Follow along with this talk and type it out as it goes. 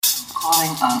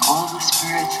calling on all the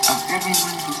spirits of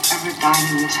everyone who's ever died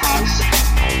in this house.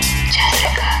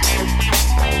 Jessica.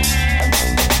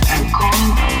 I'm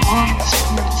calling on all the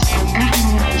spirits of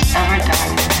everyone who's ever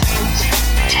died in this house.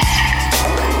 Jessica.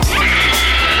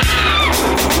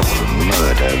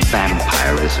 Murder,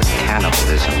 vampirism,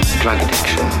 cannibalism, drug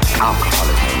addiction,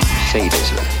 alcoholism,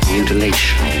 sadism,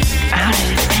 mutilation. How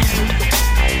did it end?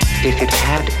 If it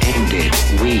had ended,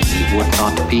 we would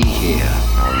not be here.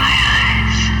 My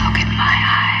eyes, look at my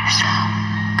eyes.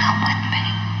 Come with me.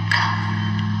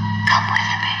 Come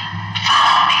with me.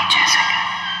 Follow me, Jessica.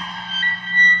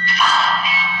 Follow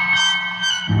me.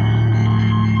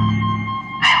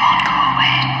 I won't go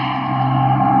away.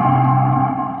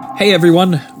 Hey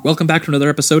everyone, welcome back to another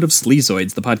episode of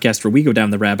Sleazoids, the podcast where we go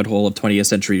down the rabbit hole of 20th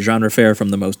century genre fare, from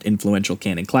the most influential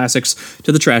canon classics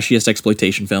to the trashiest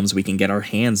exploitation films we can get our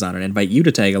hands on, and invite you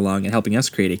to tag along in helping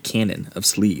us create a canon of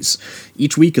sleaze.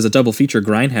 Each week is a double feature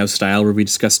grindhouse style where we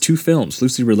discuss two films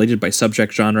loosely related by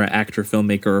subject, genre, actor,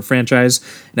 filmmaker, or franchise,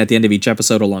 and at the end of each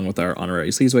episode, along with our honorary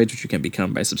Sleazoids, which you can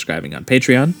become by subscribing on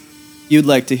Patreon. You'd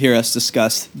like to hear us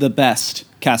discuss the best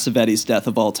Cassavetes death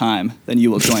of all time, then you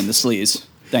will join the sleaze.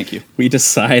 Thank you. We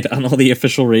decide on all the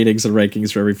official ratings and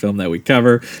rankings for every film that we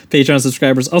cover. Patreon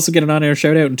subscribers also get an on-air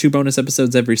shout-out and 2 bonus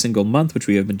episodes every single month, which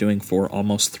we have been doing for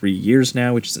almost 3 years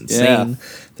now, which is insane. Yeah.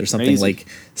 There's something like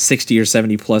 60 or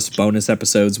 70 plus bonus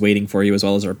episodes waiting for you, as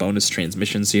well as our bonus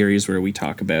transmission series where we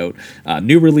talk about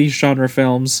new release genre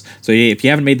films. So if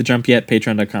you haven't made the jump yet,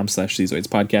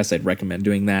 patreon.com/Sleazoidspodcast, I'd recommend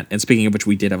doing that. And speaking of which,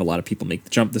 we did have a lot of people make the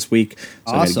jump this week,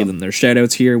 so I got to give them their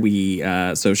shout-outs here.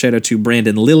 So shout-out to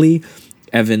Brandon Lilly,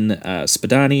 Evan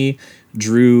Spadani,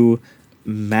 Drew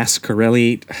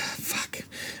Mascarelli,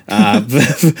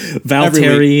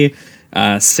 Valtteri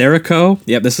Serico.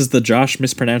 Yep, this is the Josh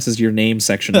mispronounces your name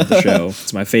section of the show.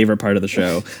 It's my favorite part of the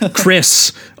show.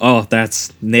 Chris. Oh,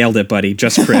 that's nailed it, buddy.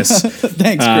 Just Chris.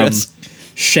 Thanks, Chris.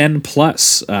 Shen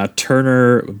Plus,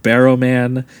 Turner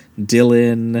Barrowman,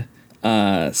 Dylan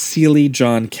Seeley,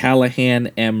 John Callahan,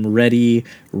 M. Reddy,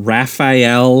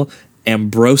 Raphael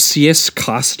Ambrosius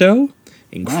Costo.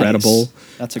 Incredible. Nice.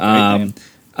 That's a great name.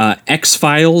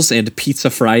 X-Files and Pizza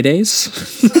Fridays.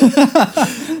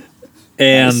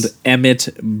 And nice. Emmett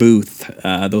Booth.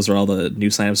 Those are all the new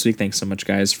signups this week. Thanks so much,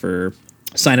 guys, for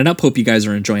signing up. Hope you guys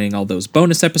are enjoying all those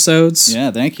bonus episodes.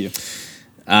 Yeah, thank you.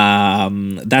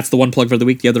 That's the one plug for the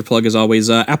week. The other plug is always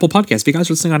Apple Podcasts. If you guys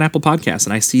are listening on Apple Podcasts,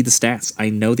 and I see the stats, I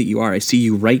know that you are. I see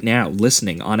you right now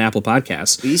listening on Apple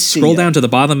Podcasts. Scroll down to the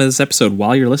bottom of this episode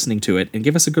while you're listening to it and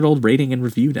give us a good old rating and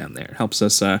review down there. It helps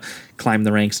us climb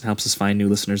the ranks and helps us find new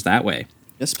listeners that way.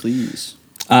 Yes, please.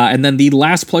 And then the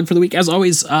last plug for the week, as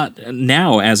always,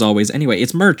 anyway,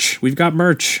 it's merch. We've got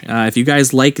merch. If you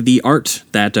guys like the art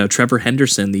that Trevor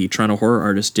Henderson, the Toronto horror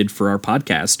artist, did for our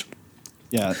podcast,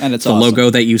 yeah, and it's the awesome. logo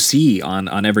that you see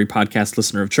on every podcast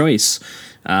listener of choice.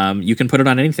 You can put it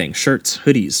on anything: shirts,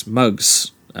 hoodies,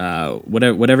 mugs,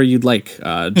 whatever you'd like.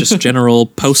 Just general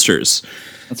posters.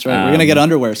 That's right. We're gonna get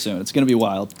underwear soon. It's gonna be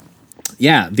wild.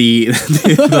 Yeah, the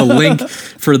link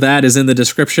for that is in the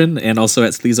description, and also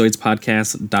at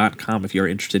sleazoidspodcast.com if you're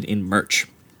interested in merch.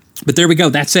 But there we go.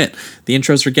 That's it. The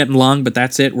intros are getting long, but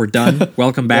that's it. We're done.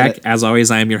 Welcome back. As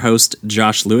always, I am your host,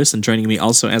 Josh Lewis, and joining me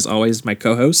also, as always, my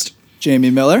co-host,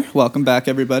 Jamie Miller. Welcome back,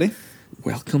 everybody.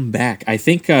 Welcome back. I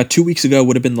think 2 weeks ago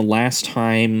would have been the last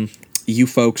time you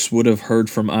folks would have heard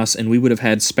from us, and we would have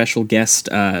had special guest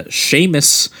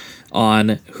Seamus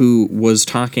on, who was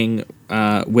talking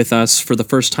with us for the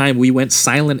first time. We went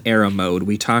silent era mode.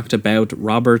 We talked about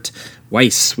Robert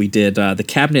Weiss. We did The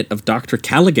Cabinet of Dr.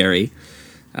 Caligari,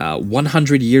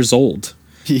 100 years old.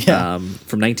 Yeah.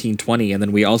 From 1920, and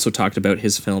then we also talked about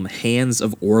his film Hands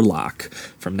of Orlok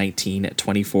from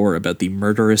 1924, about the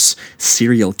murderous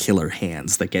serial killer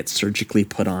hands that get surgically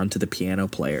put onto the piano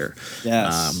player.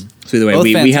 Yes. So either way,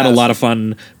 we had a lot of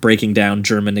fun breaking down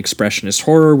German expressionist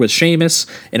horror with Seamus,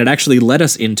 and it actually led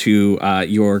us into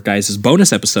your guys'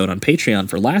 bonus episode on Patreon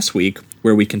for last week,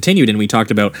 where we continued and we talked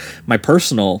about my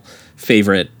personal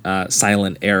favorite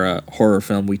silent era horror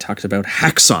film. We talked about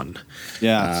Haxon.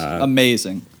 Yeah, it's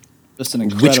amazing. Just an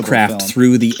incredible Witchcraft film.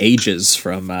 Through the Ages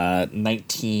from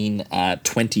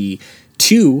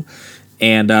 1922.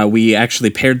 And we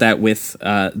actually paired that with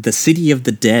The City of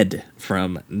the Dead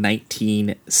from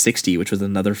 1960, which was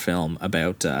another film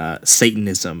about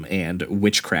Satanism and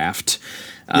witchcraft.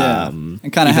 Yeah,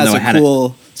 and kind of has a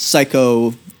cool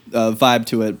psycho vibe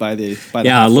to it by the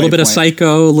yeah, a little bit of point.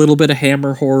 Psycho, a little bit of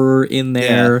Hammer horror in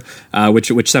there,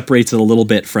 which separates it a little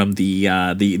bit from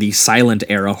the silent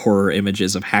era horror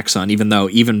images of Haxon.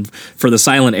 Even for the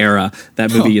silent era,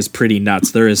 that movie is pretty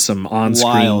nuts. There is some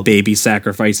on-screen Wild. baby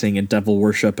sacrificing and devil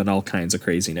worship and all kinds of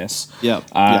craziness.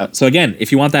 Yep. So again,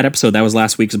 if you want that episode, that was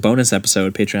last week's bonus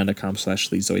episode,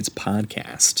 patreon.com/Sleazoids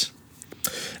podcast.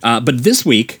 But this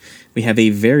week, we have a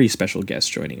very special guest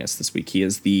joining us this week. He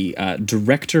is the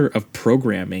director of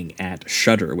programming at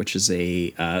Shudder, which is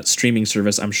a streaming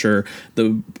service I'm sure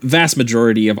the vast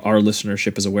majority of our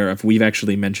listenership is aware of. We've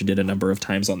actually mentioned it a number of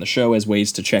times on the show as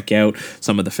ways to check out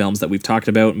some of the films that we've talked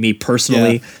about. Me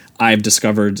personally, I've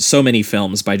discovered so many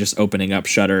films by just opening up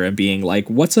Shudder and being like,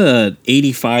 what's a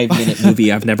 85-minute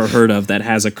movie I've never heard of that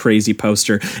has a crazy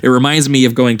poster? It reminds me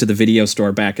of going to the video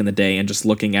store back in the day and just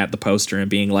looking at the poster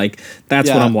and being like, that's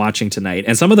what I'm watching tonight.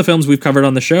 And some of the films we've covered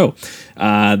on the show,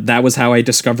 that was how I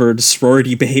discovered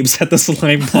Sorority Babes at the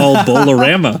Slime Ball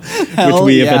Bolorama, which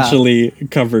we eventually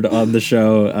covered on the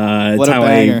show. It's how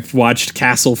I watched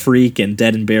Castle Freak and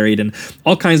Dead and Buried and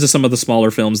all kinds of some of the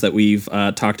smaller films that we've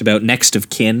talked about. Next of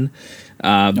Kin,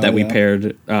 that we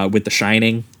paired with The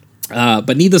Shining.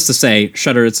 But needless to say,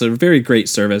 Shudder, it's a very great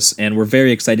service, and we're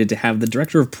very excited to have the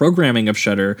director of programming of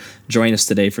Shudder join us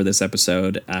today for this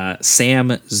episode,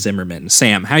 Sam Zimmerman.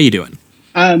 Sam, how you doing?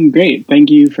 Great. Thank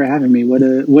you for having me. What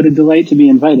a delight to be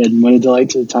invited, and what a delight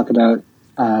to talk about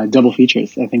double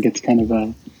features. I think it's kind of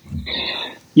a...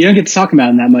 You don't get to talk about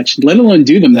them that much, let alone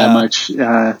do them that much.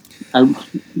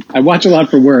 I watch a lot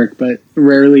for work, but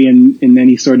rarely in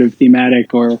any sort of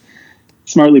thematic or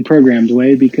smartly programmed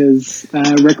way, because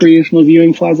recreational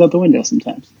viewing flies out the window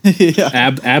sometimes.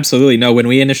 Absolutely. No, when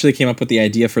we initially came up with the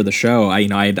idea for the show,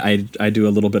 I do a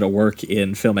little bit of work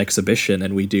in film exhibition,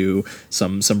 and we do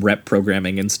some rep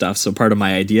programming and stuff. So part of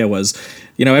my idea was,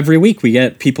 every week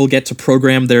people get to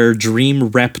program their dream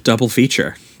rep double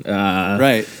feature.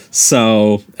 Right.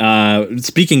 So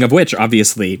speaking of which,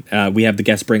 obviously, we have the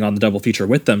guests bring on the double feature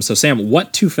with them. So Sam,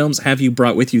 what two films have you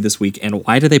brought with you this week, and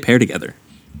why do they pair together?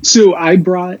 So I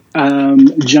brought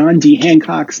John D.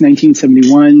 Hancock's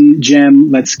 1971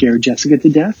 gem, Let's Scare Jessica to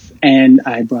Death, and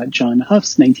I brought John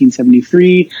Huff's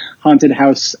 1973 haunted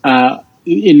house,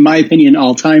 in my opinion,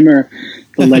 all-timer,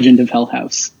 The Legend of Hell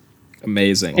House.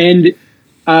 Amazing. And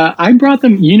I brought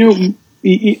them,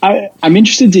 I'm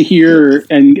interested to hear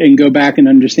and go back and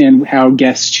understand how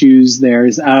guests choose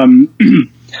theirs.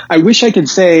 I wish I could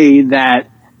say that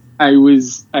I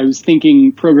was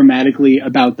thinking programmatically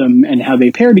about them and how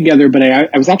they pair together, but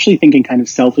I was actually thinking kind of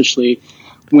selfishly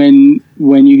when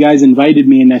you guys invited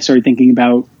me, and I started thinking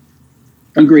about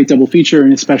a great double feature,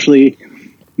 and especially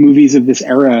movies of this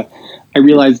era. I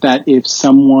realized that if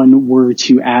someone were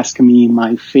to ask me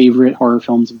my favorite horror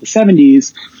films of the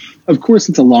 70s, of course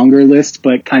it's a longer list,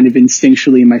 but kind of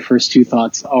instinctually my first two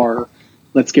thoughts are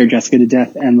Let's Scare Jessica to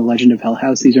Death and The Legend of Hell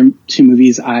House. These are two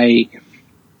movies I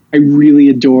really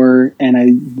adore, and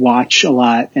I watch a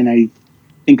lot, and I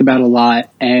think about a lot,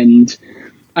 and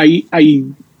I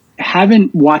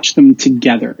haven't watched them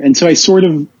together. And so I sort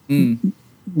of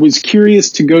was curious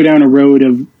to go down a road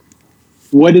of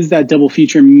what does that double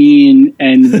feature mean,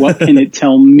 and what can it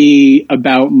tell me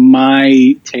about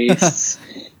my tastes?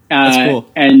 That's cool.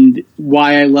 And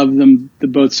why I love them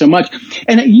both so much.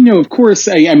 And, of course,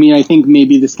 I mean, I think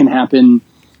maybe this can happen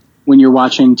when you're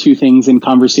watching two things in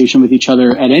conversation with each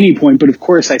other at any point. But of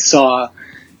course I saw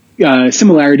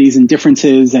similarities and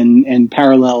differences and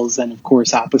parallels and of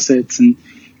course opposites and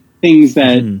things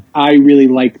that I really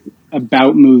like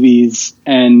about movies.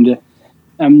 And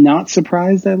I'm not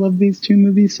surprised I love these two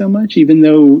movies so much, even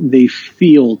though they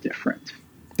feel different.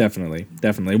 Definitely.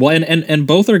 Well, and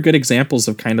both are good examples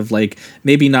of kind of like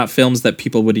maybe not films that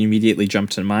people would immediately jump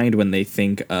to mind when they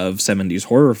think of 70s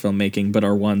horror filmmaking, but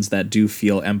are ones that do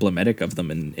feel emblematic of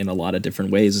them in a lot of different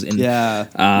ways. And,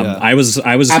 I was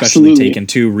especially taken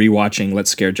too rewatching Let's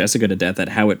Scare Jessica to Death at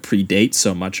how it predates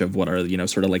so much of what are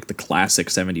sort of like the classic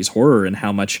 70s horror, and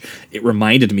how much it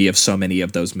reminded me of so many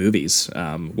of those movies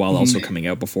while also coming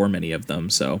out before many of them.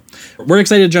 So we're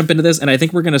excited to jump into this, and I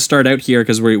think we're going to start out here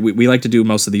because we like to do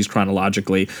most of these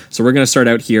chronologically. So we're going to start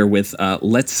out here with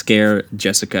Let's Scare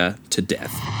Jessica to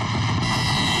Death.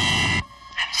 I'm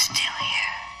still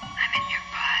here. I'm in your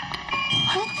blood.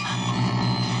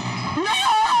 No!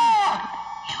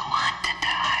 You want to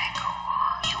die, go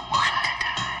on. You want to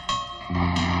die.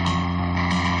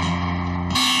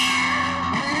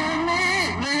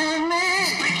 Leave me!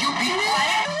 Will you be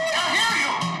quiet? I'll hear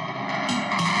you!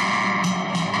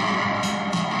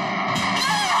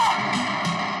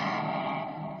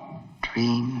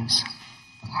 Dreams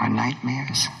are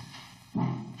nightmares.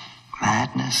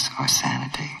 Madness madness or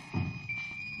sanity.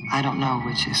 I don't know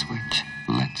which is which.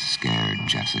 Let's scare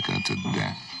Jessica to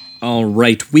death. All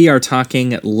right, we are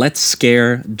talking Let's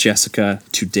Scare Jessica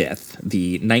to Death,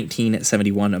 the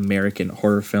 1971 American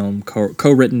horror film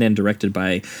co-written and directed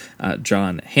by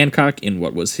John Hancock in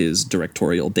what was his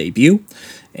directorial debut,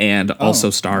 and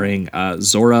also starring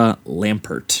Zora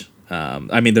Lampert.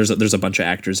 I mean, there's a bunch of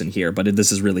actors in here, but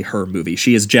this is really her movie.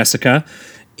 She is Jessica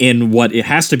in what it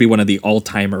has to be one of the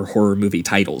all-timer horror movie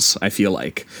titles, I feel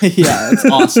like. Yeah, it's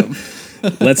awesome.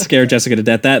 Let's Scare Jessica to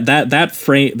Death.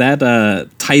 That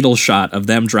title shot of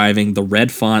them driving, the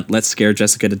red font, Let's Scare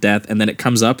Jessica to Death, and then it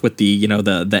comes up with the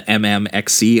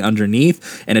MMXC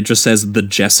underneath, and it just says the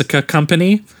Jessica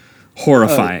Company.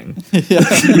 Horrifying.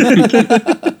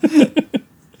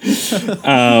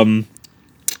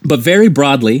 But very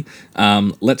broadly,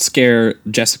 Let's Scare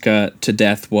Jessica to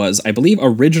Death was, I believe,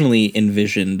 originally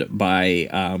envisioned by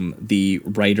the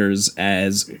writers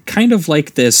as kind of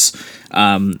like this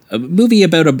a movie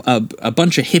about a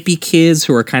bunch of hippie kids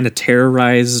who are kind of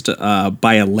terrorized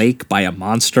by a lake, by a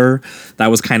monster. That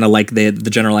was kind of like the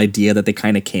general idea that they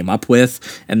kind of came up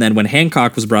with. And then when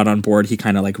Hancock was brought on board, he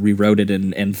kind of like rewrote it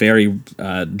and very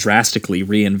drastically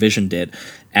re-envisioned it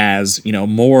as,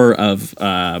 more of,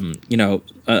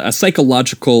 a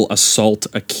psychological assault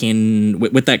akin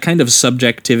with that kind of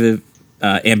subjective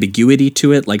ambiguity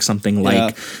to it, like something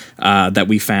like that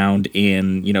we found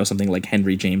in, something like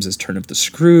Henry James's Turn of the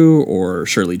Screw or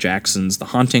Shirley Jackson's The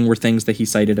Haunting were things that he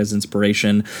cited as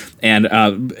inspiration. And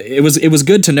it was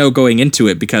good to know going into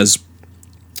it because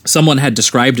someone had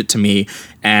described it to me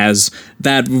as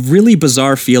that really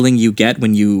bizarre feeling you get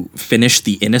when you finish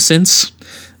The Innocents.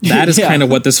 That is kind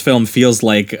of what this film feels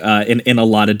like in a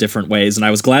lot of different ways. And I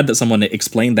was glad that someone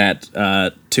explained that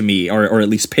to me, or at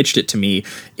least pitched it to me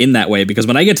in that way. Because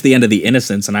when I get to the end of The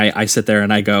Innocents and I sit there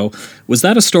and I go, was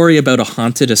that a story about a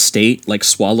haunted estate like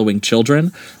swallowing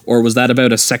children? Or was that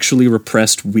about a sexually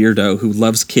repressed weirdo who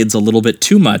loves kids a little bit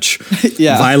too much,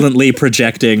 violently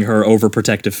projecting her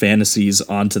overprotective fantasies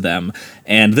onto them?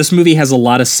 And this movie has a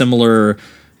lot of similar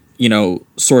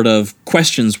sort of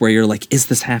questions where you're like, is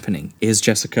this happening? Is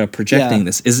Jessica projecting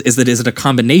this? Is it a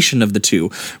combination of the two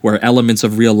where elements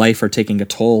of real life are taking a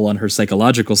toll on her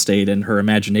psychological state and her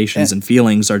imaginations and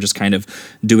feelings are just kind of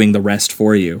doing the rest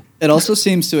for you? It also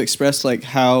seems to express like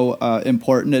how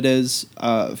important it is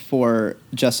for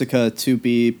Jessica to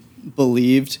be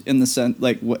believed in the sense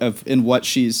like in what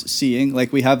she's seeing.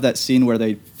 Like we have that scene where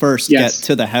they first get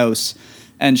to the house.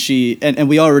 And she and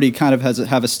we already kind of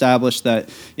have established that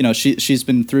she's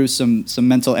been through some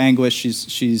mental anguish.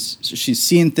 She's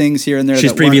seen things here and there.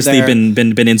 She's previously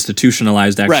been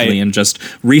institutionalized actually, and just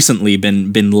recently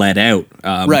been let out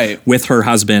with her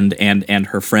husband and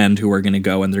her friend who are going to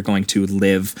go and they're going to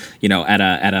live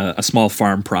at a small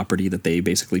farm property that they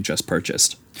basically just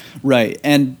purchased. Right,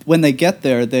 and when they get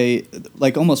there, they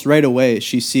like almost right away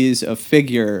she sees a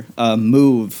figure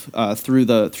move through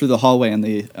the hallway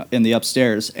in the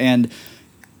upstairs, and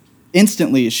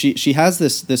instantly she has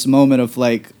this moment of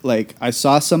like I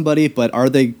saw somebody, but are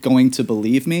they going to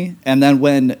believe me? And then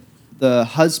when the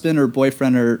husband or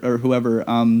boyfriend or whoever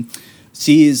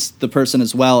sees the person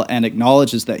as well and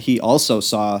acknowledges that he also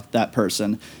saw that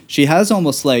person, she has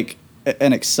almost like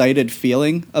an excited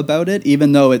feeling about it,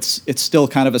 even though it's still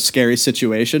kind of a scary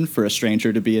situation for a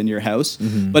stranger to be in your house.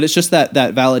 Mm-hmm. But it's just that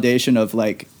validation of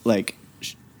like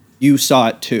you saw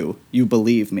it too, you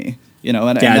believe me, and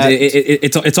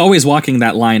it's always walking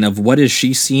that line of what is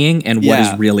she seeing and what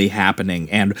is really happening,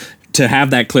 and to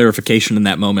have that clarification in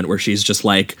that moment where she's just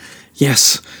like,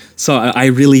 yes, so I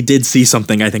really did see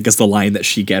something, I think is the line that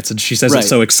she gets. And she says it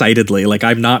so excitedly, like,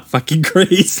 I'm not fucking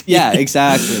crazy. Yeah,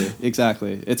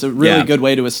 exactly. It's a really good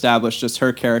way to establish just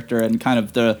her character and kind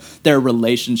of their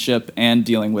relationship and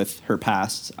dealing with her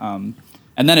past. And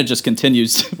then it just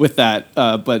continues with that,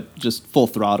 but just full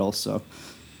throttle, so...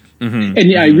 Mm-hmm.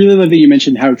 And I really love that you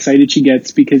mentioned how excited she gets,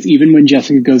 because even when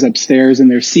Jessica goes upstairs and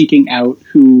they're seeking out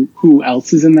who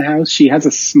else is in the house, she has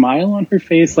a smile on her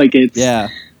face, like it's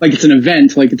an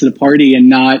event, like it's a party, and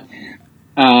not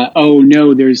oh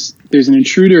no, there's an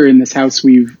intruder in this house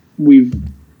we've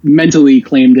mentally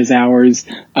claimed as ours,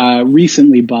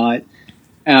 recently bought.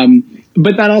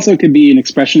 But that also could be an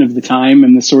expression of the time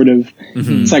and the sort of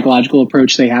psychological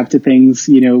approach they have to things,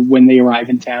 when they arrive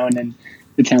in town and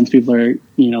the townspeople are,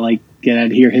 like, get out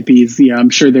of here, hippies. I'm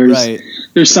sure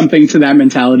there's something to that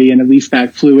mentality, and at least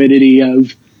that fluidity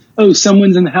of, oh,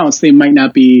 someone's in the house. They might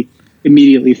not be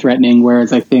immediately threatening,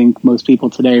 whereas I think most people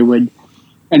today would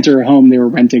enter a home they were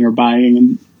renting or buying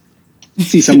and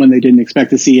see someone they didn't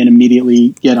expect to see and immediately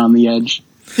get on the edge.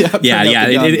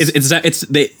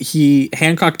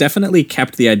 Hancock definitely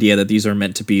kept the idea that these are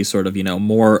meant to be sort of, you know,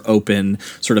 more open,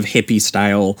 sort of hippie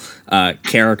style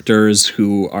characters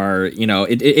who are, you know,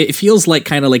 it feels like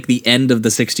kind of like the end of the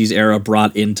 60s era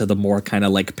brought into the more kind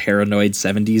of like paranoid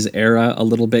 70s era a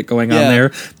little bit going on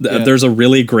there. There's a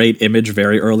really great image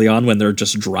very early on when they're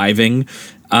just driving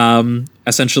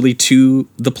essentially to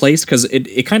the place, because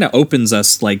it kind of opens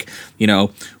us like, you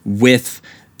know, with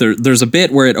there's a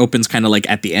bit where it opens kind of like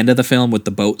at the end of the film with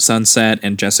the boat sunset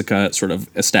and Jessica sort of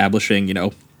establishing, you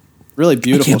know, really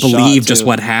beautiful. I can't believe just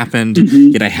what happened,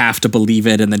 yet I have to believe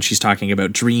it. And then she's talking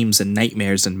about dreams and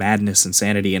nightmares and madness and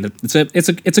sanity, and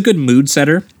it's a good mood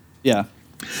setter. Yeah.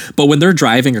 But when they're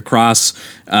driving across,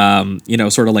 you know,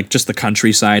 sort of like just the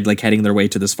countryside, like heading their way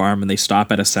to this farm, and they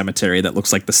stop at a cemetery that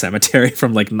looks like the cemetery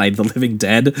from like Night of the Living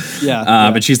Dead.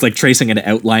 And she's like tracing an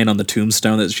outline on the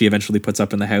tombstone that she eventually puts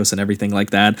up in the house and everything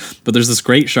like that. But there's this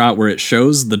great shot where it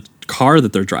shows the car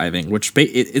that they're driving, which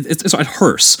it's a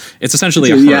hearse. It's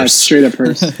essentially a hearse. Yeah, straight up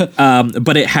hearse.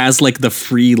 But it has like the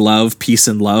free love, peace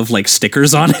and love like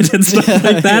stickers on it and stuff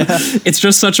like that. Yeah. It's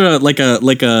just such a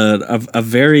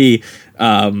very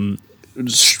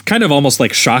kind of almost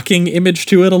like shocking image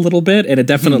to it a little bit, and it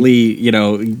definitely you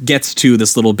know gets to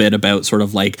this little bit about sort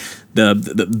of like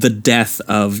the death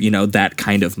of, you know, that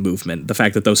kind of movement, the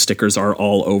fact that those stickers are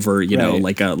all over, you know,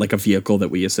 like a vehicle that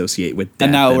we associate with death,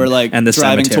 and now we're like and the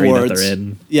driving cemetery towards that they're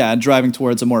in. and driving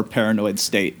towards a more paranoid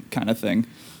state kind of thing.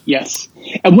 Yes,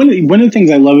 and one of the things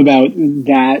I love about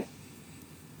that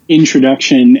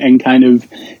introduction and kind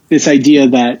of this idea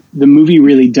that the movie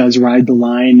really does ride the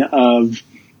line of,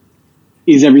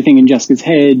 is everything in Jessica's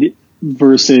head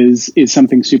versus is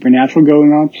something supernatural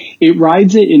going on? It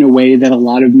rides it in a way that a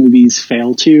lot of movies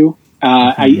fail to.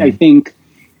 I think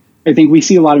we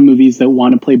see a lot of movies that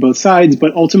want to play both sides,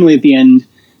 but ultimately at the end,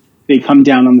 they come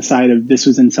down on the side of this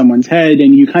was in someone's head,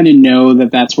 and you kind of know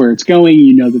that that's where it's going.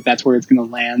 You know that that's where it's going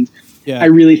to land. Yeah. I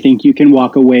really think you can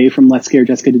walk away from Let's Scare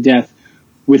Jessica to Death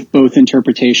with both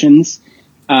interpretations.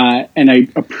 And I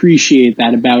appreciate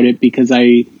that about it, because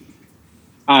I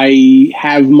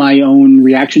have my own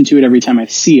reaction to it every time I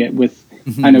see it, with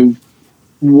kind of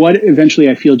what eventually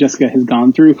I feel Jessica has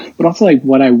gone through, but also like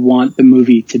what I want the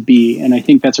movie to be. And I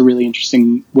think that's a really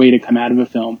interesting way to come out of a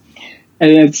film.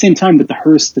 And at the same time, with the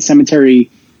hearse, the cemetery,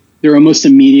 they're almost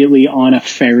immediately on a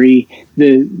ferry.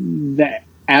 The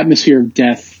atmosphere of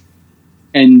death,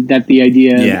 and that the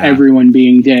idea of everyone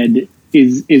being dead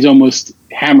is almost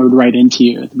hammered right into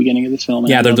you at the beginning of this film.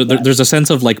 Yeah, there's a sense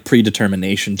of like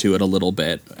predetermination to it a little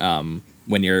bit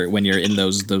when you're in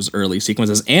those early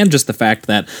sequences, and just the fact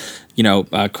that, you know,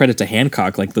 credit to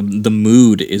Hancock, like the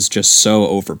mood is just so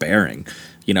overbearing.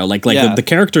 You know, like the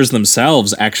characters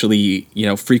themselves actually, you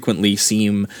know, frequently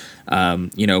seem,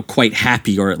 you know, quite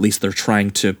happy, or at least they're trying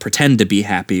to pretend to be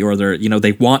happy, or they're, you know,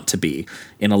 they want to be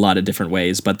in a lot of different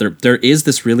ways. But there is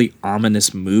this really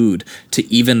ominous mood to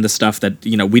even the stuff that,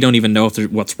 you know, we don't even know if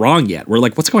what's wrong yet. We're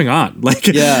like, what's going on? Like,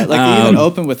 yeah, like they even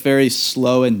open with very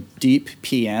slow and deep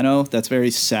piano that's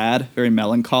very sad, very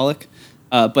melancholic.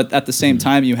 But at the same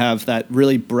time, you have that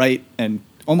really bright and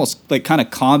almost like kind of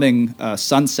calming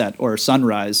sunset or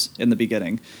sunrise in the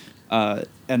beginning,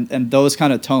 and those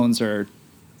kind of tones are,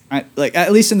 like,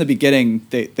 at least in the beginning,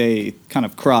 they kind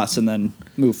of cross and then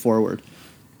move forward.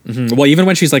 Well, even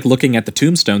when she's like looking at the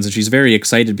tombstones, and she's very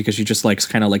excited because she just likes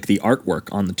kind of like the artwork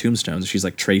on the tombstones. She's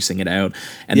like tracing it out,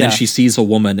 and then she sees a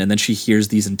woman, and then she hears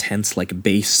these intense like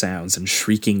bass sounds and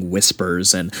shrieking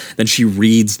whispers, and then she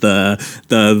reads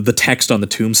the text on the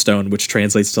tombstone, which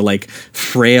translates to like,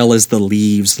 "Frail as the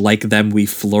leaves, like them we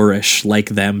flourish, like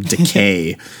them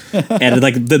decay," and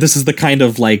like this is the kind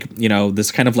of like, you know,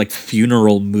 this kind of like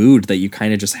funeral mood that you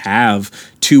kind of just have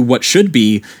to what should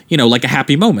be, you know, like a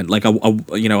happy moment, like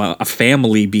a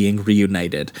family being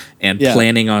reunited and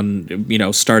planning on, you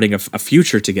know, starting a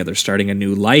future together, starting a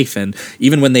new life. And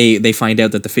even when they find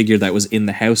out that the figure that was in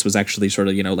the house was actually sort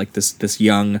of, you know, like this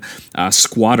young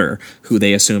squatter who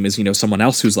they assume is, you know, someone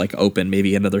else who's like open,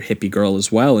 maybe another hippie girl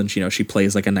as well. And, you know, she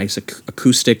plays like a nice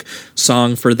acoustic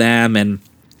song for them. And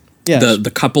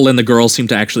the couple and the girl seem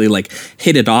to actually like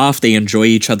hit it off. They enjoy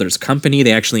each other's company.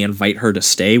 They actually invite her to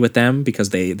stay with them because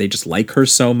they just like her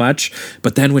so much.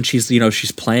 But then when she's, you know,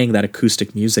 she's playing that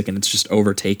acoustic music, and it's just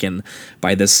overtaken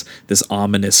by this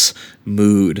ominous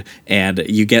mood, and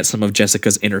you get some of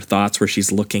Jessica's inner thoughts where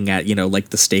she's looking at, you know, like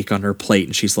the steak on her plate,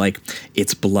 and she's like,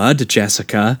 "It's blood,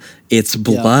 Jessica. It's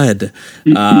blood."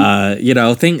 You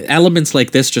know, elements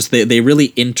like this just they really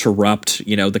interrupt,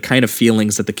 you know, the kind of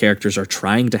feelings that the characters are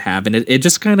trying to have have, and it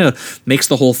just kind of makes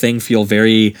the whole thing feel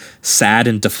very sad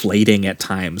and deflating at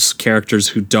times. Characters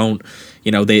who don't,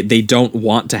 they don't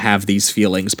want to have these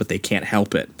feelings, but they can't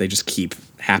help it. They just keep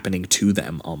happening to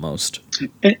them almost.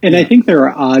 And I think there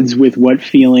are odds with what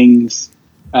feelings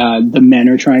the men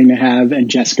are trying to have and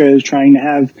Jessica is trying to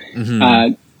have.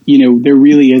 There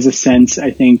really is a sense,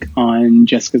 I think, on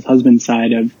Jessica's husband's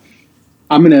side of,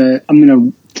 I'm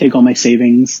gonna take all my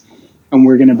savings and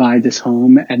we're gonna buy this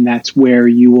home, and that's where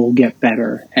you will get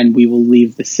better, and we will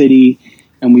leave the city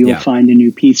and we will find a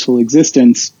new peaceful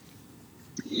existence.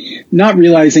 Not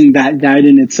realizing that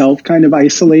in itself kind of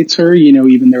isolates her.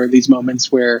 Even there are these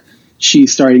moments where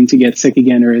she's starting to get sick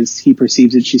again, or as he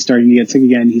perceives it, she's starting to get sick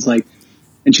again. She's like,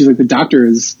 the doctor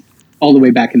is all the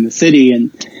way back in the city,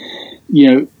 and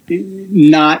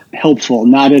not helpful,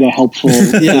 not at a helpful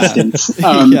distance.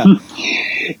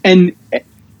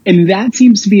 And that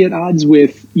seems to be at odds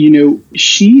with,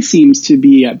 she seems to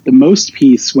be at the most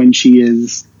peace when she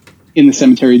is in the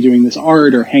cemetery doing this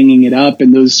art or hanging it up,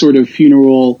 and those sort of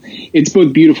funeral, it's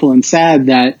both beautiful and sad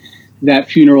that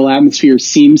funeral atmosphere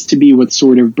seems to be what's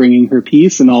sort of bringing her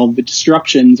peace, and all the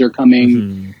disruptions are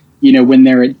coming, when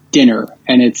they're at dinner,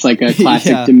 and it's like a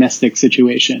classic domestic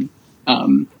situation.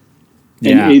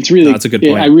 It's really, that's a good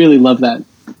point. I really love that.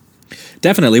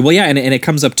 Definitely. Well, yeah, and it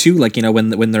comes up too, like,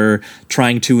 when they're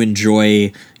trying to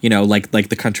enjoy, like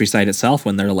the countryside itself,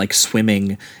 when they're like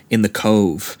swimming in the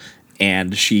cove,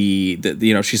 and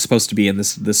she's supposed to be in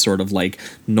this sort of like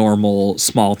normal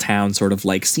small town sort of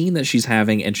like scene that she's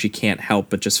having, and she can't help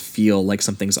but just feel like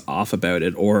something's off about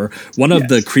it. Or one of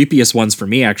the creepiest ones for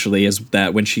me actually is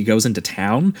that when she goes into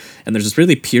town, and there's this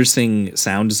really piercing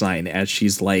sound design as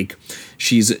she's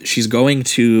going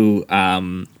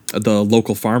to the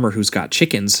local farmer who's got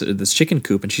chickens, this chicken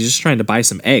coop, and she's just trying to buy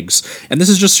some eggs. And this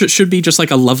is should be just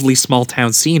like a lovely small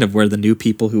town scene of where the new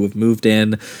people who have moved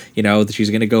in, she's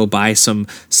going to go buy some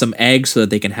eggs so that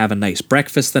they can have a nice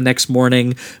breakfast the next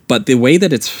morning. But the way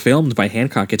that it's filmed by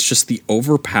Hancock, it's just the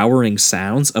overpowering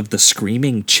sounds of the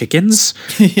screaming chickens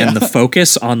and the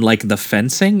focus on like the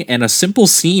fencing, and a simple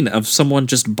scene of someone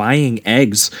just buying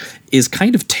eggs is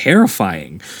kind of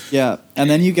terrifying. Yeah, and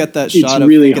then you get that shot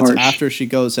really of harsh. It's after she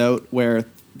goes out where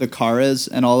the car is,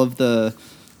 and all of the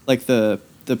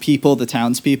people, the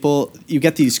townspeople, you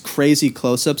get these crazy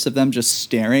close-ups of them just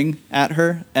staring at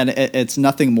her, and it's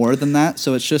nothing more than that.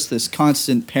 So it's just this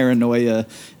constant paranoia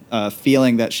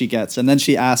feeling that she gets, and then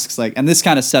she asks, like, and this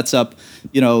kind of sets up,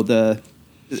 the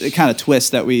kind of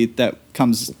twist that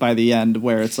comes by the end,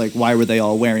 where it's like, why were they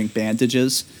all wearing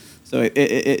bandages? So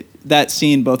that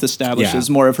scene both establishes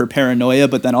more of her paranoia,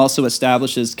 but then also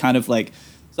establishes kind of like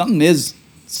something is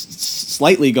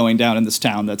slightly going down in this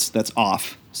town that's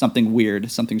off, something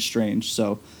weird, something strange.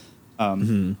 So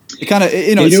it kind of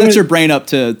it sets your brain up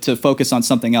to focus on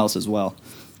something else as well.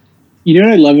 You know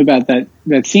what I love about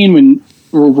that scene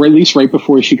or at least right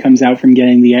before she comes out from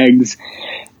getting the eggs,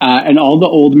 and all the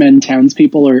old men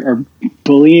townspeople are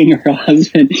bullying her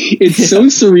husband. It's so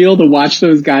surreal to watch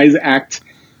those guys act.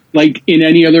 Like in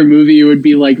any other movie, it would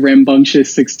be like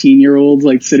rambunctious 16-year-olds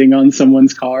like sitting on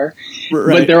someone's car,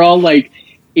 but they're all like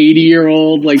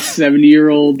 80-year-old, like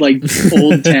 70-year-old, like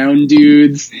old town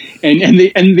dudes, and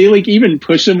they like even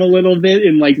push him a little bit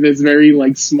in like this very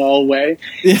like small way.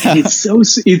 Yeah, and it's so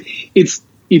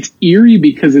it's eerie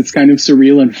because it's kind of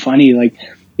surreal and funny. Like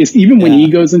it's even when he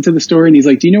goes into the store and he's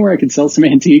like, "Do you know where I could sell some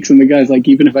antiques?" And the guy's like,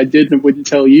 "Even if I did, I wouldn't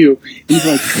tell you." And he's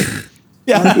like.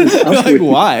 Yeah, like,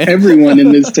 why? Everyone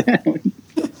in this town.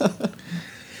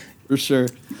 For sure.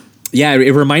 Yeah,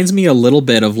 it reminds me a little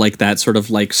bit of like that sort of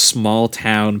like small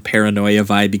town paranoia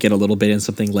vibe you get a little bit in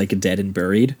something like Dead and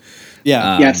Buried.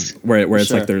 Yeah. Yes. Where it's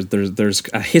like there's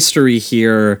a history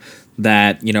here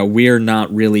that we're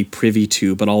not really privy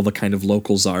to, but all the kind of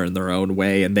locals are in their own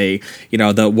way, and they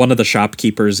one of the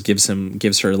shopkeepers gives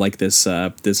her like this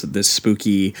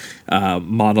spooky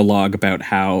monologue about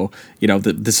how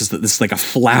this is like a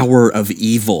flower of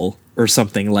evil or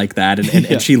something like that,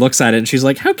 and she looks at it and she's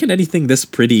like, how can anything this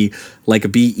pretty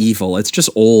like be evil? It's just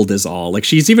old is all. Like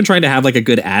she's even trying to have like a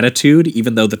good attitude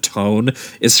even though the tone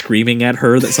is screaming at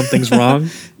her that something's wrong.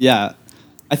 Yeah,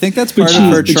 I think that's part of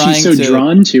her trying she's so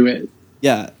drawn to it.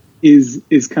 Yeah,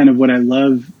 is kind of what I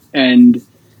love, and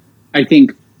I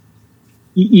think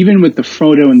even with the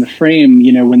photo in the frame,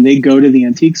 when they go to the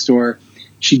antique store,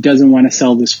 she doesn't want to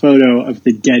sell this photo of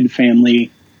the dead family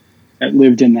that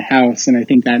lived in the house, and I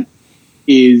think that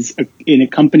is an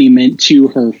accompaniment to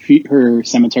her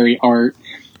cemetery art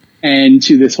and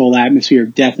to this whole atmosphere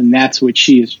of death, and that's what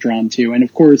she is drawn to. And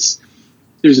of course,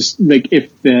 there's like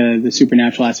if the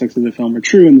supernatural aspects of the film are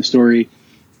true in the story,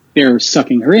 they're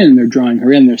sucking her in, they're drawing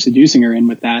her in, they're seducing her in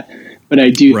with that. But I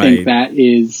do think that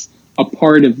is a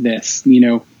part of this. You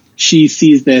know, she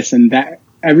sees this, and that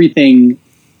everything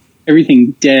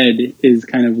dead is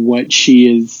kind of what she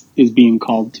is being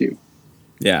called to.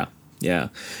 Yeah.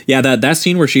 That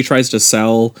scene where she tries to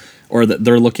sell, or that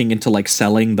they're looking into like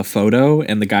selling the photo,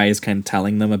 and the guy is kind of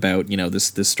telling them about, you know,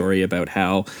 this story about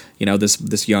how, you know,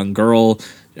 this young girl,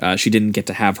 she didn't get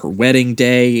to have her wedding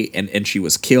day, and she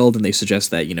was killed, and they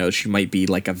suggest that, you know, she might be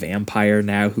like a vampire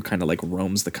now who kind of like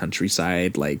roams the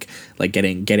countryside, like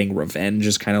getting revenge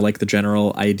is kind of like the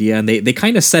general idea, and they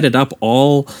kind of set it up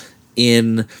all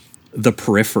in the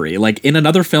periphery. Like in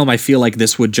another film, I feel like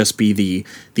this would just be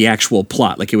the actual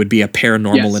plot. Like it would be a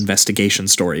paranormal investigation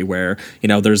story where, you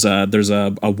know, there's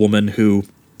a woman who,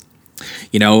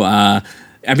 you know,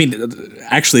 I mean,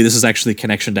 actually, this is actually a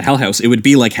connection to Hell House. It would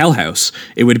be like Hell House.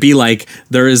 It would be like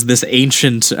there is this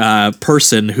ancient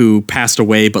person who passed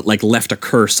away, but like left a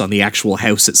curse on the actual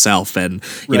house itself, and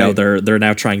you know they're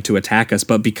now trying to attack us.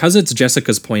 But because it's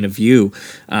Jessica's point of view,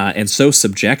 and so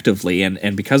subjectively,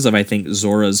 and because of, I think,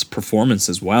 Zora's performance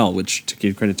as well, which, to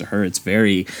give credit to her, it's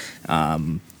very,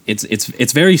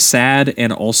 it's very sad,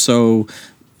 and also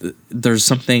there's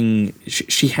something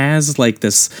she has like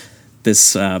this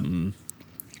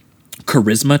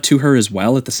charisma to her as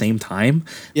well at the same time,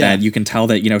 that you can tell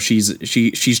that, you know,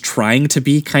 she's trying to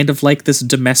be kind of like this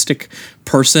domestic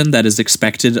person that is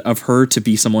expected of her to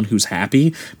be someone who's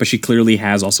happy, but she clearly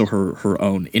has also her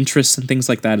own interests and things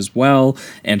like that as well,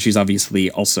 and she's obviously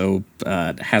also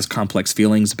has complex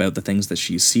feelings about the things that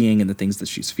she's seeing and the things that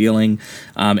she's feeling,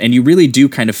 and you really do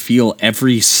kind of feel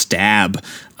every stab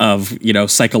of, you know,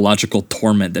 psychological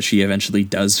torment that she eventually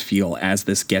does feel as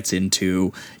this gets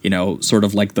into, you know, sort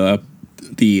of like the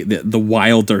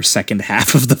wilder second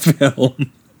half of the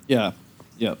film. Yeah.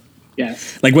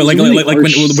 Like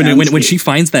when she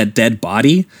finds that dead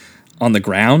body on the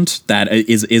ground, that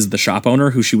is the shop owner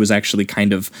who she was actually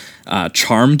kind of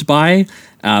charmed by.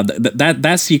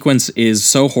 That sequence is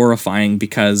so horrifying,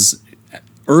 because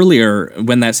earlier,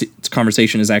 when that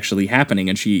conversation is actually happening,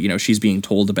 and she's being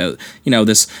told about, you know,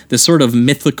 this sort of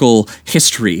mythical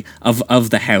history of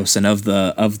the house and of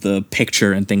the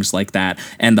picture and things like that,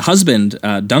 and the husband,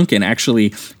 Duncan,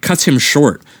 actually cuts him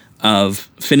short of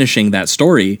finishing that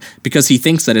story because he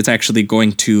thinks that it's actually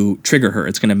going to trigger her.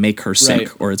 It's going to make her sick,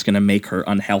 or it's going to make her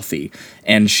unhealthy.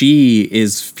 And she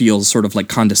feels sort of like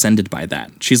condescended by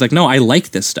that. She's like, no, I like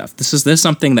this stuff. This is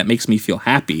something that makes me feel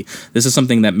happy. This is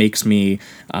something that makes me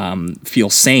feel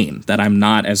sane, that I'm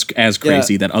not as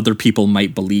crazy, that other people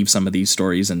might believe some of these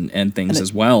stories and things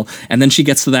as well. And then she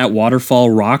gets to that waterfall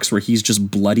rocks where he's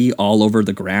just bloody all over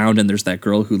the ground, and there's that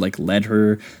girl who like led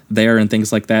her there and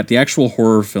things like that. The actual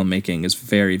horror filmmaking is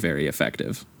very, very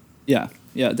effective. Yeah,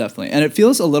 definitely. And it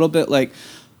feels a little bit like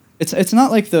it's not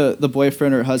like the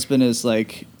boyfriend or husband is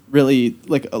like really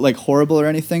like horrible or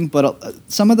anything, but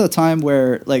some of the time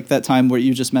where, like that time where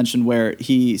you just mentioned where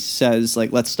he says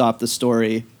like, let's stop the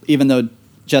story, even though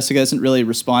Jessica isn't really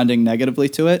responding negatively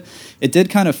to it, it did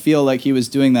kind of feel like he was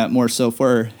doing that more so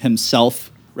for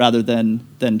himself rather than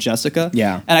Jessica.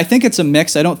 Yeah. And I think it's a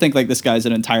mix. I don't think like this guy's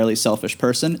an entirely selfish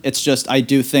person. It's just, I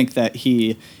do think that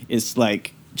he is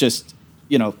like just,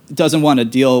 you know, doesn't want to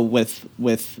deal with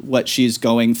what she's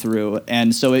going through.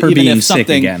 And so her even being if something,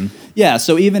 sick again. Yeah.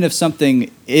 So even if something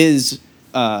is,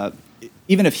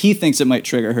 even if he thinks it might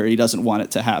trigger her, he doesn't want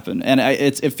it to happen. And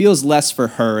it feels less for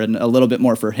her and a little bit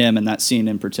more for him in that scene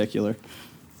in particular.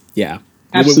 Yeah.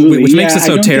 Absolutely. Which makes it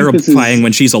so terrifying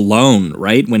when she's alone,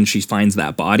 right? When she finds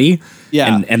that body.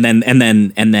 Yeah. And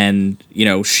then, you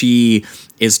know, she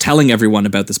is telling everyone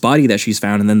about this body that she's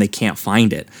found, and then they can't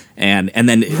find it. And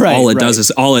then all it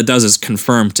does is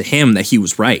confirm to him that he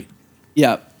was right.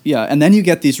 Yeah. Yeah. And then you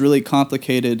get these really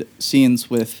complicated scenes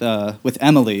with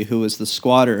Emily, who is the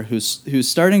squatter, who's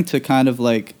starting to kind of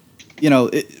like, you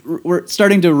know, we're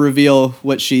starting to reveal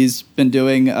what she's been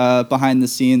doing behind the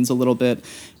scenes a little bit.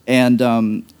 And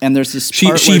there's this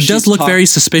part she does look very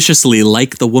suspiciously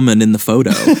like the woman in the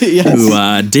photo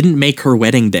who didn't make her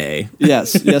wedding day.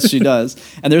 Yes, she does.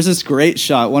 And there's this great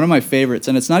shot, one of my favorites,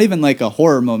 and it's not even like a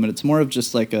horror moment. It's more of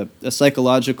just like a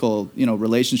psychological, you know,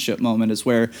 relationship moment, is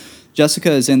where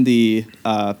Jessica is in the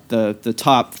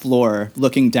top floor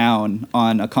looking down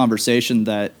on a conversation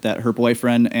that her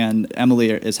boyfriend and Emily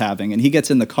is having, and he gets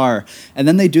in the car, and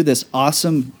then they do this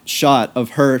awesome shot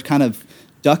of her kind of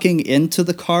ducking into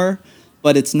the car,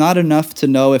 but it's not enough to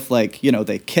know if, like, you know,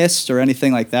 they kissed or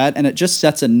anything like that, and it just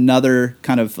sets another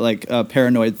kind of like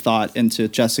paranoid thought into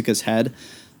Jessica's head.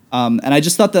 And I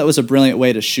just thought that was a brilliant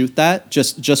way to shoot that,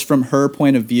 just from her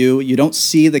point of view. You don't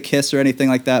see the kiss or anything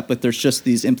like that, but there's just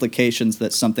these implications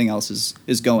that something else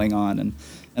is going on,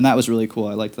 and that was really cool.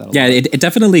 I liked that a lot. Yeah, it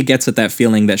definitely gets at that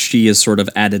feeling that she is sort of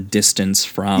at a distance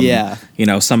from,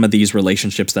 some of these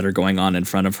relationships that are going on in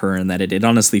front of her, and that it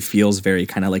honestly feels very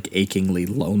kind of like achingly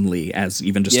lonely as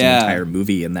even just an entire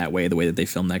movie in that way, the way that they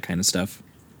film that kind of stuff.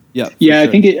 Yeah, sure. I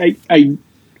think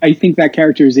I think that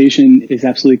characterization is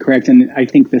absolutely correct, and I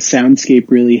think the soundscape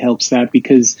really helps that,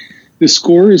 because the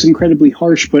score is incredibly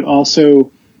harsh, but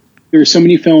also there are so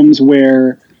many films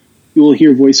where you will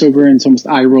hear voiceover and it's almost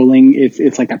eye-rolling.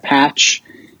 It's like a patch.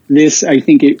 This, I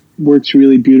think it works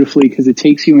really beautifully because it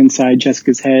takes you inside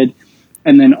Jessica's head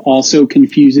and then also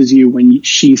confuses you when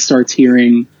she starts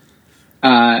hearing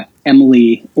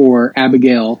Emily or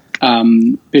Abigail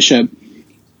Bishop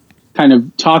kind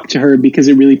of talk to her, because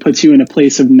it really puts you in a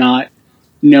place of not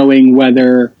knowing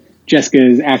whether Jessica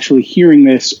is actually hearing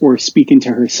this or speaking to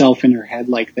herself in her head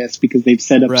like this, because they've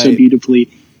set up so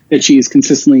beautifully that she is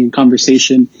consistently in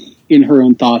conversation, in her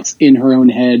own thoughts, in her own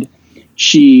head.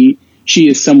 She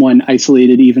is someone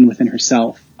isolated even within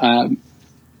herself. And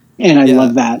I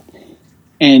love that.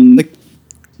 And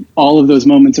all of those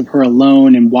moments of her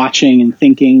alone and watching and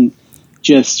thinking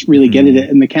just really get at it.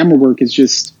 And the camera work is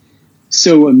just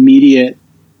so immediate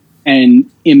and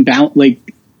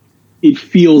like it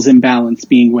feels imbalanced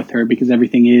being with her, because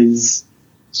everything is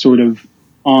sort of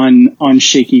on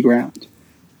shaky ground.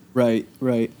 Right.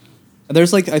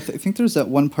 There's I think there's that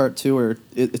one part too where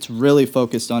it's really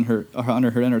focused on her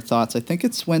inner thoughts. I think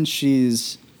it's when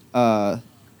she's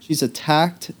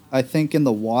attacked, I think, in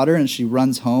the water, and she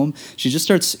runs home. She just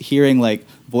starts hearing like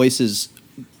voices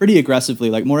pretty aggressively,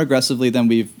 like more aggressively than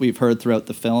we've heard throughout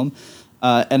the film.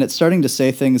 And it's starting to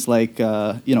say things like,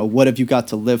 what have you got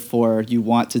to live for? You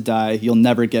want to die. You'll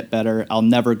never get better. I'll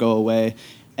never go away.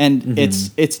 And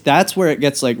it's that's where it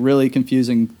gets like really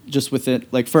confusing, just with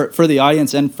it, like for the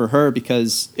audience and for her,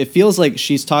 because it feels like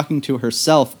she's talking to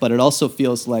herself, but it also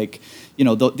feels like,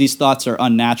 these thoughts are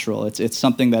unnatural. It's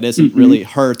something that isn't really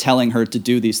her telling her to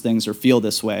do these things or feel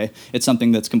this way. It's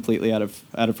something that's completely out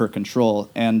of her control.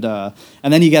 And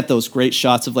then you get those great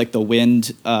shots of like the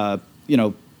wind,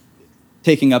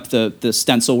 taking up the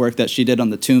stencil work that she did on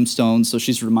the tombstone, so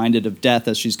she's reminded of death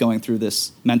as she's going through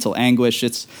this mental anguish.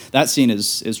 That scene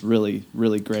is really,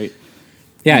 really great.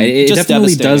 Yeah, it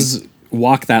definitely does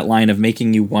walk that line of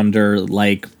making you wonder,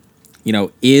 like,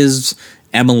 is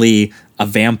Emily a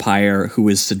vampire who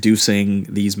is seducing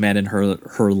these men in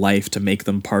her life to make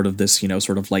them part of this,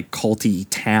 sort of like culty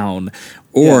town?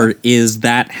 Or is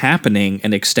that happening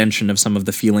an extension of some of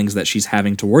the feelings that she's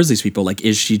having towards these people? Like,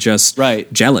 is she just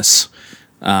jealous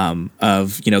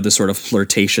of, the sort of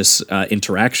flirtatious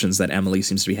interactions that Emily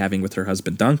seems to be having with her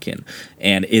husband, Duncan?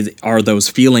 And are those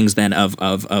feelings then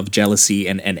of jealousy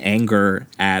and anger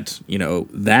at,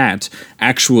 that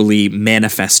actually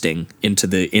manifesting into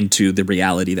the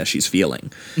reality that she's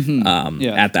feeling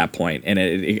at that point? And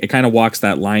it kind of walks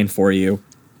that line for you.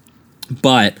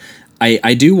 But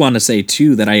I do want to say,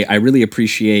 too, that I really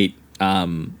appreciate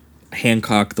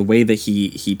Hancock, the way that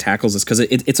he tackles this, because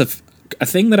it's a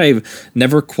thing that I've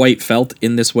never quite felt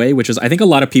in this way, which is, I think a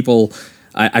lot of people,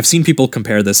 I've seen people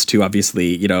compare this to,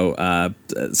 obviously,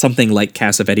 something like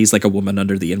Cassavetes, like A Woman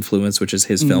Under the Influence, which is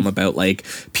his film about like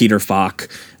Peter Falk,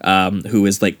 who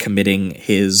is like committing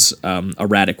his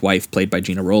erratic wife, played by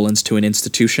Gina Rowlands, to an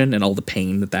institution, and all the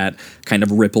pain that kind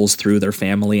of ripples through their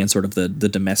family, and sort of the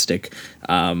domestic,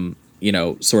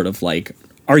 sort of like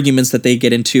arguments that they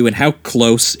get into, and how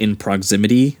close in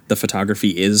proximity the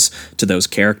photography is to those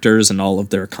characters and all of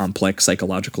their complex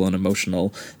psychological and emotional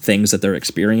things that they're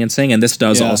experiencing. And this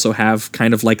does also have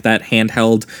kind of like that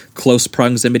handheld close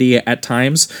proximity at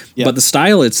times. But the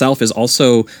style itself is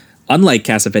also, unlike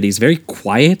Cassavetes, very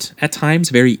quiet at times,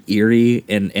 very eerie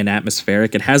and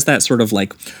atmospheric. It has that sort of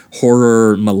like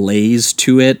horror malaise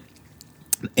to it.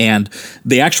 And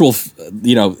the actual,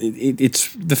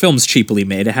 it's the film's cheaply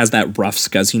made. It has that rough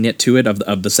scuzziness to it of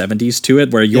the 70s to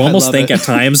it, where you almost think at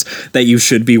times that you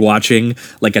should be watching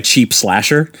like a cheap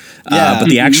slasher. But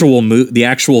the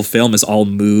actual film is all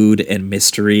mood and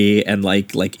mystery and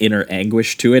like inner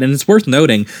anguish to it. And it's worth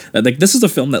noting that like this is a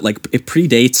film that like it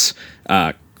predates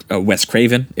Wes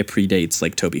Craven. It predates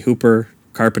like Tobe Hooper,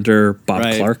 Carpenter, Bob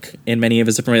Clark in many of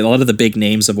his different ways. A lot of the big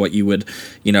names of what you would,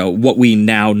 what we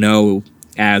now know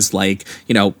as like,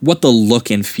 what the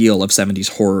look and feel of 70s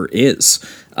horror is.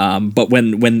 But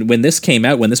when this came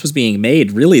out, when this was being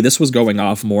made, really this was going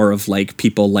off more of like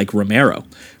people like Romero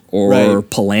or Right.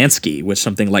 Polanski, which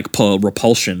something like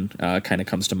Repulsion kind of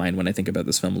comes to mind when I think about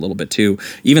this film a little bit too.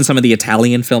 Even some of the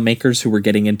Italian filmmakers who were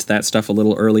getting into that stuff a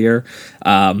little earlier.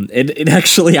 It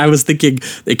actually, I was thinking,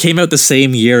 it came out the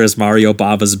same year as Mario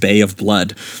Bava's Bay of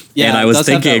Blood. Yeah, and I it was does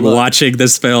have that thinking, look. watching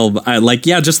this film,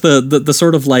 just the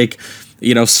sort of like,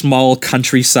 small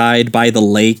countryside by the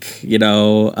lake,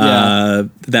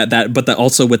 but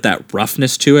also with that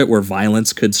roughness to it where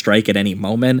violence could strike at any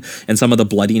moment, and some of the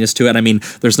bloodiness to it. I mean,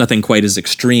 there's nothing quite as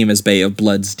extreme as Bay of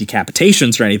Blood's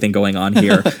decapitations or anything going on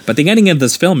here, but the ending of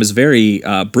this film is very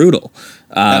brutal.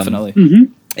 Definitely.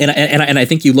 And I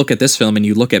think you look at this film and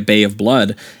you look at Bay of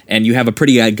Blood and you have a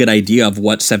pretty good idea of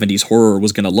what 70s horror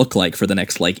was going to look like for the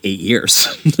next 8 years.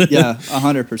 Yeah,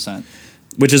 100%.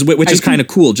 Which is kind of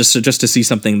cool just to see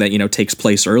something that takes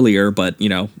place earlier, but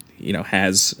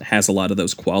has a lot of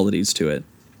those qualities to it.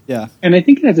 Yeah, and I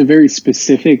think it has a very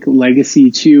specific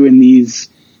legacy too in these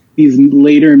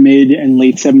later mid and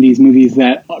late 70s movies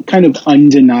that kind of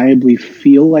undeniably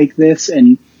feel like this.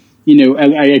 And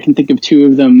I can think of two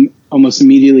of them almost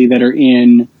immediately that are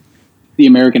in the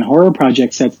American Horror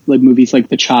Project sets, like movies like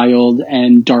The Child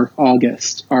and Dark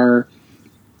August are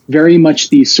very much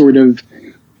these sort of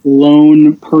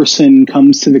lone person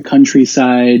comes to the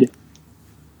countryside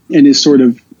and is sort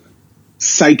of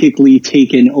psychically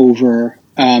taken over.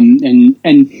 And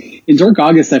in Dark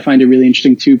August, I find it really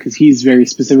interesting too, because he's very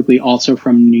specifically also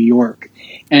from New York.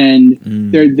 And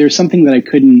there's something that I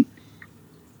couldn't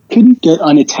get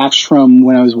unattached from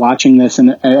when I was watching this.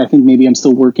 And I think maybe I'm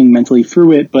still working mentally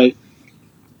through it, but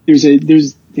there's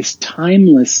this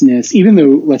timelessness, even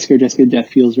though Let's Scare Jessica to Death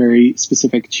feels very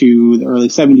specific to the early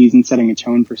 70s and setting a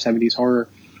tone for 70s horror.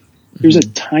 There's a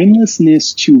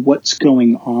timelessness to what's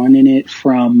going on in it,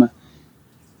 from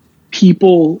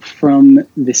people from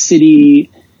the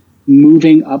city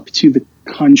moving up to the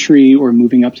country or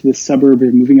moving up to the suburb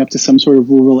or moving up to some sort of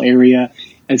rural area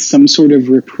as some sort of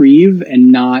reprieve,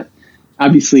 and not,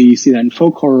 obviously you see that in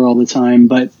folk horror all the time,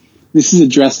 but this is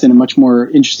addressed in a much more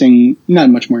interesting, not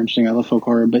much more interesting, I love folk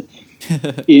horror, but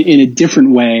in a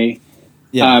different way.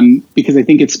 Yeah. Because I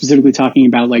think it's specifically talking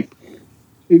about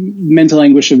mental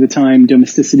anguish of the time,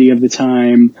 domesticity of the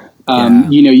time.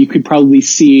 You could probably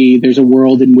see there's a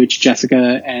world in which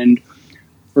Jessica and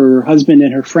her husband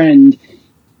and her friend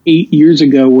 8 years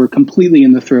ago were completely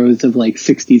in the throes of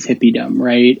 60s hippiedom,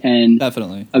 right? And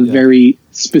Definitely. Very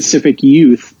specific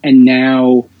youth. And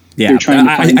now they're trying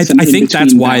to find I think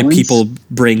that's why balance. people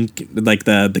bring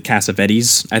the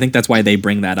Cassavetes. I think that's why they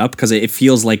bring that up, because it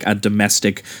feels like a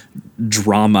domestic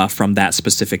drama from that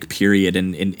specific period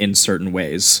in certain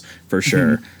ways, for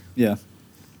sure. Yeah.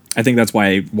 I think that's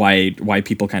why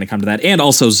people kind of come to that. And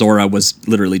also Zora was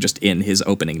literally just in his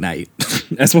opening night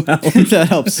as well. That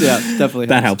helps. Yeah, definitely helps.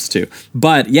 That helps too.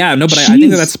 But I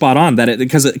think that's spot on,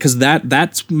 because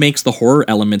that makes the horror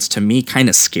elements to me kind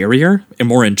of scarier and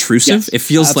more intrusive. Yes, it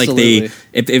feels absolutely. like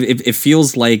it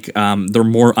feels like they're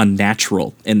more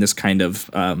unnatural in this kind of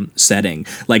setting.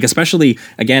 Especially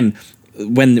again,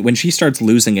 when she starts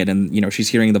losing it and she's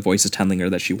hearing the voices telling her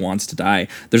that she wants to die,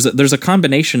 there's a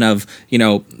combination of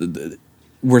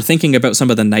we're thinking about some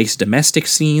of the nice domestic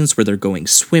scenes where they're going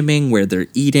swimming, where they're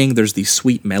eating. There's these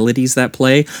sweet melodies that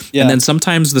play. Yeah. And then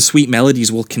sometimes the sweet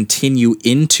melodies will continue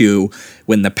into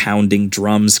when the pounding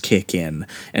drums kick in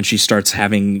and she starts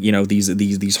having,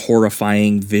 these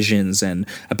horrifying visions and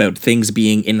about things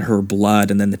being in her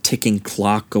blood, and then the ticking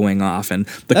clock going off and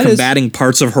the combating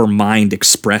parts of her mind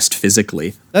expressed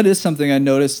physically. That is something I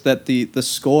noticed, that the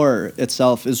score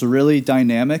itself is really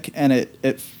dynamic, and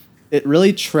it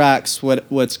really tracks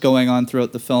what's going on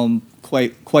throughout the film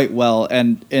quite well.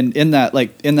 And in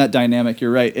that dynamic,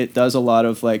 you're right. It does a lot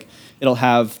of it'll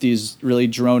have these really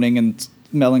droning and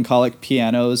melancholic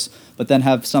pianos, but then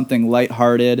have something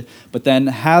lighthearted, but then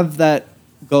have that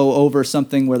go over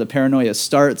something where the paranoia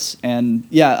starts. And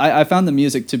yeah, I found the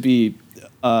music to be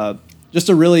just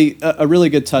a really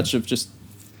good touch of just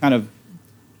kind of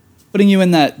putting you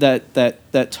in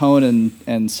that tone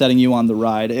and setting you on the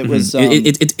ride. It was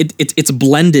it's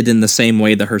blended in the same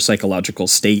way that her psychological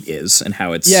state is, and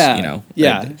how it's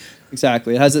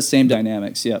exactly. It has the same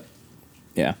dynamics. Yep.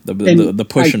 Yeah, the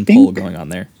push and pull going on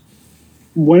there.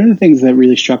 One of the things that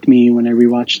really struck me when I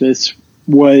rewatched this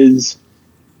was,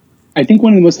 I think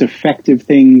one of the most effective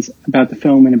things about the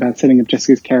film and about setting up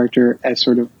Jessica's character as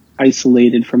sort of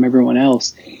isolated from everyone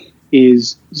else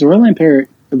is Zora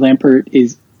Lampert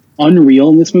is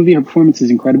unreal in this movie. Her performance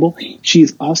is incredible.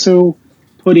 She's also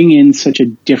putting in such a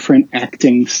different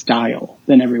acting style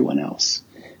than everyone else.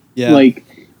 Yeah.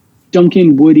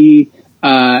 Duncan, Woody,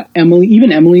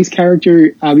 Emily's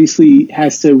character obviously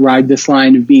has to ride this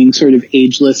line of being sort of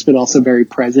ageless, but also very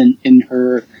present in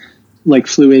her like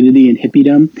fluidity and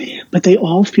hippiedom. But they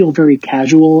all feel very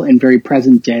casual and very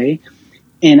present day.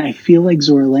 And I feel like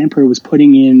Zora Lampert was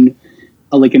putting in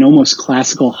like an almost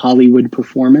classical Hollywood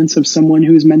performance of someone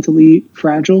who's mentally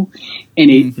fragile.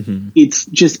 And it's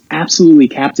just absolutely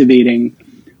captivating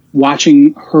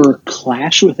watching her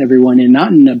clash with everyone, and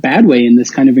not in a bad way, in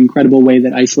this kind of incredible way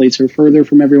that isolates her further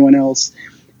from everyone else.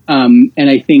 And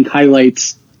I think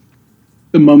highlights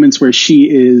the moments where she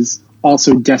is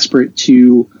also desperate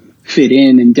to fit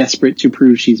in and desperate to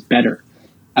prove she's better.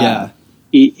 Yeah.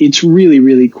 It's really,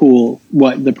 really cool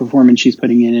what the performance she's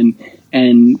putting in.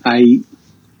 And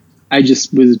I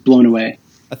just was blown away.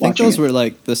 I think those were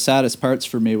like the saddest parts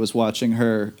for me, was watching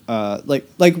her. Like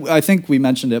I think we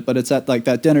mentioned it, but it's at like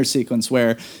that dinner sequence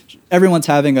where everyone's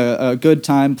having a good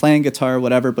time playing guitar,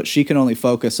 whatever, but she can only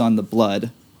focus on the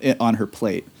blood on her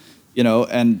plate, you know.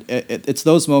 And it's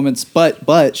those moments,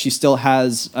 but she still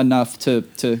has enough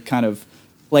to kind of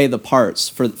play the parts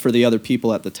for the other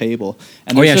people at the table.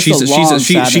 And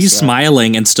she's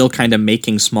smiling and still kind of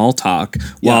making small talk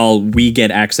while we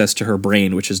get access to her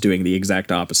brain, which is doing the exact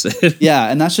opposite. Yeah,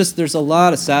 and that's just, there's a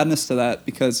lot of sadness to that,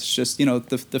 because it's just, you know,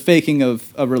 the faking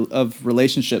of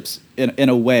relationships in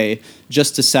a way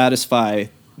just to satisfy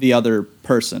the other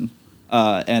person,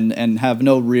 and have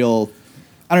no real,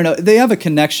 I don't know, they have a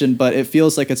connection, but it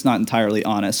feels like it's not entirely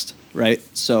honest, right?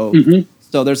 So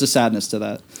so there's a sadness to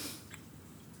that.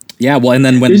 Yeah, well, and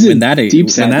then when that for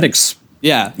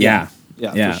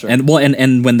sure.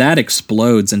 And when that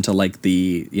explodes into like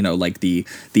the, you know, like the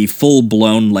full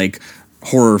blown like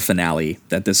horror finale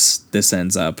that this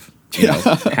ends up, you know,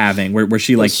 having, where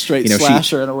she like, straight, you know,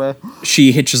 slasher in a way.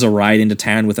 She hitches a ride into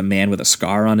town with a man with a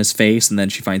scar on his face, and then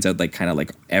she finds out like kind of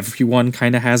like everyone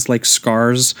kind of has like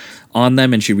scars on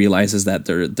them, and she realizes that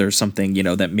there's something, you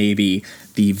know, that maybe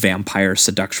the vampire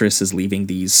seductress is leaving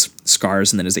these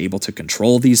scars and then is able to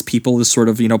control these people, is sort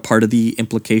of, you know, part of the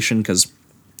implication, because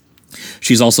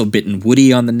she's also bitten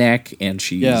Woody on the neck, and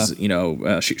she's, you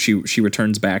know, she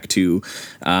returns back to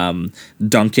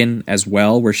Duncan as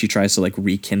well, where she tries to like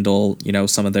rekindle, you know,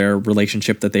 some of their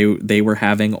relationship that they were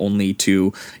having, only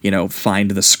to, you know,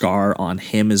 find the scar on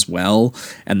him as well.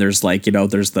 And there's like, you know,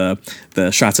 there's the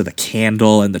shots of the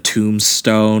candle and the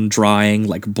tombstone drawing,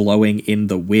 like blowing in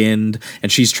the wind,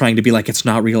 and she's trying to be like, it's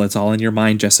not real, it's all in your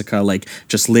mind, Jessica, like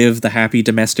just live the happy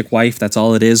domestic wife, that's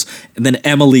all it is. And then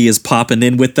Emily is popping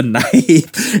in with the knife,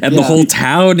 and the whole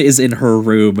town is in her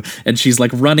room, and she's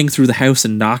like running through the house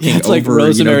and knocking over, like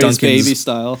Rosemary's, you know, Duncan's Baby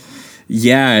style.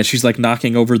 Yeah, she's like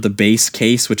knocking over the base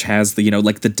case, which has the, you know,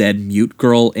 like the dead mute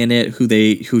girl in it,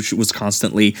 who she was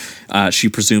constantly, she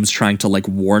presumes, trying to like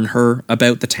warn her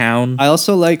about the town. I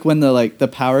also like when the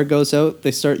power goes out,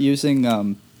 they start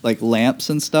using like lamps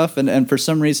and stuff, and for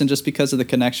some reason, just because of the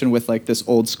connection with like this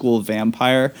old school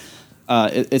vampire,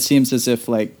 it seems as if,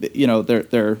 like, you know,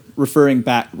 they're reverting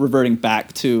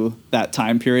back to that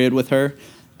time period with her,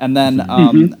 and then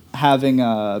having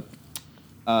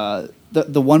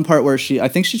the one part where I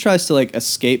think she tries to like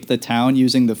escape the town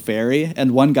using the ferry,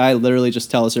 and one guy literally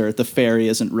just tells her the ferry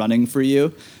isn't running for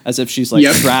you, as if she's like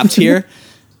trapped here.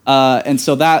 And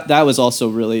so that was also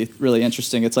really, really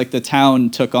interesting. It's like the town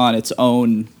took on its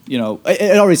own, you know,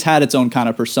 it always had its own kind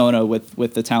of persona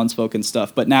with the townsfolk and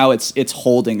stuff, but now it's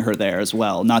holding her there as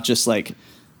well. Not just like,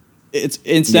 it's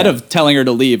instead of telling her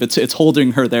to leave, it's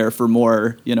holding her there for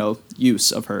more, you know,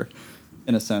 use of her,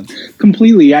 in a sense.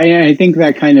 Completely. I think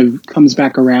that kind of comes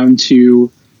back around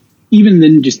to, even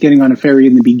then just getting on a ferry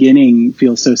in the beginning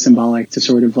feels so symbolic to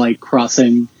sort of like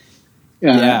crossing.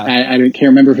 I don't can't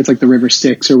remember if it's like the River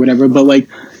Styx or whatever, but like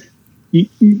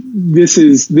this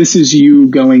is you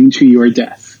going to your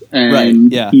death,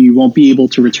 and you won't be able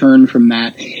to return from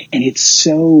that. And it's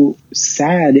so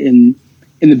sad in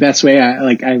the best way.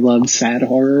 I love sad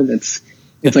horror. It's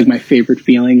like my favorite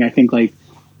feeling. I think like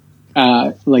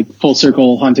Full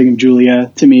Circle, Haunting of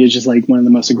Julia to me is just like one of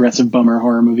the most aggressive bummer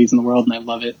horror movies in the world, and I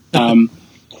love it. And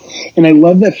I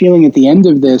love that feeling at the end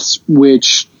of this,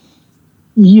 which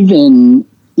even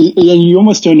you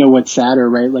almost don't know what's sadder,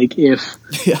 right? Like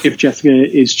if Jessica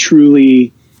is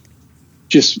truly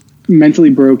just mentally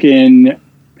broken,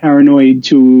 paranoid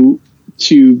to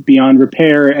beyond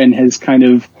repair, and has kind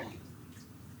of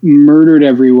murdered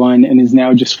everyone and is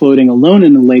now just floating alone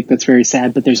in the lake, that's very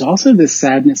sad. But there's also this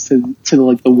sadness to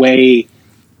like the way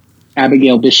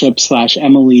Abigail Bishop /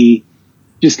 Emily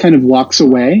just kind of walks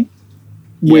away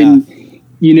when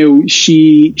you know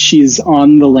she's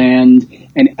on the land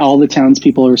and all the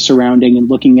townspeople are surrounding and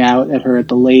looking out at her at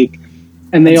the lake,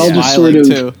 and they all just sort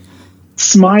of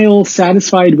smile,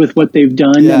 satisfied with what they've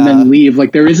done, Yeah. and then leave.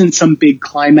 Like, there isn't some big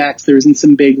climax. There isn't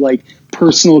some big, like,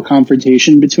 personal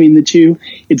confrontation between the two.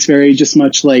 It's very just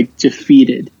much like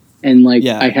defeated. And like,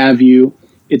 Yeah. I have you.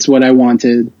 It's what I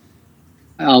wanted.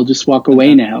 I'll just walk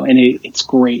away now. And it's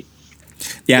great.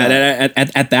 Yeah,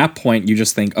 at that point, you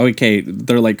just think, okay,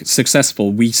 they're like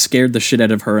successful. We scared the shit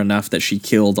out of her enough that she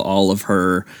killed all of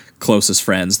her closest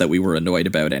friends that we were annoyed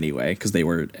about anyway, because they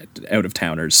were out of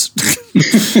towners.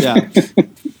 Yeah.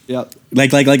 Yep. like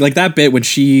that bit when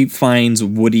she finds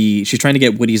Woody, she's trying to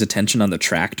get Woody's attention on the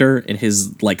tractor, and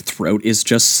his like throat is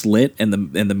just slit, and the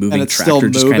moving it's still tractor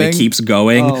just kind of moving? keeps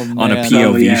going Oh, on a man.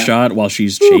 POV Oh, yeah. shot while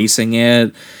she's chasing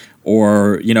it.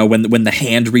 Or, you know, when the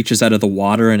hand reaches out of the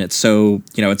water and it's so,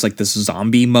 you know, it's like this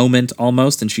zombie moment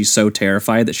almost, and she's so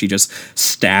terrified that she just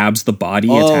stabs the body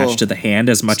attached to the hand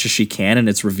as much as she can, and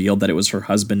it's revealed that it was her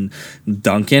husband,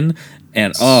 Duncan.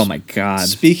 And oh my God.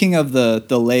 Speaking of the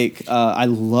lake, I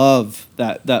love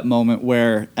that moment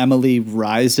where Emily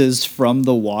rises from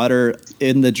the water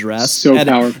in the dress. So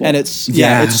powerful. And it's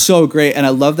Yeah. it's so great. And I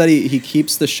love that he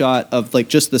keeps the shot of like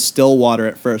just the still water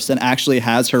at first and actually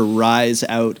has her rise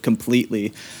out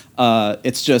completely.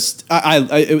 It's just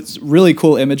it was really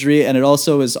cool imagery, and it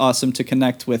also is awesome to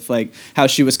connect with like how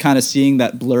she was kind of seeing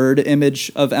that blurred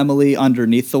image of Emily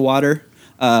underneath the water.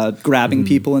 Grabbing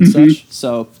people and such.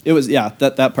 So it was,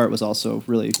 that part was also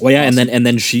really Well, yeah, awesome. and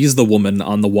then she's the woman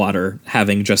on the water,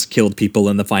 having just killed people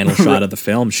in the final shot of the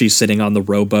film. She's sitting on the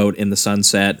rowboat in the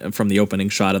sunset from the opening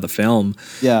shot of the film.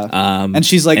 Yeah. And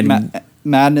she's like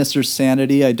madness or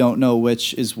sanity. I don't know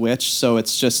which is which. So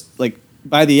it's just like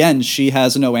by the end, she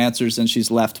has no answers and she's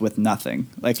left with nothing.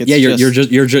 Like it's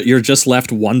you're just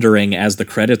left wondering as the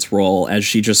credits roll, as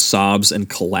she just sobs and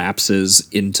collapses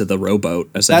into the rowboat,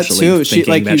 essentially too.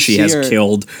 thinking that she has her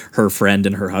killed her friend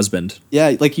and her husband.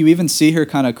 Yeah, like you even see her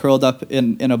kind of curled up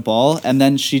in a ball, and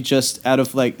then she just out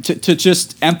of like to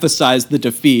just emphasize the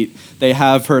defeat, they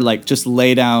have her like just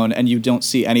lay down, and you don't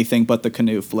see anything but the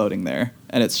canoe floating there,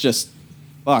 and it's just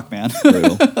fuck, man.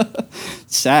 Brutal.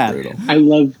 Sad. Brutal. I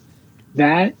love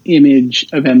that image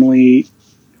of Emily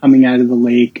coming out of the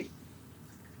lake.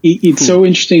 It's so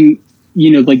interesting,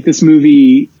 you know, like this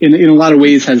movie in a lot of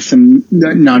ways has some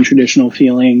non-traditional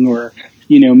feeling, or,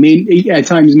 you know, at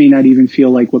times may not even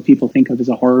feel like what people think of as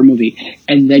a horror movie.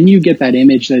 And then you get that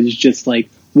image that is just like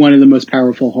one of the most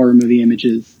powerful horror movie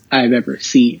images I've ever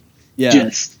seen. Yeah.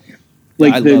 Just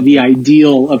like I love the it.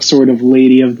 ideal of sort of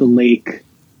Lady of the Lake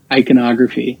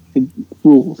iconography. It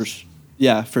rules.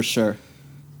 Yeah, for sure.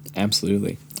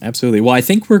 Absolutely. Well, I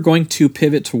think we're going to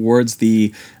pivot towards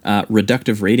the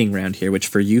reductive rating round here, which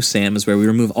for you, Sam, is where we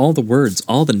remove all the words,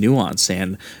 all the nuance,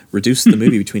 and reduce the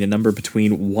movie between a number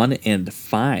between 1 and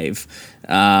 5.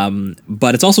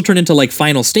 But it's also turned into like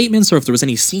final statements, or if there was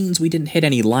any scenes we didn't hit,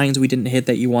 any lines we didn't hit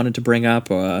that you wanted to bring up,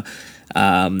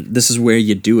 this is where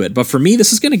you do it. But for me,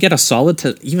 this is going to get a solid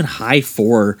to even high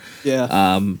 4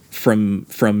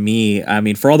 from me. I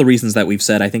mean, for all the reasons that we've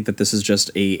said, I think that this is just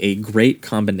a great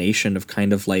combination of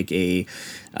kind of like a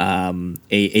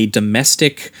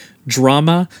domestic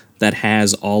drama that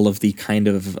has all of the kind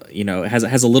of, you know,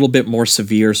 has a little bit more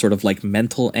severe sort of like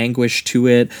mental anguish to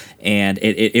it, and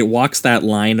it walks that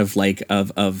line of like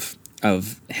of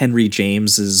Henry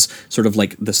James's sort of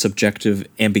like the subjective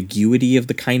ambiguity of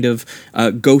the kind of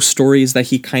ghost stories that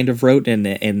he kind of wrote, and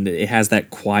it has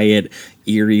that quiet,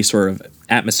 eerie sort of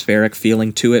atmospheric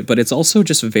feeling to it, but it's also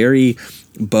just very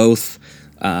both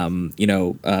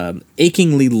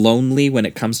achingly lonely when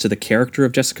it comes to the character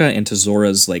of Jessica, and to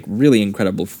Zora's like really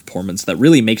incredible performance that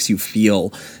really makes you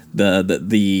feel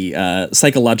the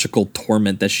psychological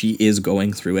torment that she is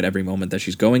going through at every moment that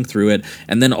she's going through it,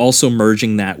 and then also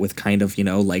merging that with kind of, you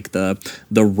know, like the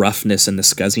roughness and the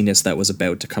scuzziness that was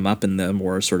about to come up in the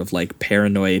more sort of like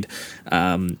paranoid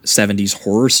 70s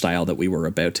horror style that we were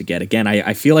about to get. Again,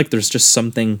 I feel like there's just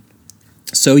something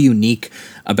so unique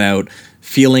about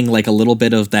feeling like a little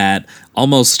bit of that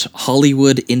almost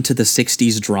Hollywood into the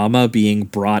 60s drama being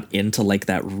brought into like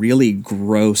that really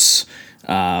gross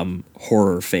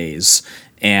horror phase.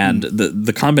 And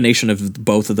the combination of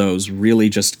both of those really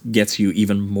just gets you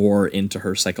even more into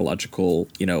her psychological,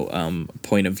 you know,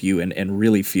 point of view, and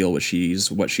really feel what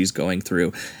she's going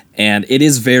through. And it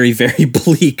is very, very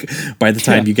bleak by the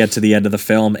time you get to the end of the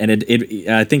film. And it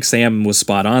I think Sam was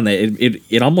spot on.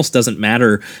 It almost doesn't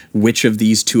matter which of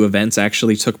these two events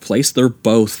actually took place. They're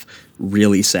both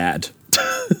really sad.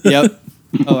 Yep.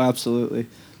 Oh, absolutely.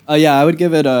 Yeah, I would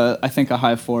give it I think a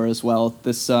high 4 as well.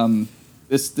 This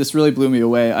really blew me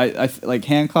away. I like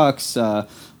Hancock's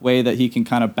way that he can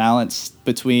kind of balance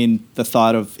between the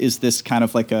thought of, is this kind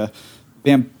of like a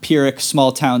vampiric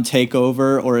small town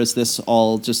takeover, or is this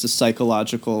all just a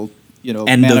psychological, End of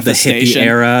the hippie manifestation?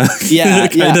 era. Yeah,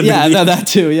 kind of movie. no, that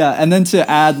too, yeah. And then to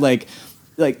add like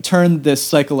turn this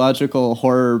psychological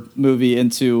horror movie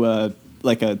into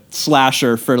like a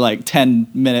slasher for like 10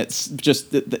 minutes.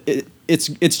 Just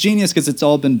it's genius because it's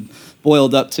all been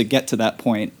boiled up to get to that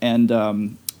point, and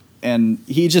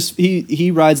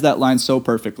he rides that line so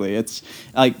perfectly. It's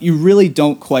like you really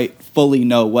don't quite fully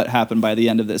know what happened by the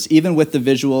end of this, even with the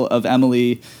visual of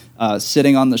Emily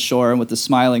sitting on the shore and with the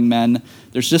smiling men.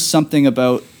 There's just something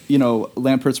about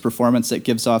Lampert's performance that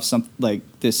gives off some like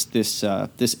this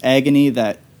agony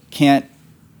that can't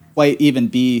quite even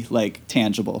be like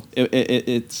tangible.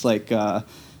 It's like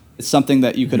it's something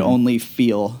that you could only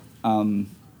feel in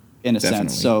a Definitely.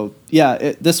 sense. So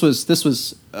yeah, this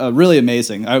was really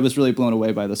amazing. I was really blown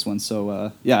away by this one.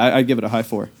 So I'd give it a high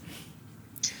 4.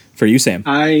 For you, Sam.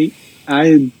 I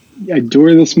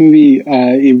adore this movie.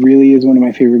 It really is one of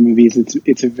my favorite movies.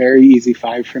 It's a very easy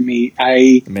 5 for me.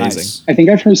 Amazing. I think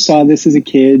I first saw this as a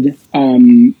kid.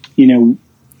 I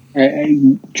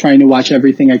trying to watch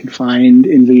everything I could find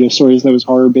in video stores that was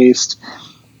horror based.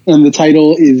 And the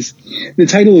title is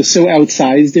so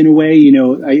outsized in a way.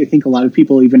 I think a lot of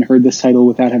people even heard this title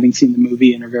without having seen the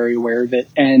movie and are very aware of it.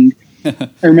 And I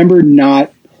remember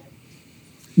not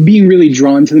being really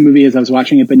drawn to the movie as I was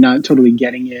watching it, but not totally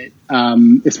getting it,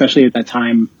 especially at that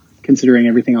time, considering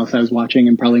everything else I was watching,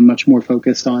 and probably much more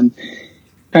focused on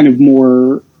kind of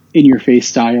more in-your-face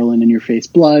style and in-your-face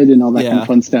blood and all that kind of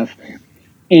fun stuff.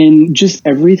 And just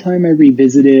every time I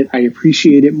revisit it, I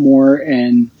appreciate it more.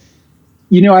 And,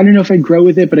 I don't know if I grow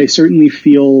with it, but I certainly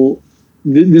feel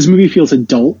this movie feels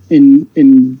adult in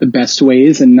the best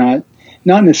ways, and not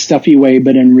in a stuffy way,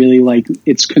 but in really like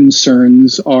its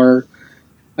concerns are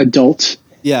adult.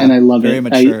 Yeah, and I love very it.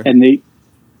 mature.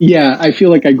 I feel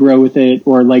like I grow with it,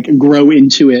 or like grow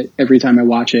into it every time I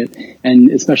watch it. And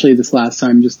especially this last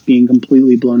time, just being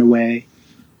completely blown away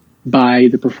by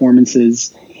the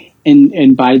performances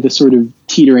and by the sort of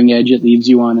teetering edge it leaves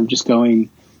you on of just going,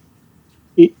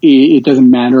 it doesn't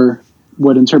matter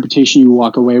what interpretation you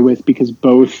walk away with, because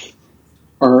both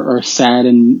are sad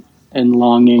and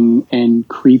longing and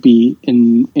creepy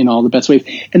in all the best ways.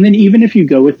 And then even if you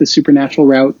go with the supernatural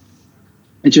route,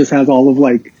 it just has all of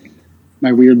like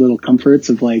my weird little comforts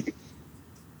of like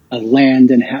a land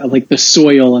and like the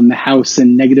soil and the house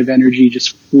and negative energy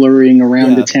just flurrying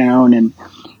around the town. And,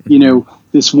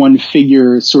 this one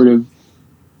figure sort of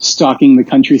stalking the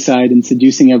countryside and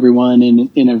seducing everyone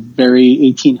in a very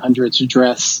 1800s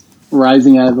dress,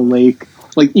 rising out of the lake.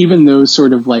 Like even those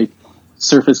sort of like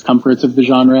surface comforts of the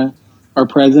genre are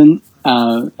present.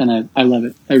 And I love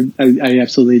it. I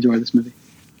absolutely adore this movie.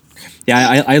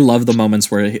 Yeah, I love the moments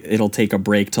where it'll take a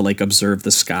break to like observe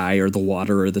the sky or the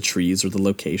water or the trees or the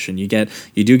location. You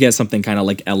do get something kind of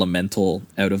like elemental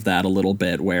out of that a little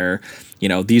bit, where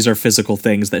these are physical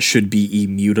things that should be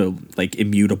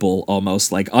immutable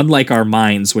almost, like unlike our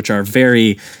minds, which are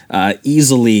very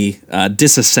easily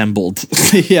disassembled.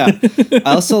 Yeah,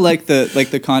 I also like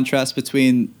the contrast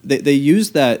between they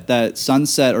use that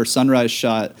sunset or sunrise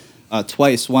shot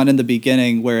twice. One in the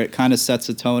beginning where it kind of sets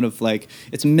a tone of like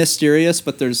it's mysterious,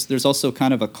 but there's also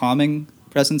kind of a calming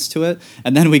presence to it.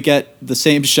 And then we get the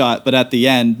same shot, but at the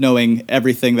end, knowing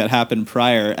everything that happened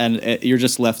prior, and you're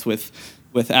just left with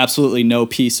absolutely no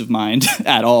peace of mind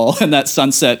at all. And that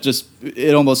sunset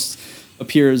it almost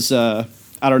appears. I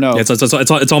don't know.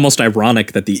 It's almost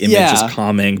ironic that the image is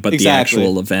calming, but the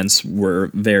actual events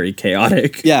were very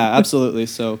chaotic. Yeah, absolutely.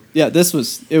 So yeah, it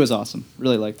was awesome.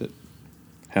 Really liked it.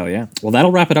 Hell yeah. Well,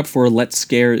 that'll wrap it up for Let's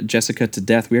Scare Jessica to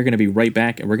Death. We are going to be right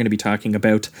back, and we're going to be talking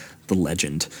about The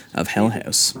Legend of Hell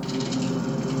House. I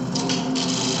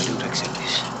don't accept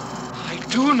this. I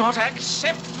do not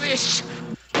accept this!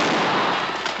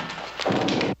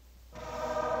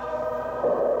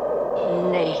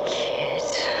 Naked,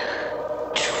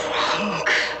 drunk,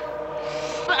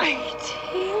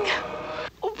 fighting.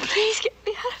 Oh, please get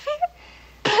me out of here.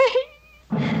 Please.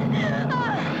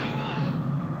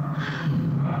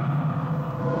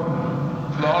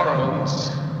 Florence.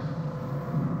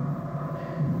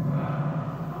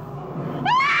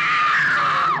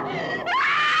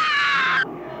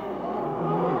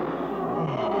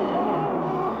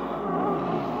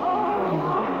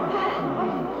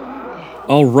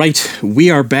 All right,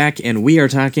 we are back, and we are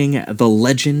talking The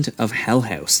Legend of Hell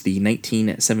House, the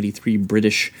 1973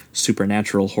 British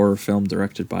supernatural horror film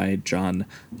directed by John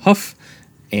Huff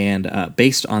and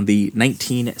based on the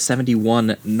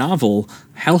 1971 novel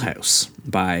Hell House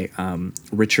by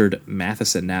Richard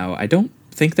Matheson. Now, I don't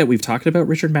think that we've talked about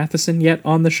Richard Matheson yet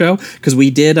on the show, because we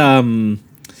did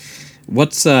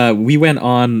we went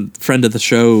on friend of the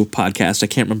show podcast. I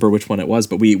can't remember which one it was,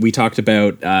 but we talked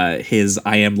about his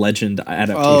I Am Legend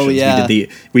adaptations. Oh, yeah.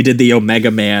 We did the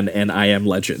Omega Man and I Am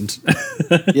Legend.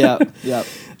 Yeah.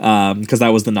 Because that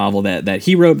was the novel that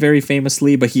he wrote very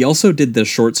famously, but he also did the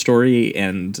short story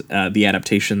and the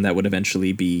adaptation that would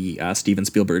eventually be Steven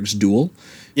Spielberg's Duel,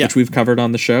 which we've covered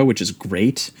on the show, which is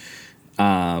great.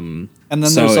 And then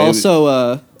there's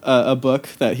also a book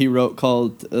that he wrote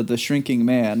called The Shrinking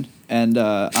Man, and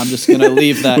I'm just going to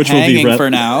leave that hanging for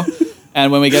now.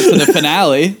 And when we get to the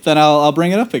finale, then I'll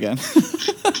bring it up again.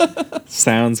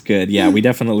 Sounds good. Yeah, we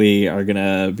definitely are going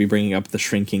to be bringing up The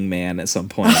Shrinking Man at some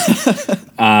point.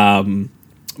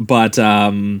 But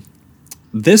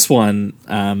this one,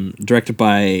 directed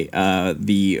by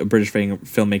the British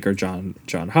filmmaker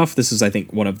John Huff. This is, I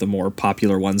think, one of the more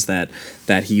popular ones that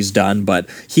he's done. But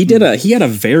he had a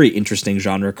very interesting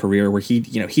genre career where he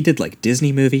did like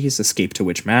Disney movies, Escape to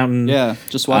Witch Mountain. Yeah,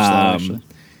 just watched that actually.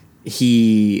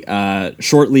 He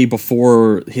shortly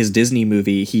before his Disney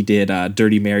movie, he did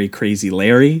Dirty Mary, Crazy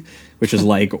Larry, which is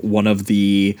like one of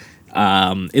the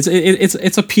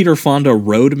it's a Peter Fonda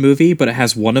road movie, but it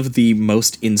has one of the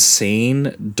most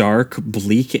insane, dark,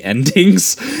 bleak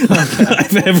endings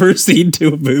I've ever seen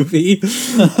to a movie.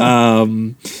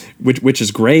 Which is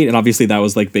great, and obviously that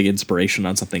was like big inspiration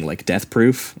on something like Death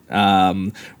Proof.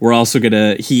 We're also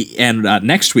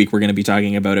next week we're gonna be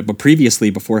talking about it. But previously,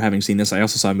 before having seen this, I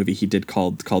also saw a movie he did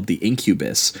called The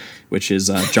Incubus, which is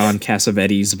John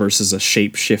Cassavetes versus a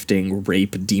shape-shifting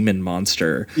rape demon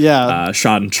monster. Yeah,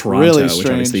 shot in Toronto, really which strange.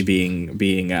 obviously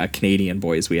being Canadian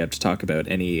boys, we have to talk about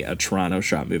any Toronto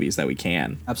shot movies that we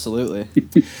can. Absolutely,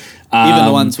 even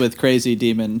the ones with crazy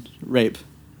demon rape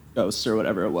ghosts or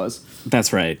whatever it was.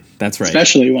 That's right.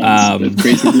 Especially ones with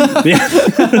crazy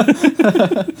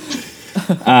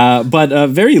but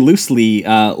very loosely,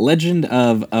 Legend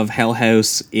of Hell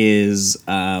House is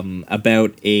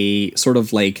about a sort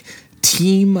of like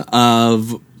team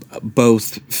of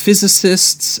both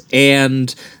physicists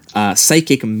and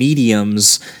psychic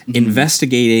mediums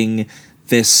investigating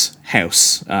this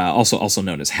house, also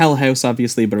known as Hell House,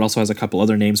 obviously, but it also has a couple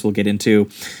other names we'll get into.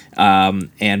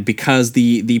 And because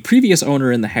the previous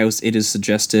owner in the house, it is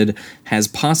suggested, has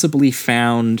possibly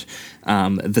found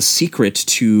the secret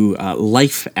to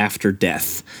life after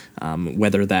death,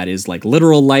 whether that is like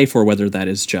literal life or whether that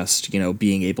is just,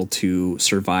 being able to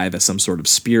survive as some sort of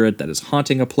spirit that is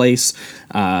haunting a place.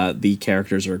 The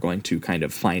characters are going to kind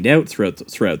of find out throughout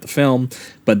the film,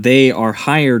 but they are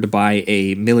hired by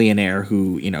a millionaire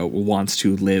who, wants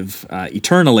to live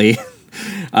eternally.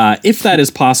 If that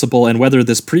is possible, and whether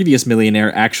this previous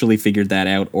millionaire actually figured that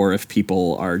out, or if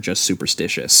people are just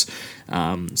superstitious.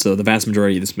 So the vast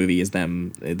majority of this movie is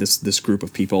this group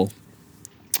of people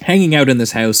hanging out in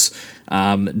this house,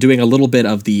 doing a little bit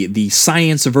of the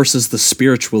science versus the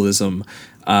spiritualism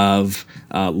of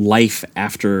life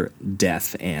after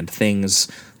death, and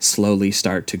things slowly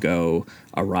start to go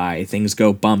awry. Things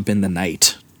go bump in the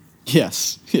night.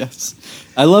 Yes.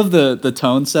 I love the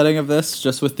tone setting of this,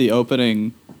 just with the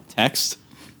opening text,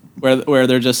 where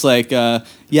they're just like,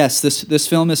 yes, this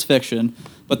film is fiction,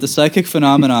 but the psychic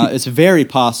phenomena is very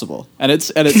possible, and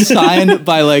it's signed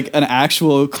by like an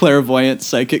actual clairvoyant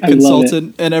psychic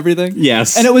consultant and everything.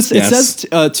 Yes, and it says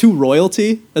to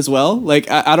royalty as well.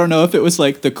 Like I don't know if it was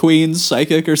like the Queen's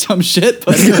psychic or some shit,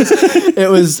 but it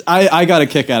was I got a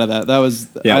kick out of that. That was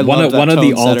one of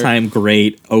the all-time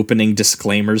great opening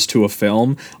disclaimers to a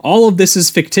film. All of this is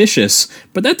fictitious,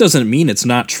 but that doesn't mean it's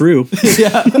not true.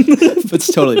 Yeah, it's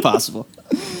totally possible.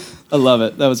 I love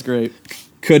it. That was great.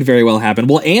 Could very well happen.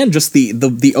 Well, and just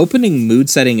the opening mood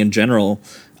setting in general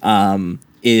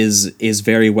is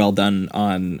very well done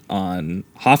on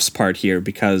Hoff's part here,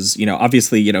 because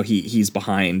obviously he's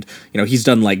behind, he's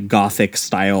done like gothic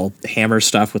style Hammer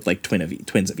stuff with like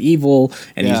Twins of Evil,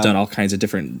 and he's done all kinds of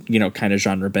different kind of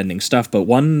genre bending stuff. But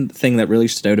one thing that really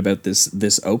stood out about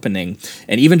this opening,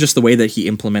 and even just the way that he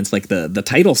implements like the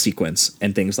title sequence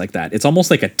and things like that, it's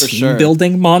almost like a team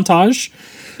building montage.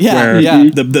 Where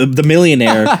the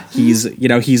millionaire,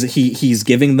 he's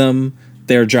giving them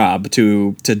their job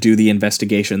to do the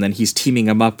investigation. Then he's teaming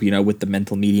them up, with the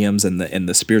mental mediums and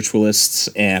the spiritualists,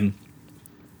 and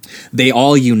they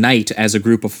all unite as a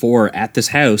group of 4 at this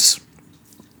house.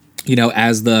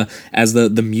 As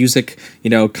the music,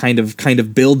 kind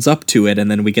of builds up to it,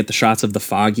 and then we get the shots of the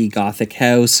foggy gothic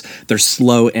house, their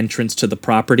slow entrance to the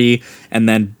property, and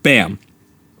then bam.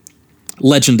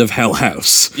 Legend of Hell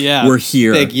House. Yeah, we're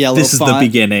here. Big yellow this font. is the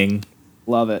beginning.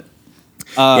 Love it.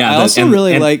 I also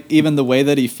really like even the way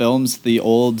that he films the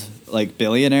old like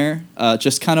billionaire,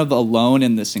 just kind of alone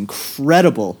in this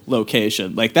incredible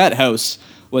location. Like that house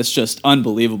was just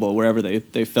unbelievable wherever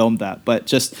they filmed that. But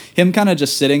just him kind of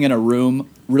just sitting in a room,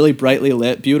 really brightly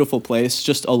lit, beautiful place,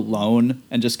 just alone,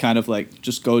 and just kind of like,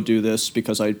 just go do this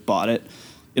because I bought it.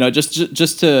 You know, just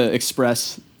to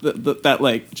express that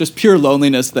like just pure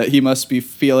loneliness that he must be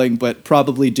feeling, but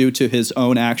probably due to his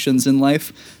own actions in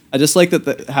life. I just like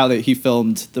how he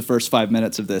filmed the first 5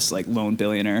 minutes of this like lone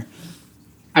billionaire.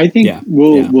 I think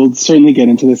we'll certainly get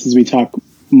into this as we talk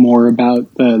more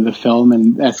about the film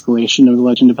and escalation of The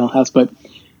Legend of Hill House. But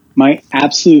my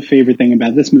absolute favorite thing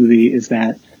about this movie is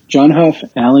that John Huff,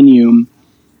 Alan Hume,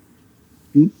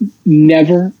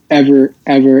 never, ever,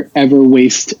 ever, ever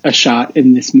waste a shot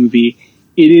in this movie.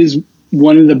 It is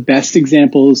one of the best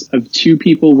examples of two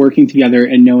people working together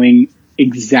and knowing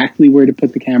exactly where to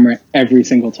put the camera every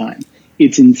single time.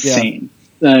 It's insane.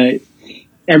 Yeah.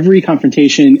 Every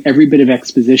confrontation, every bit of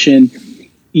exposition,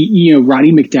 you know,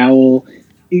 Roddy McDowall,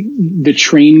 the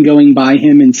train going by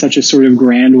him in such a sort of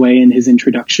grand way in his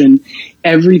introduction,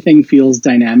 everything feels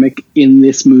dynamic in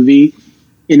this movie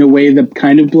in a way that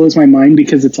kind of blows my mind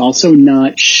because it's also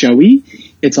not showy.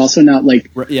 It's also not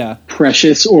like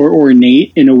precious or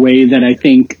ornate in a way that I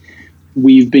think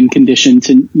we've been conditioned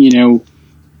to, you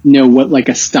know what like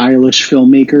a stylish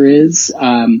filmmaker is.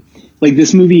 Like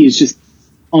this movie is just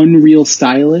unreal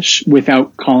stylish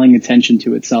without calling attention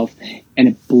to itself, and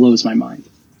it blows my mind.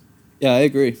 Yeah, I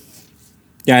agree.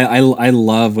 Yeah, I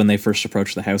love when they first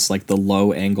approach the house, like the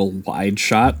low angle wide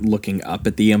shot looking up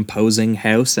at the imposing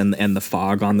house and the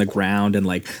fog on the ground and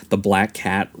like the black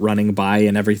cat running by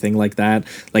and everything like that.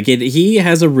 Like he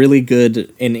has a really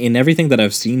good in everything that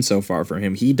I've seen so far from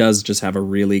him. He does just have a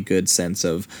really good sense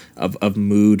of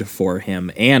mood for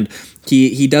him, and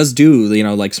he does do, you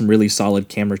know, like some really solid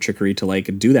camera trickery to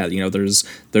like do that. You know,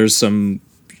 there's some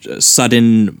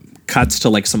sudden cuts to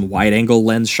like some wide angle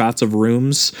lens shots of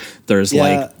rooms. There's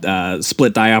like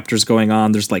split diopters going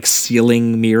on. There's like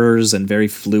ceiling mirrors and very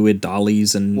fluid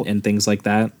dollies and things like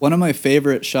that. One of my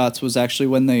favorite shots was actually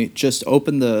when they just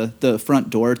opened the front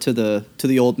door to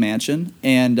the old mansion,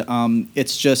 and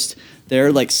it's just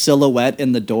their like silhouette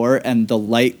in the door and the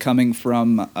light coming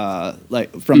from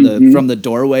the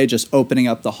doorway just opening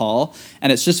up the hall,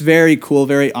 and it's just very cool,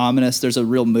 very ominous. There's a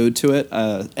real mood to it,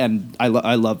 and I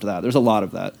loved that. There's a lot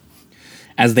of that.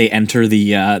 As they enter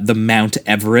the Mount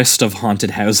Everest of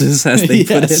haunted houses, as they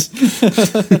put it.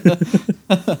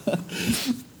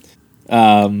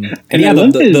 And I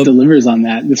love that it delivers on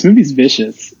that. This movie's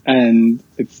vicious, and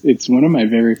it's one of my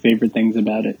very favorite things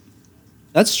about it.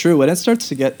 That's true. When it starts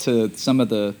to get to some of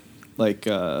the like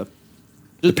the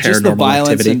just the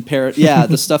violence activity. and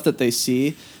the stuff that they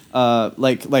see,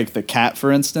 like the cat,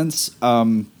 for instance,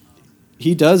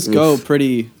 he does go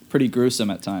pretty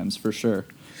gruesome at times, for sure.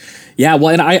 Yeah, well,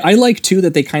 and I like, too,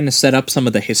 that they kind of set up some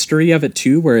of the history of it,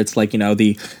 too, where it's like, you know,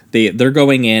 they're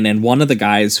going in, and one of the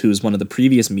guys who's one of the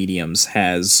previous mediums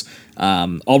has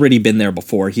already been there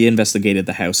before. He investigated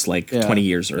the house, 20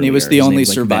 years earlier. And he was the only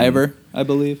survivor, I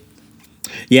believe.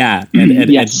 Yeah, and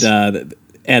yes.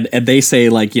 And they say,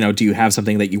 like, you know, do you have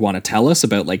something that you want to tell us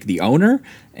about, like, the owner?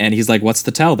 And he's like, what's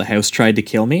to tell? The house tried to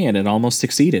kill me, and it almost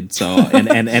succeeded. So,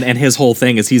 and his whole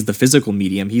thing is he's the physical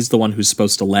medium. He's the one who's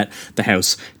supposed to let the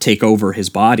house take over his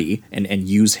body and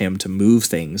use him to move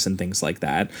things and things like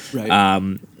that.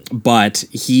 Right. But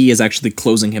he is actually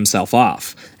closing himself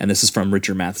off. And this is from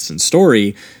Richard Matheson's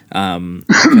story,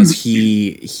 because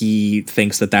he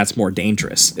thinks that that's more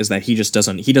dangerous, is that he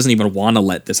doesn't even want to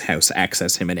let this house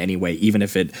access him in any way, even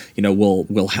if it, you know,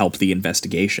 will help the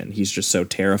investigation. He's just so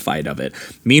terrified of it.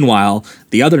 Meanwhile,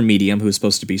 the other medium, who's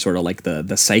supposed to be sort of like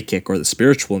the psychic or the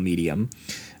spiritual medium,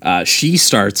 she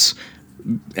starts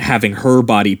having her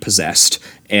body possessed,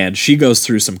 and she goes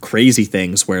through some crazy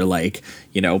things where, like,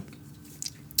 you know,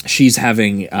 she's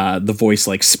having the voice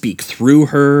like speak through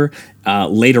her.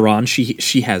 Later on,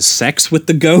 she has sex with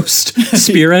the ghost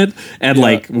spirit and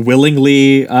like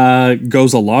willingly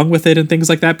goes along with it and things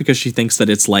like that, because she thinks that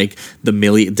it's like the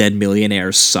dead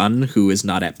millionaire's son who is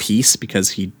not at peace because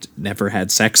he never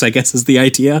had sex, I guess is the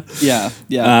idea. Yeah.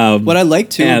 What I like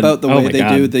too about the way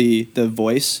they do the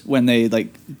voice when they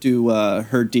like do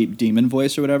her deep demon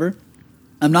voice or whatever,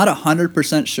 I'm not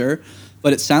 100% sure,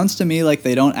 but it sounds to me like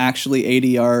they don't actually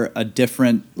ADR a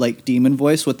different like demon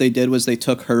voice. What they did was they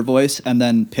took her voice and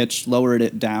then lowered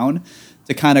it down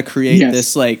to kind of create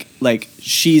this like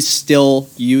she's still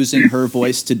using her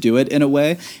voice to do it in a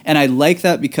way. And I like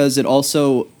that because it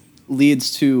also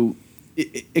leads to,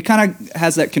 it kind of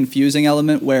has that confusing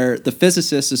element where the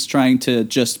physicist is trying to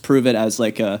just prove it as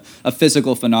like a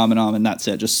physical phenomenon, and that's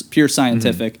it, just pure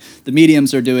scientific. The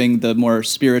mediums are doing the more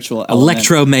spiritual element.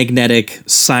 Electromagnetic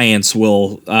science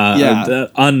will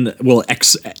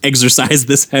exercise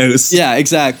this house. Yeah,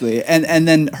 exactly. And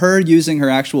then her using her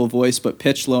actual voice but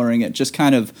pitch lowering it just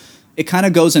kind of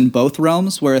goes in both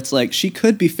realms, where it's like she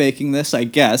could be faking this, I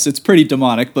guess. It's pretty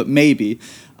demonic, but maybe.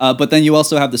 But then you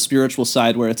also have the spiritual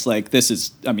side where it's like, this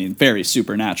is, I mean, very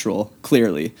supernatural,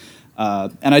 clearly.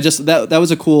 And I just, that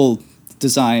was a cool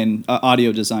design,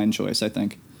 audio design choice, I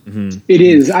think. Mm-hmm. It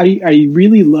is. I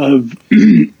really love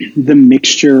the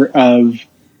mixture of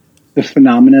the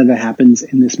phenomena that happens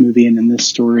in this movie and in this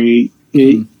story.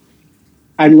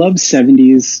 I love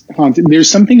 70s haunted. There's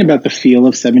something about the feel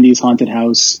of 70s haunted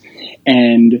house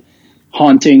and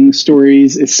haunting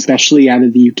stories, especially out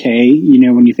of the UK, you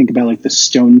know, when you think about like the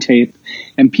Stone Tape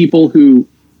and people who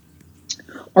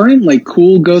aren't like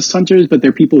cool ghost hunters, but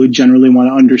they're people who generally want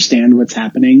to understand what's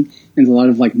happening. There's a lot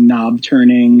of like knob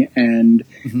turning and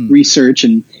research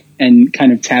and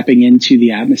kind of tapping into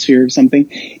the atmosphere of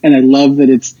something. And I love that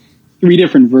it's 3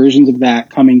 different versions of that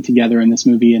coming together in this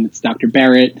movie. And it's Dr.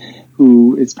 Barrett,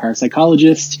 who is a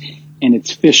parapsychologist, and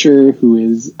it's Fisher, who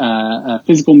is a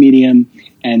physical medium,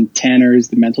 and Tanner is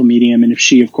the mental medium. And if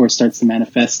she, of course, starts to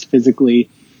manifest physically,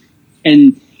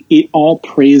 and it all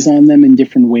preys on them in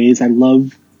different ways. I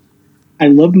love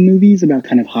movies about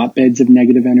kind of hotbeds of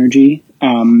negative energy.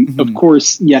 Of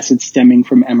course, yes, it's stemming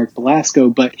from Emmerich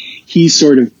Belasco, but he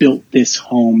sort of built this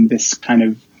home, this kind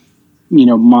of, you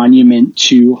know, monument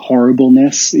to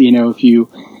horribleness. You know, if you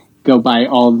go by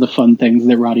all of the fun things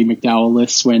that Roddy McDowall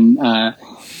lists when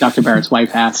Dr. Barrett's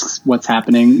wife asks what's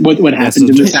happening, what happened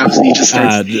in this house, and he just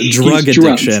starts drug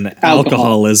addiction,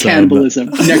 alcoholism, cannibalism,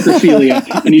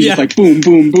 necrophilia, and he's just like boom,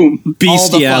 boom, boom,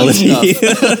 bestiality.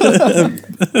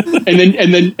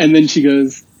 and then she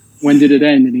goes, "When did it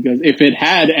end?" And he goes, "If it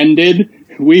had ended,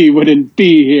 we wouldn't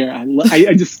be here." I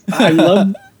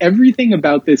love everything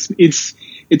about this.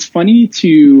 It's funny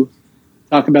to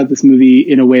talk about this movie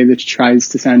in a way that tries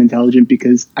to sound intelligent,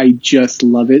 because I just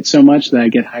love it so much that I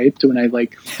get hyped when I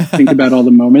like think about all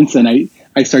the moments, and I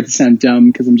start to sound dumb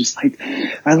because I'm just like,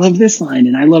 I love this line,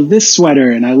 and I love this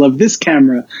sweater, and I love this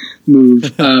camera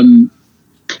move.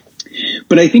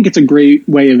 But I think it's a great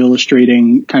way of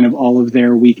illustrating kind of all of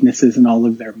their weaknesses and all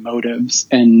of their motives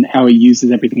and how it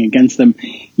uses everything against them,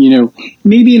 you know,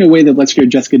 maybe in a way that Let's Scare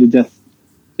Jessica to Death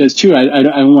does too. I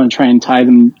don't want to try and tie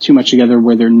them too much together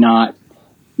where they're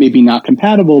maybe not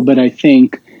compatible, but I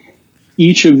think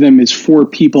each of them is 4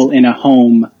 people in a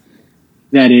home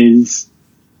that is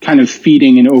kind of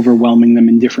feeding and overwhelming them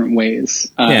in different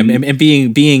ways. And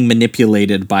being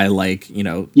manipulated by, like, you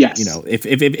know, yes. You know,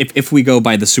 if we go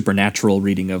by the supernatural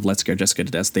reading of Let's Scare Jessica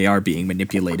to Death, they are being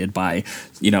manipulated by,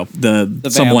 you know, the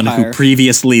someone vampire who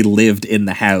previously lived in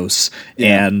the house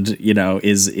and, you know,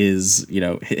 is you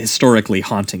know, historically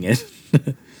haunting it.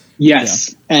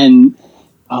 Yes. Yeah.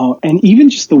 And even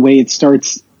just the way it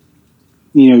starts,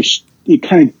 you know, it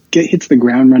kind of hits the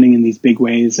ground running in these big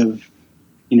ways of,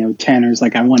 you know, Tanner's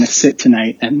like, I want to sit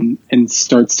tonight, and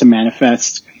starts to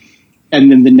manifest. And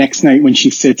then the next night when she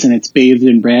sits and it's bathed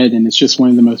in red and it's just one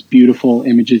of the most beautiful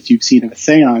images you've seen of a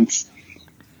seance.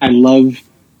 I love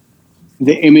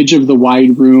the image of the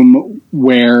wide room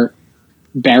where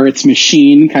Barrett's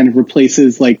machine kind of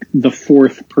replaces like the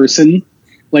 4th person.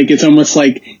 Like, it's almost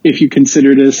like if you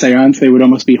considered it a seance, they would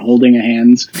almost be holding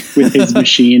hands with his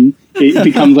machine. It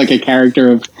becomes like a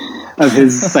character of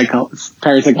his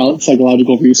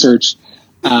psychological research.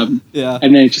 And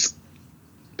then it just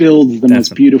builds the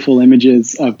most beautiful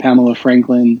images of Pamela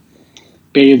Franklin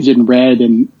bathed in red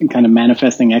and kind of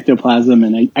manifesting ectoplasm.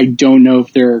 And I don't know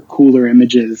if there are cooler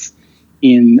images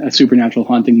in a supernatural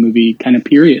haunting movie kind of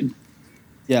period.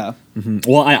 Yeah.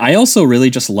 Mm-hmm. Well, I also really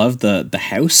just love the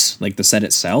house, like the set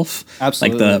itself.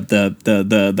 Absolutely. Like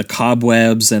the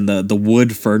cobwebs and the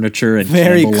wood furniture and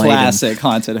very classic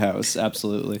haunted house.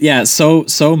 Absolutely. Yeah. So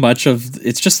much of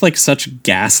it's just like such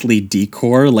ghastly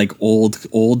decor, like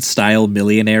old style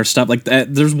millionaire stuff. Like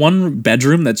there's one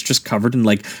bedroom that's just covered in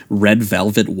like red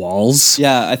velvet walls.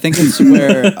 Yeah, I think it's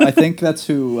where I think that's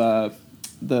who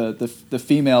the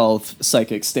female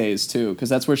psychic stays too, because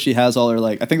that's where she has all her,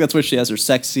 like, I think that's where she has her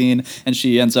sex scene, and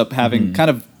she ends up having kind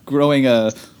of growing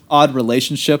a odd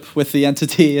relationship with the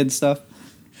entity and stuff.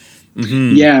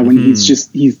 Yeah, when he's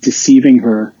deceiving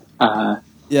her. As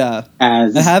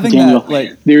and having Daniel. that,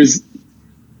 like, there's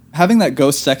having that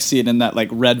ghost sex scene in that like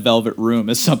red velvet room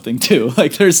is something too.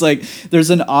 Like there's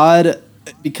an odd,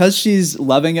 because she's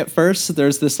loving it first,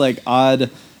 there's this like odd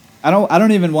I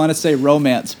don't even want to say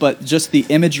romance, but just the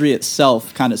imagery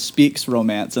itself kind of speaks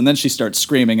romance, and then she starts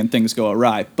screaming and things go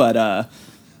awry.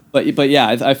 But yeah,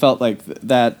 I felt like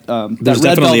that. There's that Red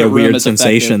definitely Velvet a Room weird is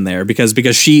sensation effective. there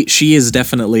because she is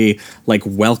definitely like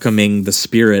welcoming the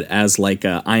spirit as like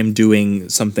I'm doing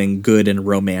something good and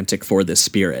romantic for this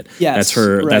spirit. Yes, that's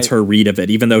her. right. That's her read of it.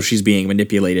 Even though she's being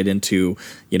manipulated into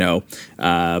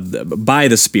by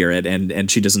the spirit, and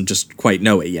she doesn't just quite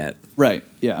know it yet. Right.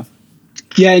 Yeah.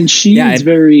 Yeah, and she is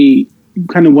very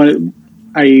kind of what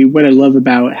I love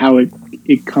about how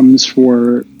it comes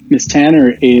for Miss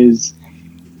Tanner is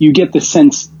you get the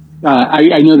sense.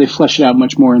 I know they flesh it out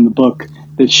much more in the book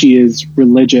that she is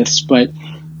religious, but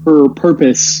her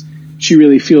purpose, she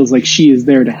really feels like she is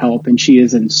there to help, and she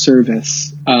is in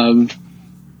service of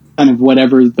kind of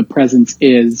whatever the presence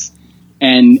is,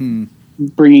 and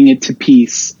bringing it to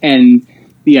peace, and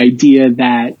the idea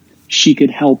that she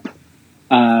could help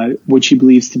what she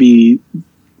believes to be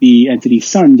the entity's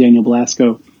son, Daniel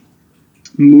Belasco,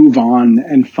 move on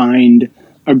and find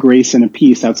a grace and a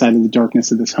peace outside of the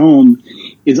darkness of this home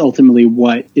is ultimately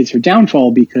what is her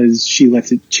downfall, because she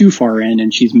lets it too far in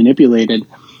and she's manipulated.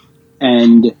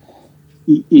 And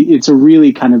it's a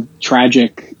really kind of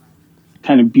tragic,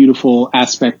 kind of beautiful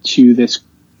aspect to this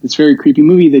very creepy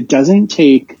movie that doesn't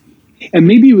take, and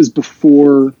maybe it was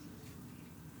before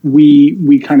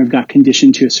we kind of got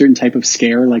conditioned to a certain type of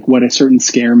scare, like what a certain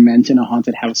scare meant in a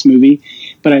haunted house movie.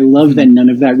 But I love that none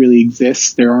of that really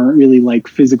exists. There aren't really like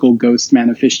physical ghost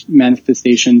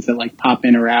manifestations that like pop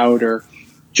in or out or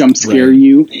jump scare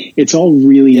you. It's all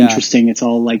really interesting. It's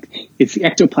all like, it's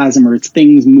ectoplasm, or it's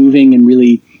things moving in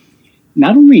really,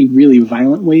 not only really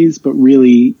violent ways, but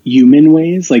really human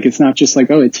ways. Like, it's not just like,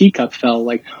 oh, a teacup fell.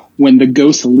 Like, when the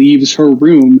ghost leaves her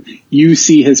room, you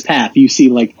see his path. You see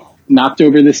like, knocked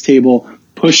over this table,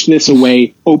 pushed this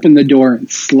away, opened the door and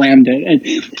slammed it.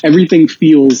 And everything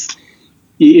feels,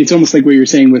 it's almost like what you're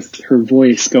saying with her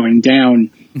voice going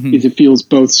down, is it feels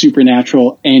both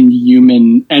supernatural and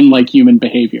human, and like human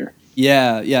behavior.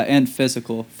 Yeah, and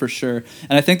physical, for sure.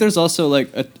 And I think there's also like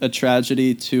a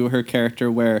tragedy to her character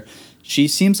where she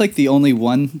seems like the only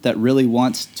one that really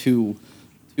wants to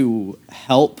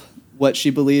help what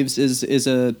she believes is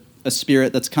a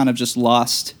spirit that's kind of just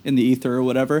lost in the ether or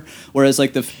whatever. Whereas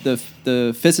like the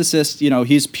physicist,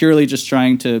 he's purely just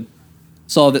trying to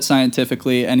solve it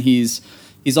scientifically, and he's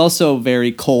also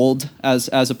very cold as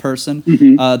a person.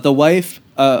 The wife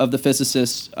of the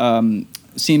physicist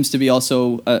seems to be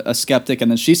also a skeptic,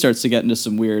 and then she starts to get into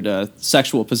some weird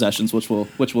sexual possessions, which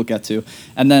we'll get to.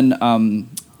 And then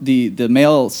the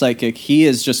male psychic, he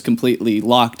is just completely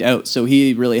locked out, so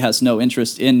he really has no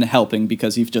interest in helping,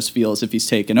 because he just feels if he's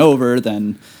taken over,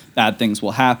 then bad things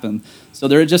will happen. So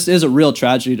there just is a real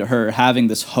tragedy to her having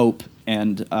this hope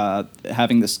and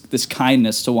having this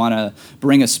kindness to want to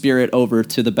bring a spirit over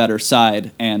to the better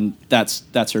side, and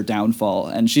that's her downfall.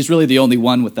 And she's really the only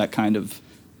one with that kind of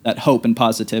that hope and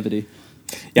positivity.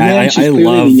 Yeah, I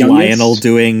love Lionel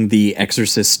doing the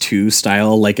Exorcist 2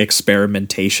 style like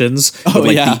experimentations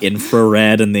with like the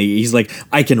infrared, and he's like,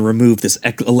 I can remove this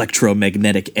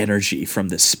electromagnetic energy from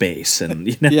this space,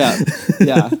 and yeah,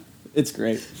 it's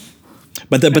great.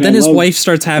 But then his wife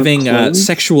starts having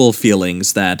sexual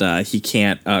feelings that he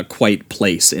can't quite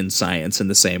place in science in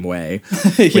the same way,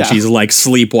 when she's like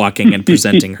sleepwalking and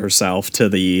presenting herself to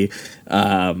the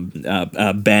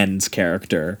Ben's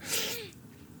character.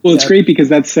 Well, it's great because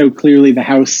that's so clearly the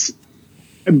house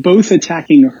both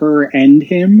attacking her and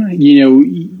him.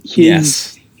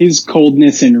 His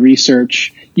coldness and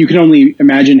research, you can only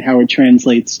imagine how it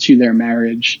translates to their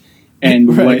marriage,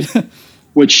 and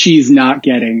what she's not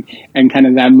getting, and kind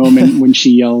of that moment when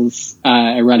she yells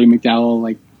at Roddy McDowall,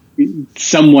 like,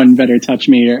 someone better touch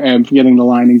me, or I'm forgetting the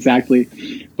line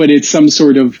exactly, but it's some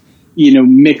sort of,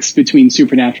 mix between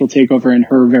supernatural takeover and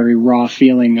her very raw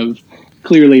feeling of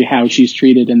clearly how she's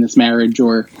treated in this marriage,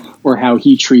 or how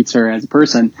he treats her as a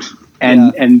person.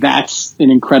 And that's an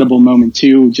incredible moment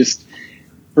too. Just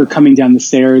her coming down the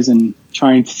stairs and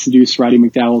trying to seduce Roddy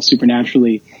McDowall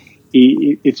supernaturally.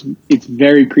 It's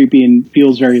very creepy and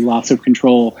feels very loss of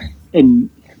control.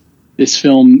 And this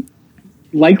film,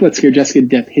 like Let's Scare Jessica to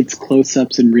Death, hits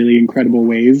close-ups in really incredible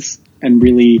ways and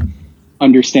really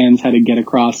understands how to get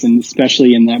across. And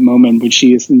especially in that moment when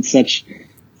she is in such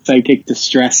psychic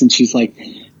distress and she's like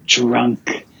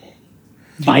drunk,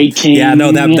 fighting. Yeah,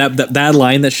 no, that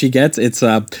line that she gets, it's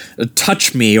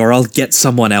touch me or I'll get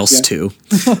someone else to.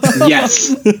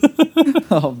 Yes.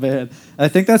 Oh man, I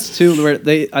think that's too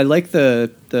where I like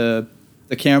the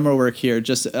camera work here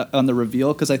just on the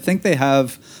reveal, because I think they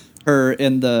have her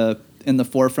in the in the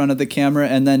forefront of the camera,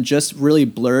 and then just really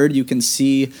blurred, you can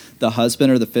see the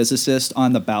husband or the physicist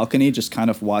on the balcony just kind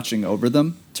of watching over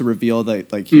them to reveal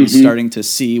that like he's starting to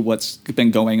see what's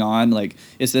been going on. Like,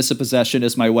 is this a possession?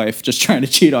 Is my wife just trying to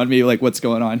cheat on me? Like, what's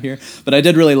going on here? But I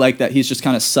did really like that he's just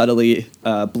kind of subtly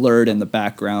blurred in the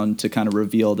background to kind of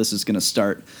reveal this is going to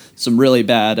start some really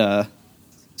bad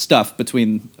stuff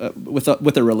between with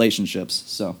the relationships.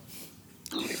 So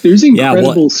there's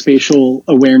incredible spatial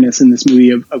awareness in this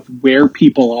movie of where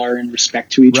people are in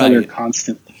respect to each other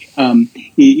constantly.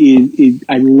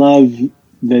 I love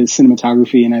the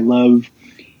cinematography, and I love,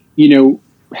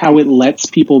 how it lets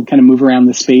people kind of move around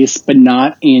the space, but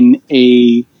not in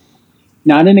a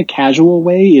casual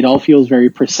way. It all feels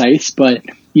very precise, but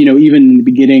even in the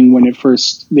beginning when they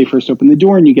first open the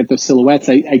door and you get those silhouettes,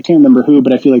 I can't remember who,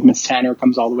 but I feel like Miss Tanner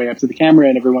comes all the way up to the camera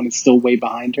and everyone is still way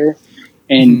behind her.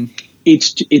 And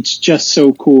it's just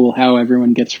so cool how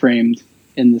everyone gets framed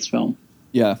in this film.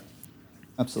 Yeah,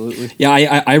 absolutely.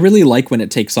 Yeah, I really like when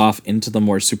it takes off into the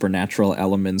more supernatural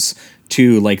elements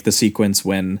too, like the sequence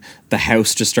when the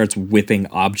house just starts whipping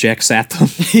objects at them.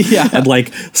 And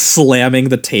like slamming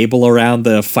the table around,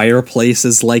 the fireplace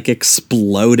is like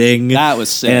exploding. That was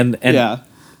sick.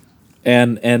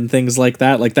 And things like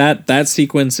that. Like that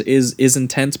sequence is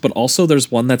intense, but also there's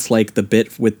one that's like the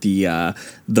bit with the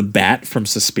bat from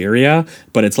Suspiria,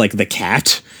 but it's like the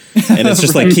cat. And it's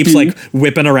just like keeps like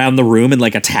whipping around the room and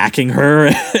like attacking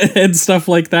her and stuff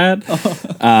like that.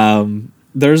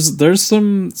 There's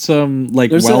some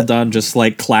like done just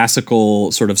like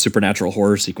classical sort of supernatural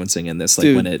horror sequencing in this, like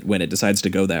Dude, when it decides to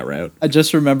go that route. I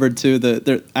just remembered too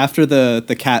that after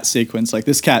the cat sequence, like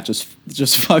this cat just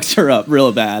fucks her up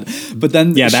real bad. But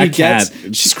then that cat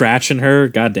scratching her,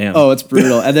 goddamn. Oh, it's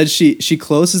brutal. And then she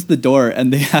closes the door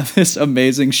and they have this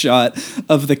amazing shot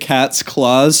of the cat's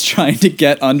claws trying to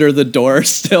get under the door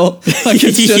still. Like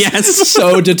it's just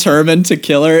so determined to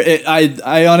kill her.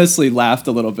 I honestly laughed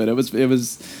a little bit. It was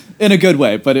in a good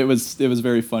way, but it was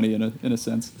very funny in a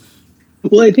sense.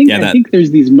 Well, I think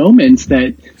there's these moments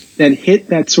that hit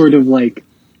that sort of like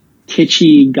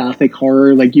kitschy gothic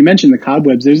horror. Like you mentioned the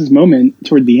cobwebs. There's this moment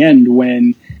toward the end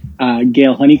when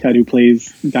Gail Honeycutt, who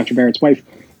plays Dr. Barrett's wife,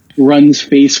 runs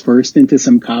face first into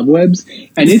some cobwebs,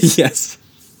 and it's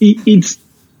it's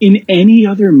in any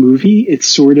other movie it's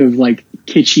sort of like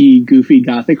kitschy, goofy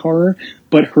gothic horror.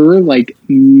 But her like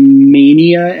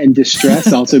mania and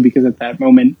distress, also because at that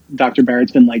moment Dr.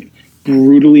 Barrett's been like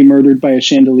brutally murdered by a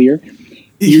chandelier.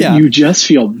 You just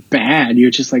feel bad.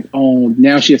 You're just like, oh,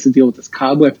 now she has to deal with this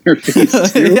cobweb in her face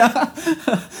too.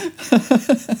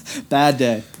 Bad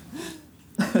day.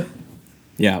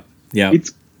 Yeah.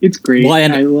 It's great. Well, I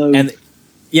love and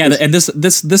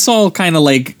this all kind of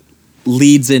like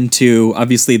leads into,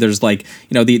 obviously there's like,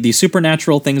 the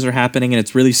supernatural things are happening and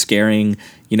it's really scaring,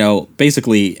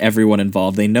 basically everyone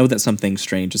involved. They know that something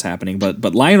strange is happening,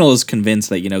 but Lionel is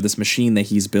convinced that, this machine that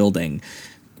he's building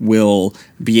will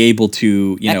be able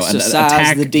to, exorcise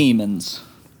attack the demons.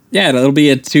 Yeah, it'll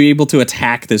be to be able to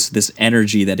attack this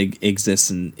energy that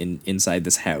exists inside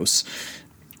this house.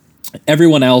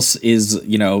 Everyone else is,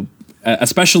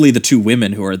 especially the two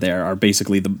women who are there are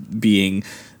basically being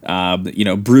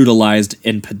brutalized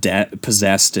and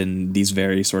possessed in these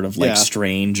very sort of like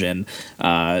strange and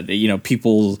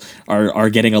people are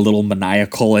getting a little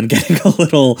maniacal and getting a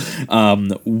little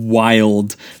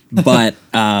wild, but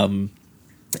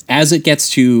as it gets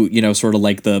to sort of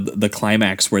like the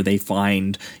climax where they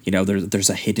find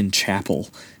there's a hidden chapel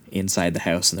inside the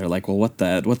house, and they're like, well, what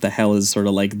the hell is sort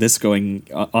of like this going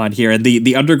on here? And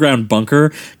the underground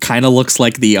bunker kind of looks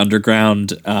like the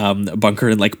underground bunker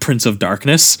in like Prince of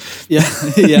Darkness.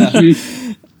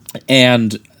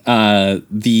 And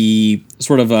the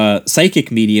sort of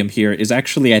psychic medium here is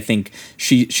actually, I think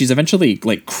she's eventually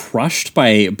like crushed by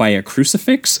a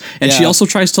crucifix, and she also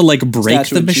tries to like break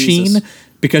the machine. Jesus.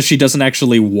 Because she doesn't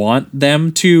actually want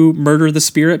them to murder the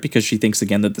spirit, because she thinks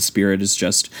again that the spirit is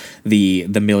just the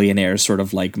millionaire's sort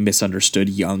of like misunderstood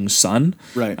young son.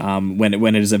 Right.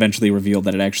 When it is eventually revealed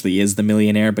that it actually is the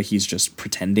millionaire, but he's just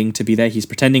pretending to be that. He's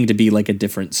pretending to be like a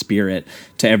different spirit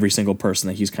to every single person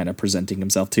that he's kind of presenting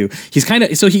himself to.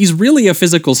 He's really a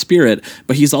physical spirit,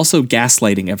 but he's also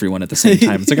gaslighting everyone at the same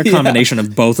time. It's like a combination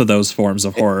of both of those forms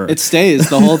of horror. It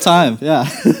stays the whole time. Yeah.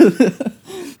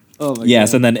 Oh my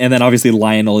God. and then obviously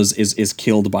Lionel is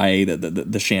killed by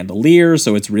the chandelier,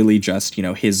 so it's really just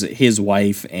his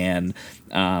wife and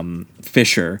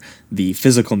Fisher, the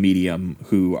physical medium,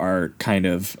 who are kind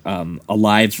of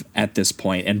alive at this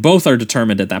point, and both are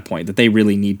determined at that point that they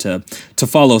really need to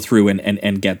follow through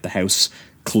and get the house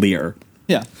clear.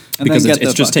 Yeah, and because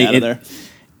it's just out of there.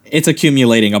 it's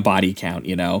accumulating a body count,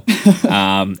 you know.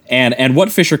 And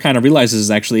what Fisher kind of realizes is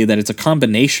actually that it's a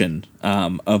combination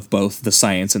of both the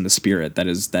science and the spirit that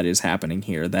is happening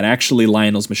here. That actually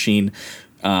Lionel's machine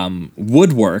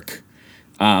would work,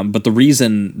 but the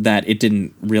reason that it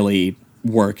didn't really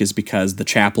work is because the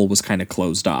chapel was kind of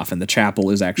closed off, and the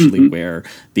chapel is actually where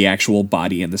the actual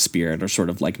body and the spirit are sort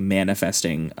of like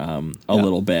manifesting a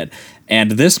little bit.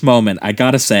 And this moment, I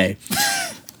gotta say,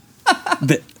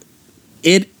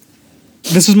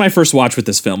 this is my first watch with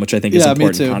this film, which I think is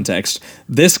important context.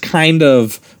 This kind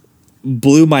of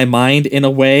blew my mind in a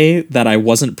way that I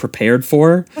wasn't prepared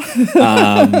for.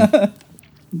 That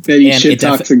he shit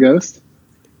talks a ghost.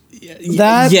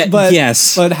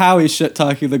 Yes. But how he's shit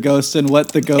talking the ghost and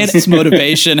what the ghost's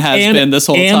motivation has been this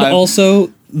whole time. And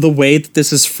also the way that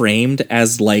this is framed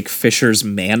as like Fisher's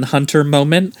manhunter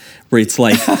moment, where it's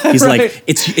like he's like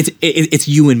it's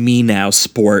you and me now,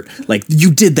 sport. Like,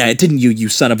 you did that, didn't you? You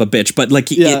son of a bitch. But like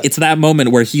it's that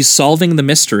moment where he's solving the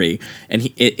mystery,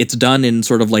 and it's done in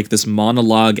sort of like this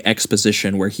monologue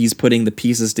exposition where he's putting the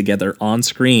pieces together on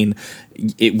screen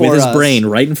with his brain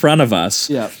right in front of us.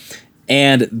 Yeah.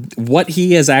 And what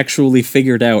he has actually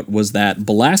figured out was that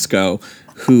Belasco,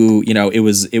 who, you know, it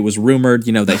was rumored,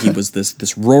 you know, that he was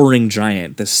this roaring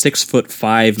giant, this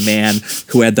 6'5" man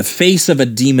who had the face of a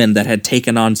demon that had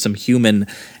taken on some human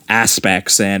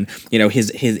aspects. And, you know,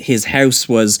 his house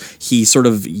was, he sort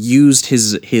of used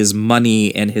his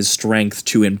money and his strength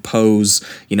to impose,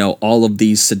 you know, all of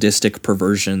these sadistic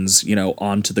perversions, you know,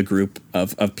 onto the group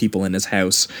of people in his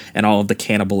house, and all of the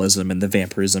cannibalism and the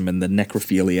vampirism and the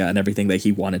necrophilia and everything that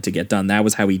he wanted to get done. That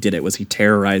was how he did it, was he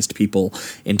terrorized people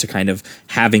into kind of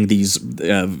having these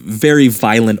very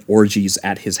violent orgies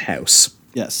at his house.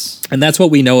 Yes. And that's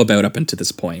what we know about up until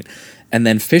this point. And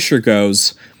then Fisher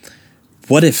goes,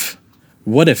 what if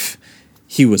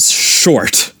he was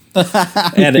short?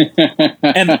 and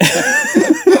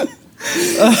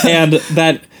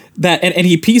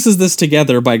he pieces this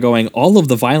together by going, all of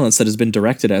the violence that has been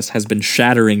directed at us has been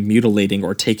shattering, mutilating,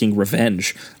 or taking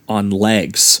revenge on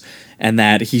legs. And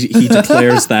that he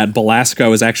declares that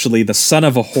Belasco is actually the son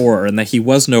of a whore, and that he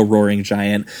was no roaring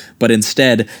giant, but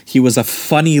instead he was a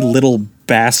funny little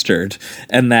bastard,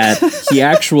 and that he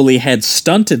actually had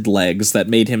stunted legs that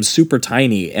made him super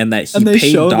tiny, and that he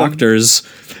paid doctors,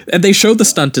 and they showed the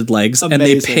stunted legs.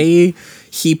 Amazing. And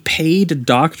he paid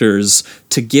doctors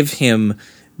to give him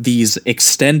these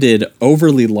extended,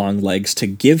 overly long legs to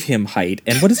give him height.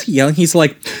 And what is he yelling? He's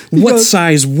like, what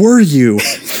size were you?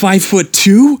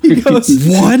 5'2"? He goes,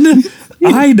 1?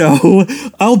 I know.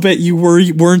 I'll bet you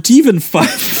weren't even 5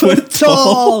 foot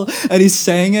tall. And he's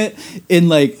saying it in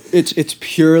like, it's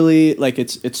purely like,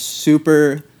 it's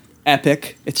super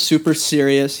epic. It's super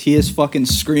serious. He is fucking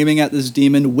screaming at this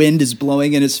demon. Wind is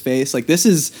blowing in his face. Like, this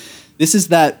is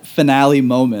that finale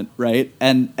moment, right?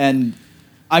 And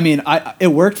I mean, it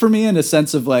worked for me in a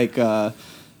sense of like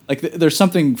there's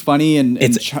something funny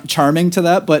and charming to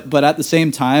that, but at the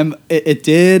same time, it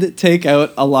did take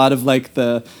out a lot of like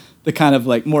the kind of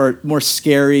like more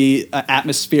scary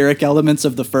atmospheric elements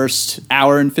of the first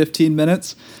hour and 15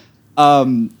 minutes.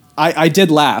 I did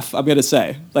laugh, I'm gonna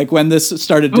say. Like, when this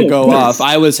started to go off,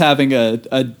 I was having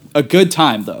a good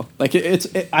time though. Like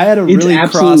I had a really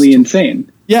absolutely insane.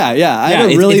 Yeah. I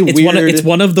had a really weird. It's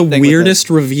one of the weirdest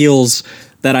reveals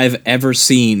that I've ever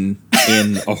seen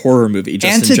in a horror movie,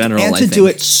 just in general. And to do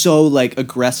it so like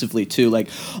aggressively too, like,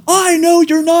 I know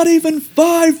you're not even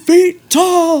 5 feet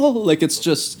tall. Like, it's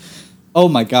just, oh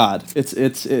my god,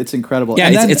 it's incredible. Yeah,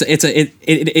 and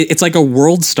it's like a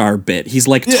World Star bit. He's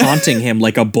like taunting him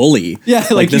like a bully. Yeah,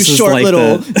 like this you short like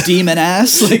little demon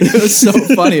ass. Like, it was so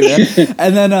funny, man.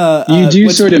 And then you do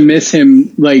sort of miss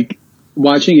him. Like,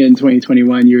 watching it in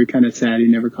 2021, you were kind of sad he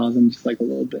never calls him just like a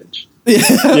little bitch. Yeah.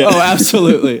 Oh,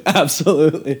 absolutely.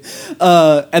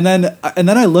 And then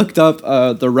I looked up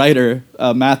the writer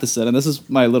Matheson, and this is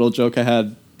my little joke I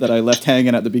had that I left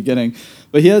hanging at the beginning.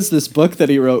 But he has this book that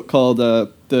he wrote called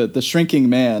The Shrinking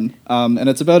Man, and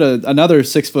it's about another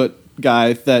 6 foot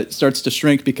guy that starts to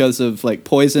shrink because of like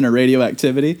poison or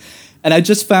radioactivity. And I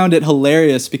just found it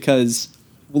hilarious because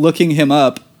looking him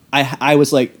up, I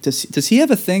was like, does he have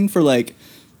a thing for like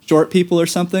short people or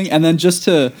something? And then just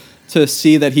to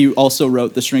see that he also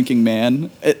wrote The Shrinking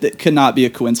Man, it could not be a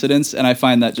coincidence, and I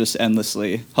find that just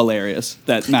endlessly hilarious.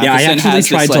 That Matheson I actually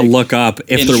tried to look up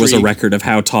if there was a intrigue. record of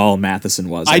how tall Matheson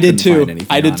was. I did too.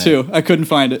 I couldn't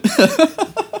find it.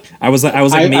 I was like,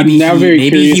 I'm now very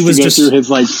curious he was to go through his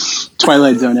like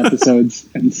Twilight Zone episodes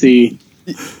and see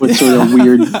what sort of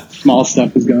weird small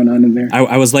stuff is going on in there.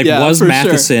 I was like, Yeah, was for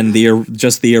Matheson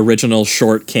just the original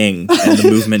short king, and the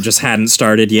movement just hadn't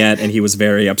started yet, and he was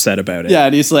very upset about it? Yeah,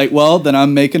 and he's like, well, then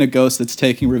I'm making a ghost that's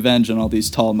taking revenge on all these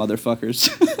tall motherfuckers.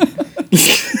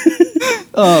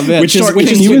 Oh man,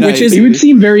 It would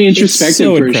seem very introspective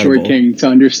so for a short incredible. king to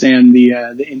understand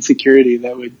the insecurity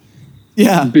that would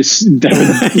yeah.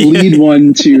 lead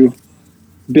one to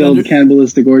build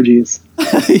cannibalistic orgies.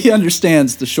 He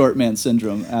understands the short man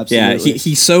syndrome. Absolutely. Yeah,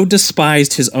 he so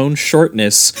despised his own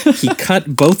shortness, he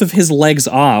cut both of his legs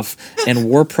off and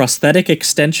wore prosthetic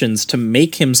extensions to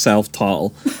make himself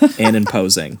tall and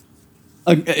imposing.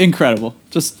 Incredible.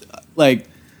 Just like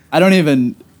I don't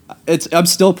even. I'm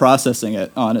still processing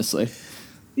it, honestly.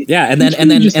 Yeah, and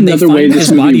then just they another way find this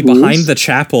his body movie moves. behind the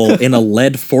chapel in a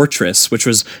lead fortress, which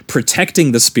was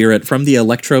protecting the spirit from the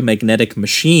electromagnetic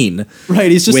machine.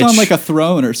 Right, he's just which- on like a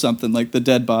throne or something, like the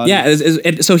dead body. Yeah,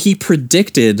 and so he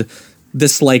predicted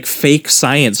this like fake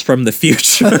science from the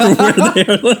future.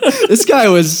 This guy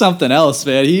was something else,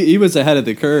 man. He was ahead of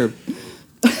the curve.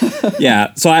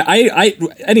 Yeah. So I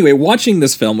anyway, watching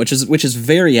this film, which is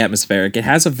very atmospheric, it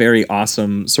has a very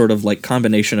awesome sort of like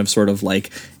combination of sort of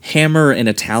like Hammer and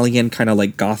Italian kind of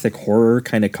like gothic horror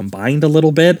kind of combined a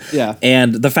little bit. Yeah.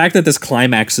 And the fact that this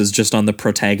climax is just on the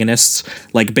protagonists,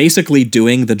 like basically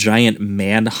doing the giant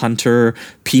manhunter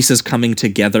pieces coming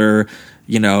together,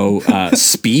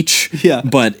 speech. Yeah.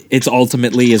 But it's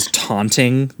ultimately is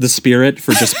taunting the spirit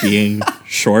for just being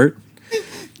short.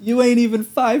 You ain't even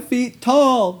 5 feet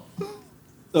tall.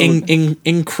 So,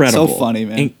 Incredible. So funny,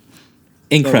 man.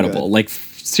 Incredible. So good. Like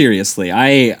seriously,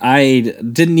 I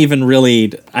didn't even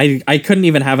really I couldn't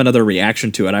even have another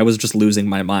reaction to it. I was just losing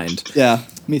my mind. Yeah,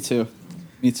 me too.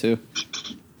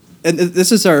 And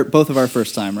this is both of our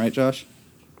first time, right, Josh?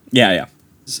 Yeah.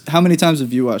 How many times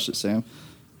have you watched it, Sam?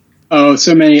 Oh,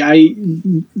 so many. I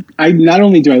not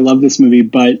only do I love this movie,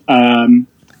 but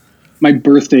my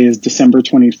birthday is December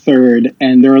 23rd,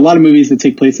 and there are a lot of movies that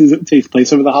take place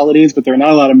over the holidays, but there are not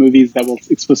a lot of movies that will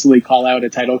explicitly call out a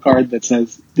title card that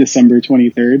says December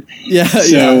 23rd. Yeah, So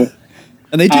yeah.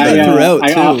 And they do that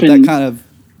throughout too. That kind of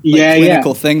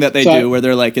clinical thing that they do, where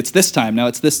they're like, "It's this time now.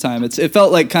 It's this time." It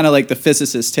felt like kind of like the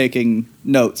physicist taking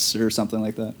notes or something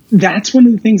like that. That's one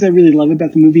of the things I really love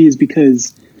about the movie is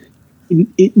because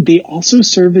they also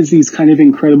serve as these kind of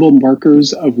incredible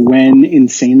markers of when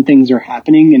insane things are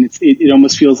happening, and it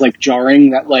almost feels like jarring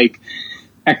that like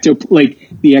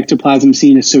the ectoplasm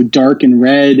scene is so dark and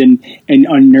red and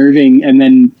unnerving, and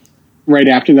then right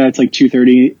after that it's like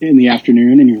 2:30 in the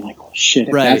afternoon, and you're like, oh shit,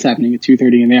 if that's happening at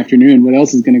 2:30 in the afternoon, what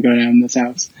else is going to go down in this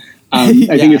house? I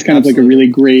think it's kind of like a really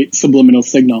great subliminal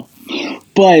signal.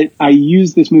 But I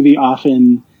use this movie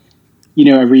often,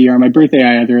 every year on my birthday.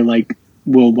 I either like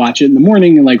will watch it in the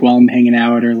morning and like while I'm hanging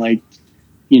out or like,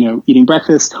 eating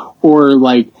breakfast, or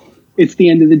like it's the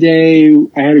end of the day.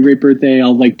 I had a great birthday.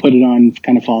 I'll like put it on,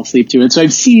 kind of fall asleep to it. So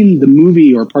I've seen the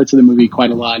movie or parts of the movie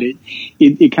quite a lot.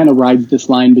 It kind of rides this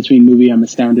line between movie I'm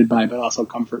astounded by, but also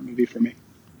comfort movie for me.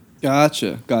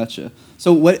 Gotcha.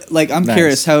 So what, like, I'm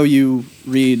curious how you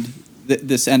read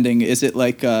this ending. Is it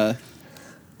like,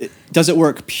 does it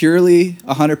work purely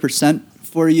 100%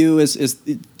 for you?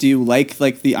 Do you like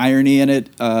the irony in it,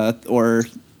 or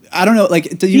I don't know?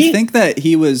 Like, do you think that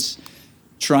he was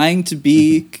trying to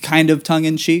be kind of tongue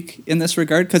in cheek in this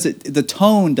regard? Because the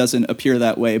tone doesn't appear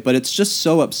that way, but it's just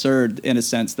so absurd in a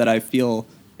sense that I feel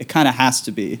it kind of has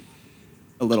to be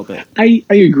a little bit. I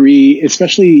agree,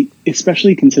 especially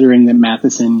considering that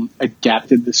Matheson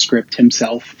adapted the script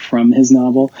himself from his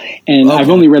novel, and I've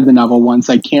only read the novel once.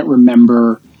 I can't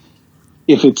remember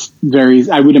if it's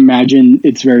I would imagine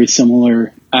it's very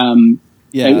similar.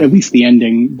 At least the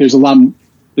ending. There's a lot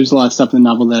of stuff in the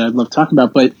novel that I'd love to talk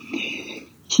about, but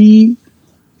I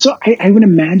would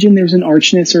imagine there's an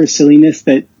archness or a silliness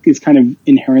that is kind of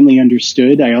inherently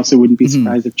understood. I also wouldn't be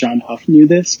surprised if John Huff knew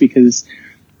this, because,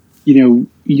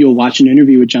 you'll watch an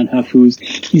interview with John Huff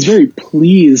he's very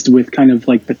pleased with kind of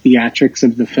like the theatrics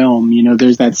of the film.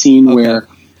 There's that scene where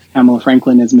Pamela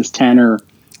Franklin as Miss Tanner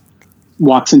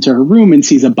walks into her room and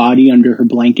sees a body under her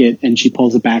blanket, and she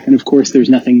pulls it back, and of course there's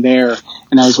nothing there.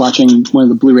 And I was watching one of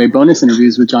the Blu-ray bonus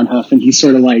interviews with John Huff, and he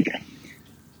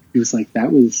was like,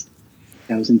 that was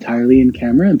entirely in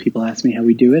camera, and people ask me how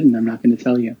we do it, and I'm not going to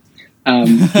tell you.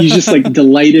 He's just like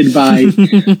delighted by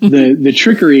the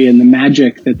trickery and the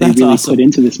magic that they put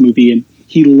into this movie, and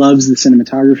he loves the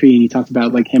cinematography. And he talked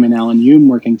about like him and Alan Hume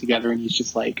working together, and he's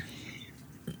just like,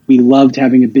 we loved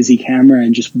having a busy camera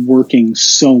and just working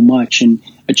so much and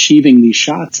achieving these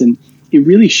shots. And it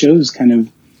really shows kind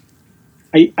of,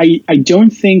 I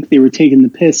don't think they were taking the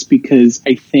piss, because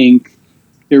I think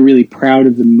they're really proud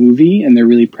of the movie and they're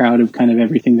really proud of kind of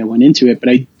everything that went into it. But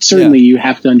I certainly, you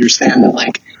have to understand that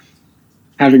like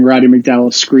having Roddy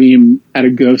McDowall scream at a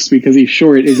ghost because he's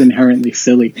short is inherently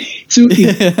silly. So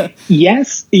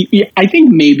yes, I think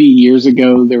maybe years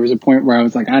ago there was a point where I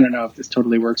was like, I don't know if this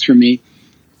totally works for me.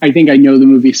 I think I know the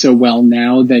movie so well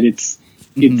now that it's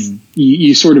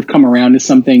you sort of come around to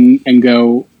something and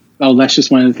go, oh, that's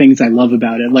just one of the things I love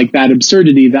about it. Like that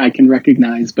absurdity that I can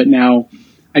recognize, but now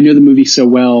I know the movie so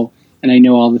well and I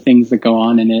know all the things that go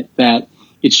on in it that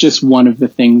it's just one of the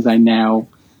things I now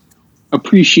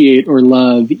appreciate or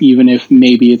love, even if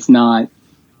maybe if it's not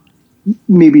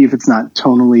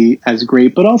tonally as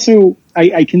great. But also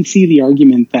I can see the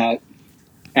argument that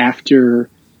after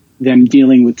them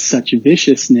dealing with such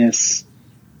viciousness,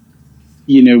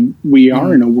 you know, we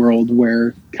are in a world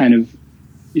where kind of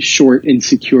short,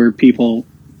 insecure people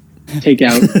take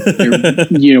out their,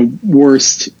 you know,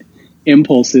 worst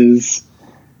impulses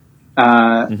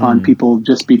on people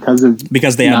just because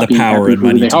they have the power and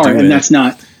money to do it. And that's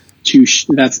not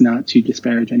to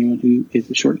disparage anyone who is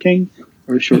a short king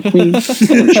or a short queen or a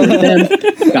short them.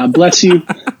 God bless you.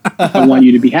 I want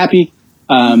you to be happy.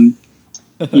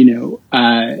 You know,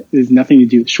 there's nothing to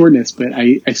do with shortness, but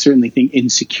I certainly think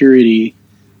insecurity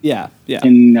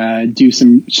can do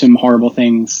some horrible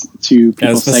things to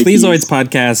people's psyches. The Sleazoids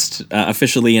podcast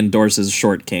officially endorses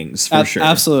short kings for sure.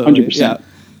 Absolutely. 100%. Yeah.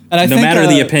 And no matter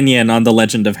the opinion on the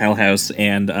Legend of Hell House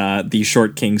and the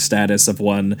short king status of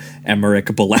one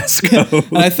Emmerich Belasco.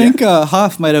 And I think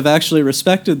Hoff might have actually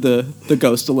respected the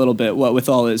ghost a little bit, what with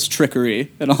all his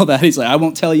trickery and all that. He's like, I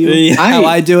won't tell you how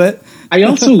I do it. I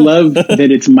also love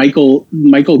that it's Michael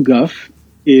Guff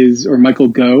or Michael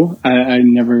Go. I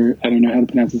don't know how to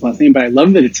pronounce his last name, but I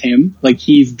love that it's him. Like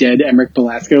he's dead Emmerich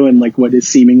Belasco in like what is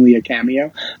seemingly a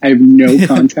cameo. I have no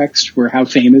context for how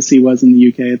famous he was in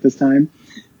the UK at this time.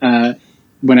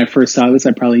 When I first saw this,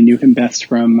 I probably knew him best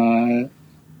from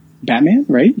Batman,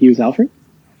 right? He was Alfred.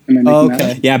 Am I making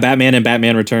that up? Yeah, Batman and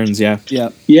Batman Returns, yeah.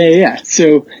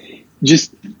 So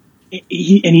just,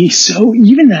 he's so,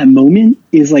 even that moment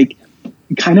is like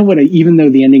kind of even though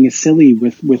the ending is silly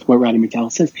with what Roddy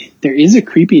McDowall says, there is a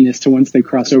creepiness to once they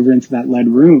cross over into that lead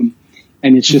room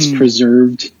and it's just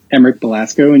preserved Emmerich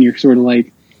Belasco. And you're sort of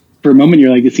like, for a moment, you're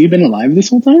like, has he been alive this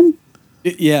whole time?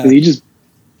 Yeah. Has he just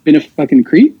been a fucking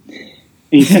creep?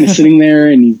 And he's kind of sitting there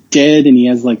and he's dead and he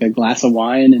has like a glass of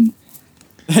wine and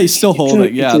he's still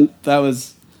holding.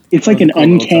 It's like an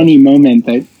uncanny moment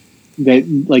that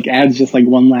like adds just like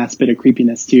one last bit of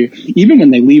creepiness to even when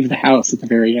they leave the house at the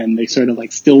very end, they sort of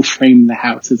like still frame the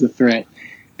house as a threat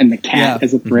and the cat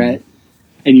as a threat.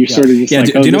 And you're sort of just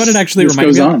like, do you know what it actually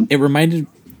reminded me of?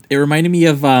 It reminded me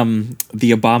of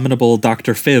the abominable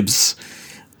Dr. Phibbs.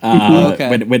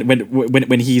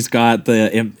 When he's got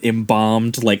the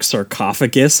embalmed like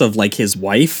sarcophagus of like his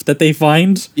wife that they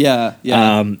find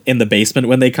in the basement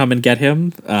when they come and get him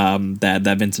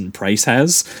that Vincent Price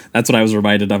has. That's what I was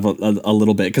reminded of a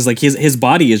little bit, because like his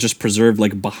body is just preserved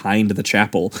like behind the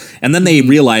chapel, and then they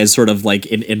realize sort of like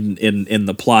in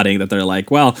the plotting that they're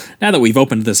like, well, now that we've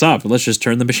opened this up, let's just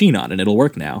turn the machine on and it'll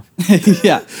work now.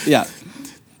 And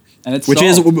it's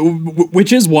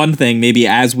which is one thing maybe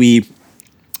as we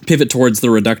pivot towards the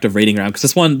reductive rating round, because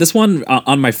this one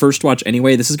on my first watch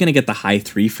anyway, this is going to get the high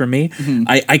 3 from me.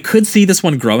 I could see this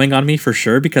one growing on me for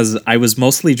sure, because I was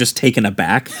mostly just taken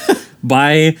aback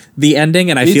by the ending,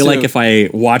 and I feel like if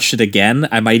I watched it again,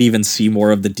 I might even see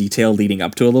more of the detail leading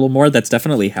up to a little more. That's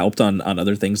definitely helped on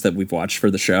other things that we've watched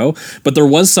for the show, but there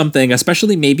was something,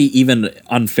 especially maybe even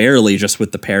unfairly, just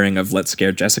with the pairing of Let's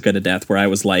Scare Jessica to Death, where I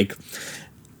was like,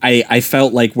 I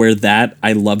felt like where that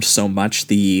I loved so much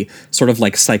the sort of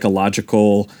like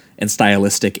psychological and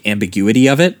stylistic ambiguity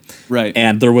of it. Right.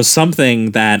 And there was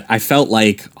something that I felt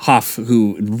like Hoff,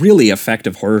 who really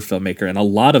effective horror filmmaker, and a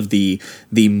lot of the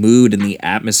mood and the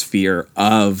atmosphere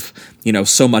of, you know,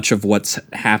 so much of what's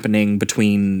happening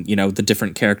between, you know, the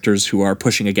different characters who are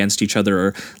pushing against each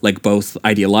other, like both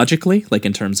ideologically, like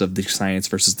in terms of the science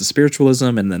versus the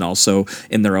spiritualism, and then also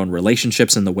in their own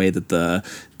relationships and the way that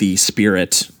the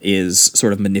spirit is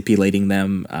sort of manipulating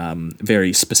them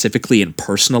very specifically and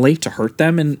personally to hurt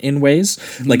them in ways.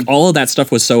 Like all of that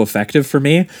stuff was so effective for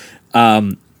me.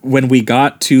 When we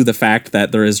got to the fact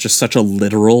that there is just such a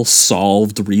literal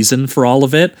solved reason for all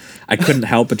of it, I couldn't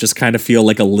help but just kind of feel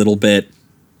like a little bit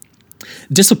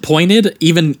disappointed,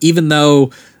 even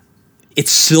though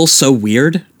it's still so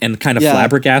weird and kind of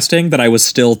flabbergasting that I was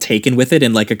still taken with it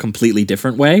in like a completely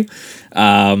different way.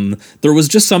 There was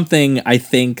just something, I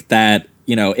think, that,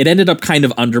 it ended up kind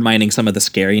of undermining some of the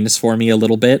scariness for me a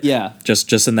little bit. Yeah.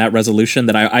 Just in that resolution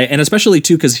that I and especially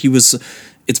too, because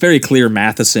it's very clear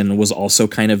Matheson was also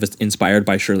kind of inspired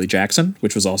by Shirley Jackson,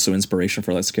 which was also inspiration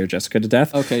for Let's Scare Jessica to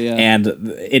Death. Okay, yeah. And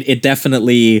it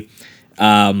definitely,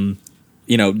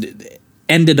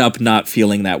 ended up not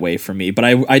feeling that way for me. But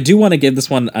I do want to give this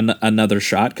one another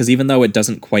shot, because even though it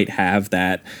doesn't quite have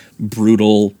that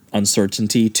brutal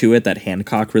uncertainty to it that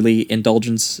Hancock really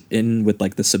indulges in with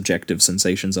like the subjective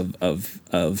sensations of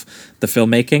the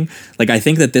filmmaking, like I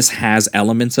think that this has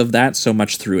elements of that so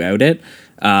much throughout it.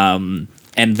 And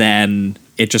then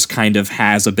it just kind of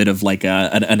has a bit of like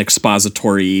an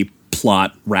expository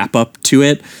plot wrap up to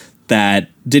it that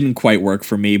didn't quite work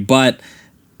for me. But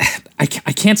I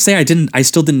can't say I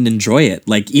still didn't enjoy it.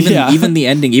 Like even the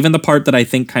ending, even the part that I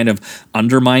think kind of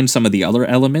undermined some of the other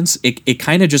elements, it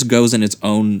kind of just goes in its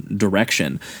own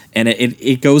direction. And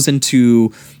it goes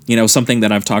into, something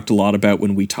that I've talked a lot about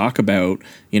when we talk about,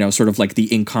 sort of like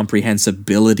the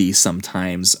incomprehensibility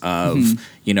sometimes of,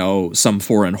 some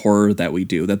foreign horror that we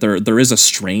do, that there is a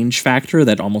strange factor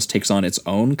that almost takes on its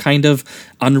own kind of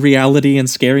unreality and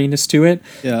scariness to it.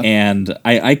 Yeah. And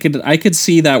I could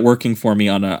see that working for me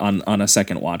on a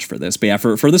second watch for this. But yeah,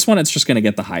 for this one, it's just going to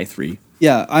get the high 3.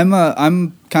 Yeah,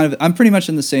 I'm pretty much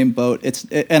in the same boat.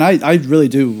 And I really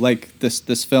do like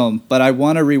this film, but I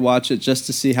want to rewatch it just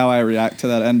to see how I react to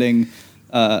that ending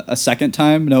a second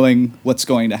time, knowing what's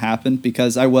going to happen,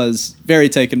 because I was very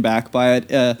taken back by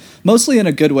it, mostly in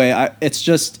a good way.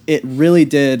 It really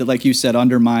did, like you said,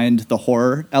 undermined the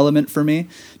horror element for me,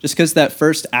 just because that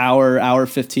first hour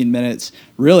 15 minutes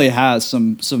really has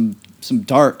some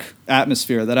dark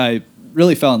atmosphere that I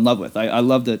really fell in love with. I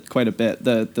loved it quite a bit.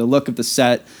 The look of the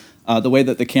set, the way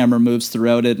that the camera moves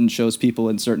throughout it and shows people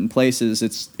in certain places,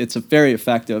 it's a very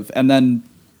effective. And then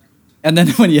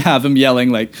when you have him yelling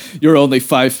like, "You're only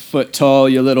 5 foot tall,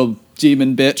 you little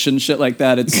demon bitch," and shit like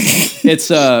that,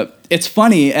 it's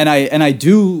funny, and I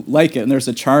do like it. And there's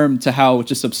a charm to how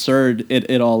just absurd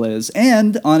it all is.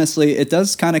 And honestly, it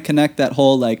does kind of connect that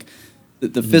whole like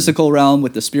the physical realm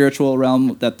with the spiritual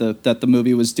realm that the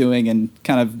movie was doing, and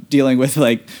kind of dealing with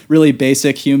like really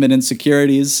basic human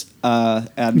insecurities. And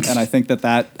I think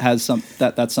that has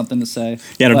that's something to say.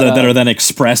 Yeah, that are then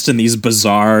expressed in these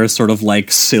bizarre sort of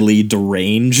like silly,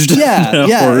 deranged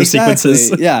horror exactly.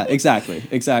 sequences. Yeah,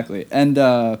 exactly. And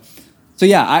so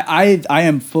yeah, I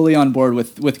am fully on board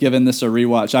with giving this a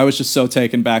rewatch. I was just so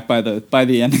taken back by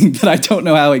the ending that I don't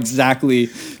know how exactly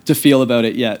to feel about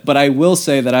it yet. But I will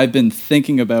say that I've been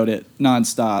thinking about it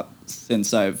nonstop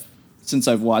since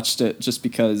I've watched it, just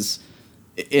because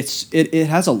it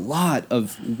has a lot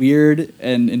of weird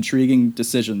and intriguing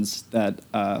decisions that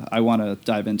I want to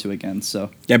dive into again. So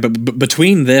yeah, but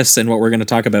between this and what we're going to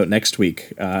talk about next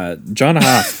week, John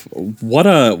Hoff, what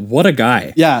a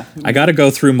guy. Yeah, I got to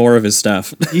go through more of his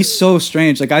stuff. He's so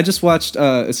strange. Like I just watched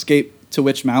Escape to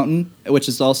Witch Mountain, which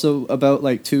is also about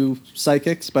like 2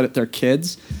 psychics, but they're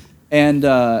kids, and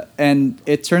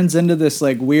it turns into this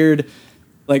like weird.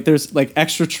 Like there's like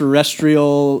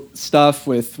extraterrestrial stuff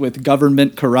with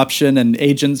government corruption and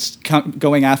agents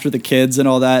going after the kids and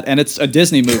all that, and it's a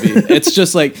Disney movie. It's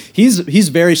just like he's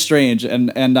very strange,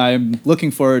 and I'm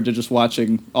looking forward to just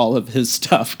watching all of his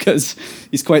stuff, because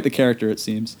he's quite the character, it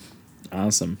seems.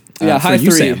 Awesome. Yeah, high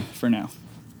 3 Sam. for now.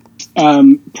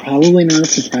 Probably not a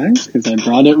surprise, because I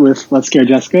brought it with Let's Scare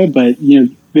Jessica, but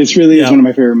this really is one of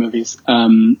my favorite movies.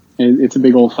 It's a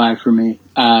big old 5 for me.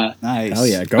 Nice. Oh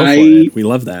yeah, go for it. We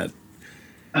love that.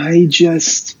 I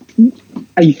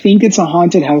think it's a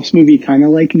haunted house movie, kind of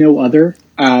like no other,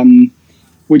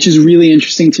 which is really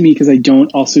interesting to me, because I don't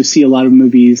also see a lot of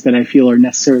movies that I feel are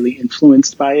necessarily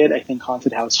influenced by it. I think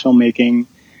haunted house filmmaking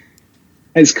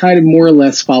has kind of more or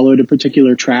less followed a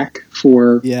particular track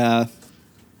for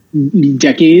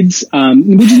decades,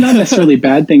 which is not necessarily a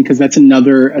bad thing, because that's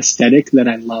another aesthetic that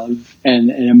I love and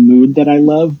a mood that I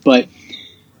love, but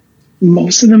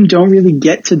most of them don't really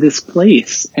get to this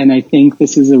place. And I think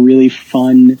this is a really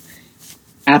fun,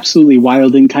 absolutely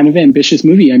wild and kind of ambitious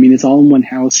movie. I mean, it's all in one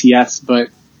house, yes, but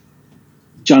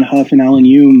John Huff and Alan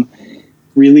Hume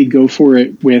really go for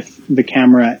it with the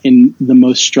camera in the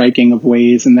most striking of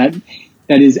ways. And that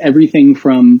is everything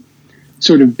from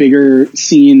sort of bigger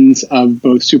scenes of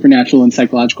both supernatural and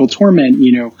psychological torment,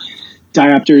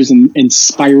 diopters and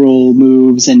spiral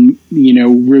moves, and,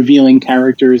 revealing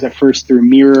characters at first through a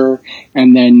mirror,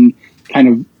 and then kind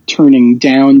of turning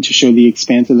down to show the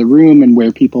expanse of the room and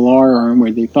where people are, or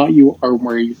where they thought you are,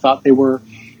 where you thought they were.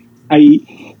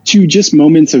 To just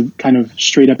moments of kind of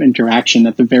straight up interaction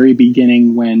at the very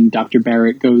beginning, when Dr.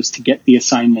 Barrett goes to get the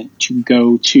assignment to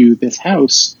go to this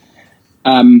house.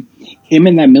 him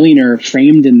and that millionaire are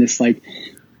framed in this like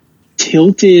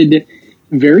tilted,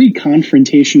 very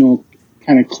confrontational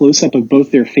kind of close up of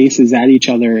both their faces at each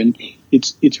other, and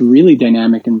it's really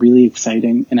dynamic and really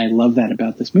exciting, and I love that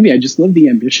about this movie. I just love the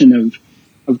ambition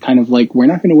of kind of like, we're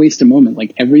not going to waste a moment.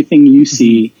 Like, everything you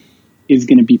see is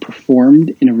going to be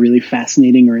performed in a really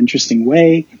fascinating or interesting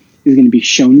way, is going to be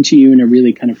shown to you in a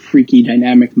really kind of freaky,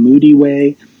 dynamic, moody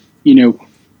way. You know,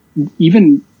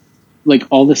 even like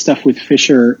all the stuff with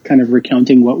Fisher kind of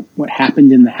recounting what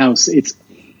happened in the house, it's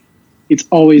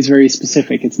always very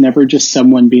specific. It's never just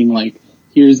someone being like,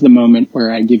 here's the moment where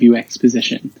I give you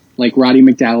exposition. Like, Roddy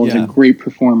McDowall is a great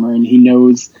performer, and he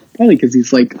knows, probably because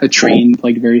he's like a trained,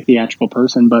 like very theatrical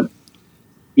person, but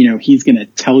you know, he's going to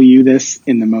tell you this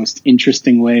in the most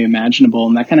interesting way imaginable.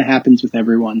 And that kind of happens with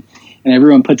everyone, and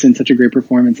everyone puts in such a great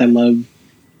performance. I love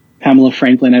Pamela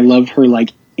Franklin. I love her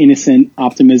like innocent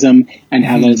optimism, and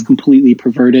how that is completely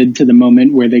perverted to the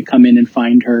moment where they come in and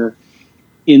find her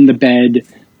in the bed,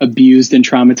 abused and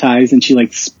traumatized, and she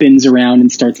like spins around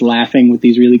and starts laughing with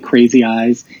these really crazy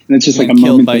eyes, and it's just like a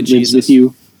moment that lives with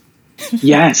you.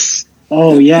 Yes.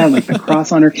 Oh yeah, like the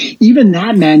cross on her. Even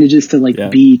that manages to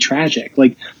like be tragic.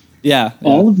 Like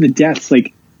all of the deaths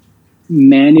like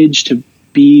manage to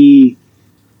be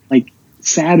like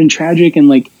sad and tragic, and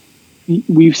like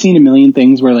we've seen a million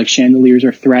things where like chandeliers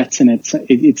are threats, and it's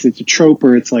a trope,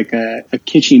 or it's like a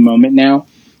kitschy moment now.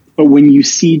 But when you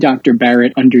see Dr.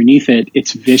 Barrett underneath it,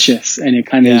 it's vicious, and it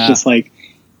kind of is just like,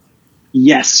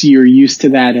 yes, you're used to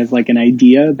that as like an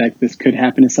idea that this could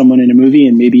happen to someone in a movie,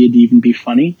 and maybe it'd even be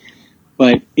funny.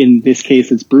 But in this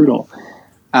case, it's brutal.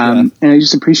 And I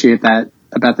just appreciate that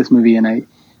about this movie, and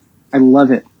I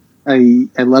love it. I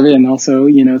love it, and also,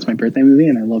 you know, it's my birthday movie,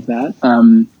 and I love that.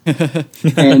 And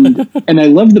I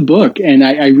love the book, and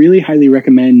I really highly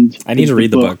recommend. I need to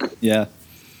read the book. Yeah,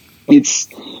 it's.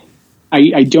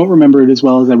 I don't remember it as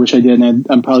well as I wish I did, and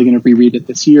I'm probably going to reread it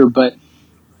this year. But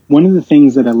one of the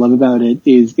things that I love about it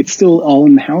is it's still all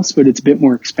in the house, but it's a bit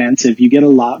more expansive. You get a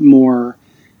lot more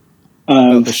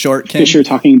of the short king. Fisher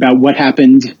talking about what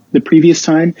happened the previous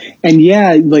time, and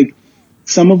like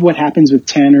some of what happens with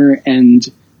Tanner and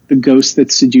the ghost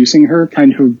that's seducing her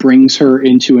kind of brings her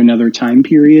into another time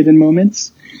period in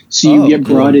moments. So you get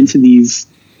brought into these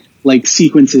like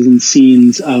sequences and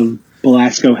scenes of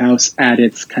Belasco House at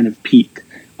its kind of peak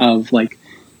of like,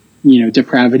 you know,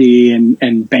 depravity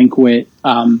and banquet.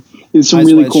 There's some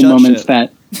really cool moments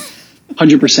that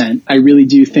 100%. I really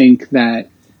do think that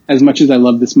as much as I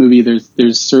love this movie,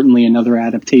 there's certainly another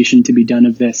adaptation to be done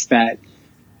of this that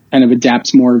kind of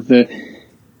adapts more of the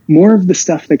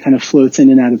stuff that kind of floats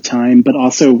in and out of time, but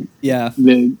also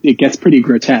it gets pretty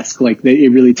grotesque. Like it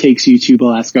really takes you to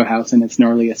Belasco House in its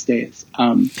gnarliest days.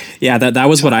 That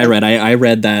was what I read. I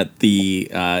read that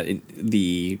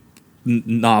the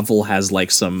novel has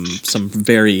like some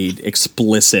very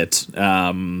explicit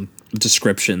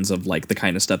descriptions of like the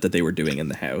kind of stuff that they were doing in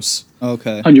the house.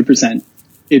 Okay, 100%.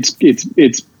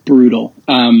 It's brutal.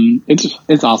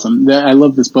 It's awesome. I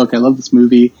love this book. I love this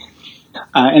movie.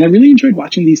 And I really enjoyed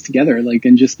watching these together, like,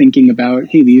 and just thinking about,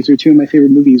 hey, these are two of my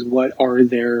favorite movies. What are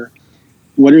their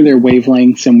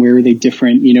wavelengths, and where are they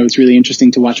different? You know, it's really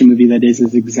interesting to watch a movie that is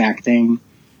as exacting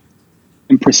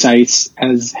and precise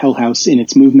as Hell House in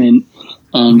its movement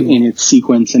and in its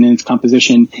sequence and in its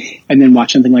composition, and then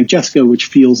watch something like Jessica, which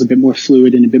feels a bit more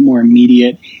fluid and a bit more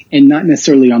immediate, and not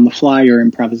necessarily on the fly or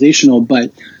improvisational,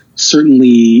 but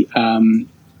certainly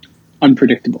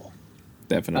unpredictable.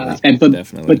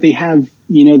 Definitely. But they have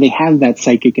that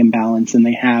psychic imbalance, and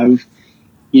they have,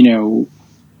 you know,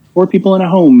 4 people in a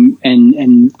home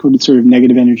and sort of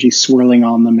negative energy swirling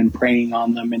on them and preying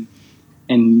on them,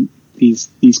 and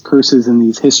these curses and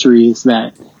these histories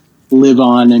that live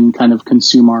on and kind of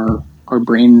consume our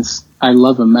brains. I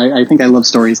love them. I think I love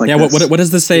stories like this. What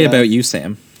does this say about you,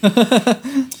 Sam? That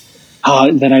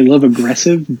I love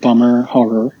aggressive bummer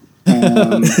horror.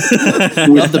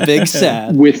 Love the big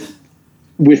sad.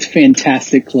 With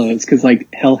fantastic clothes, because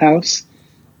like Hell House,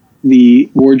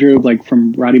 the wardrobe, like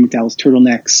from Roddy McDowall's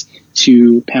turtlenecks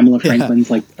to Pamela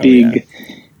Franklin's like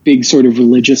big sort of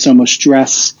religious almost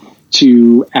dress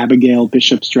to Abigail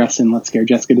Bishop's dress in Let's Scare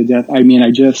Jessica to Death. I mean, I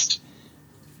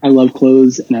love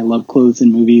clothes, and I love clothes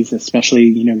in movies, especially,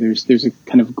 you know, there's a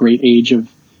kind of great age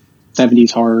of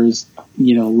 70s horrors,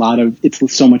 you know,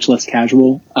 it's so much less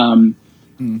casual.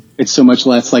 It's so much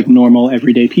less like normal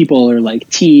everyday people or like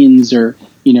teens, or,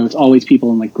 you know, it's always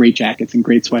people in like great jackets and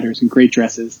great sweaters and great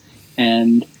dresses.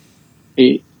 And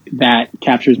that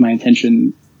captures my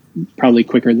attention probably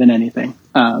quicker than anything.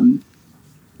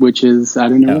 Which is, I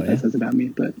don't know what that says about me,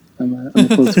 but I'm a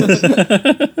close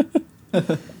person.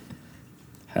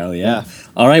 Hell yeah.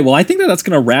 All right. Well, I think that's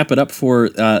going to wrap it up for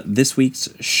this week's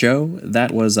show.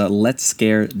 That was Let's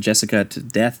Scare Jessica to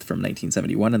Death from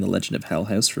 1971 and The Legend of Hell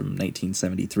House from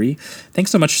 1973.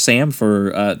 Thanks so much, Sam,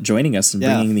 for joining us and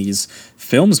bringing these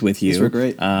films with you. These were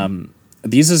great.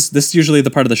 This is usually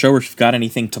the part of the show where if you've got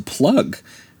anything to plug,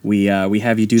 we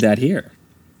have you do that here.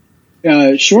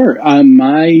 Sure.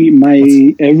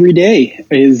 My everyday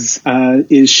is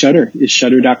Shudder, is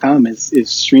Shudder.com, is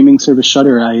streaming service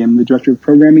Shudder. I am the director of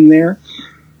programming there,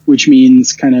 which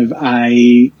means kind of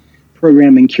I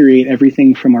program and curate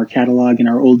everything from our catalog and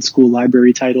our old school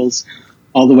library titles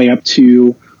all the way up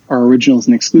to our originals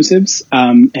and exclusives.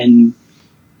 And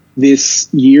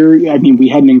this year, I mean, we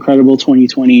had an incredible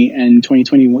 2020, and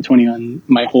 2020 on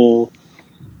my whole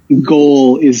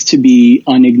goal is to be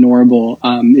unignorable.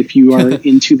 If you are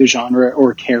into the genre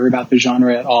or care about the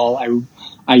genre at all,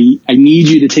 I need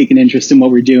you to take an interest in what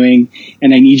we're doing,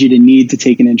 and I need you to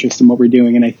take an interest in what we're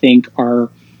doing. And I think our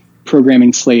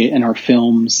programming slate and our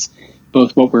films,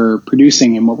 both what we're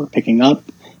producing and what we're picking up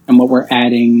and what we're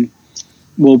adding,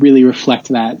 will really reflect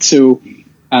that. So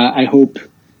I hope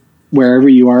wherever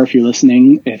you are, if you're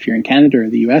listening, if you're in Canada or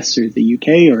the US or the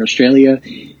UK or Australia,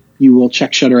 you will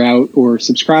check Shudder out or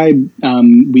subscribe.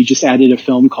 We just added a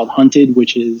film called Hunted,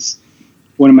 which is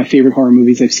one of my favorite horror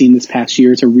movies I've seen this past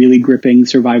year. It's a really gripping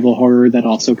survival horror that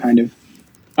also kind of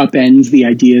upends the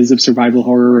ideas of survival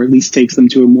horror, or at least takes them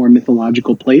to a more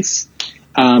mythological place.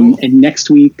 And next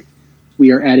week,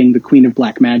 we are adding The Queen of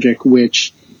Black Magic,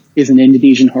 which is an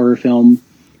Indonesian horror film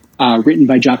written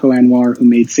by Joko Anwar, who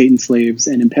made Satan Slaves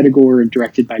and Impetigore, and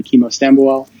directed by Kimo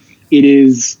Stamboel. It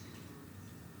is,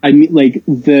 I mean, like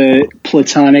the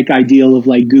platonic ideal of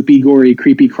like goopy, gory,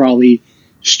 creepy, crawly,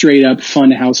 straight up fun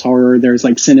house horror. There's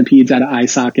like centipedes out of eye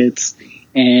sockets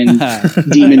and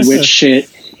demon witch shit.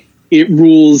 It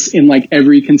rules in like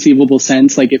every conceivable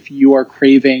sense. Like if you are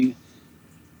craving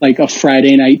like a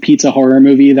Friday night pizza horror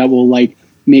movie that will like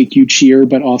make you cheer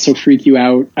but also freak you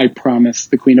out, I promise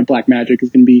The Queen of Black Magic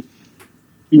is going to be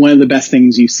one of the best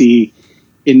things you see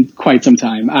in quite some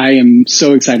time. I am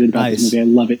so excited about this movie. I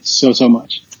love it so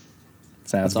much.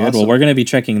 Sounds good. Awesome. Well, we're going to be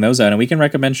checking those out, and we can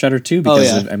recommend Shudder too,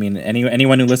 because I mean,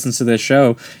 anyone who listens to this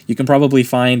show, you can probably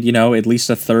find, you know, at least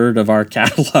a third of our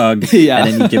catalog at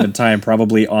any given time,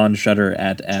 probably on Shudder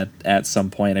at some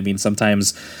point. I mean,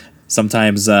 sometimes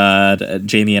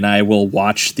Jamie and I will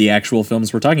watch the actual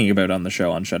films we're talking about on the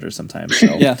show on Shudder sometimes,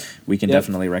 so we can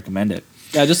definitely recommend it.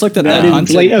 Yeah, I just looked at that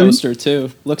Hunted poster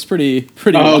too. Looks pretty.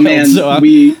 Oh wild, man, so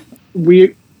we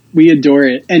adore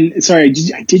it. And sorry,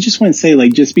 I did just want to say,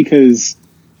 like, just because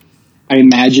I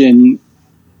imagine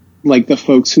like the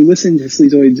folks who listen to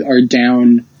Sleazoids are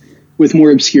down with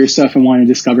more obscure stuff and want to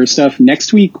discover stuff,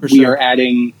 next week we are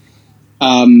adding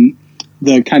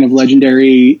the kind of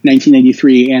legendary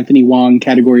 1993 Anthony Wong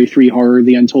Category 3 horror,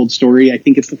 The Untold Story. I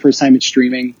think it's the first time it's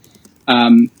streaming.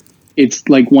 It's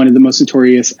like one of the most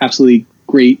notorious, absolutely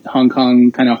great Hong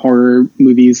Kong kind of horror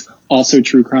movies, also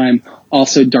true crime,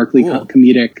 also darkly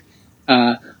comedic.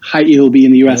 It'll be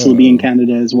in the US, it'll be in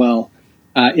Canada as well.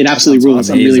 It absolutely rules.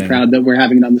 Amazing. I'm really proud that we're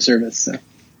having it on the service. So.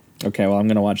 Okay, well, I'm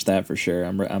going to watch that for sure.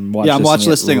 I'm watch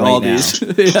listing right all now. These.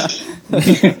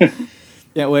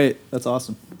 Can't wait. That's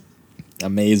awesome.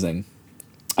 Amazing.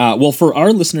 Well, for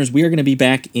our listeners, we are going to be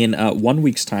back in 1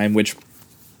 week's time, which,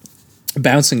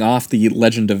 bouncing off the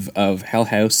Legend of Hell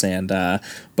House and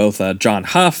both John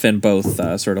Huff and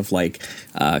both sort of like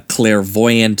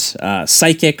clairvoyant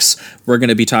psychics, we're going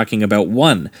to be talking about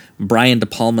Brian De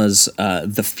Palma's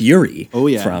The Fury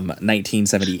from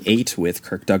 1978 with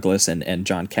Kirk Douglas and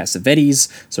John Cassavetes,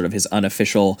 sort of his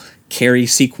unofficial Carrie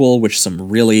sequel, which some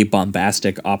really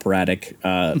bombastic operatic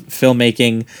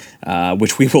filmmaking,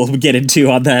 which we will get into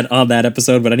on that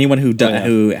episode. But anyone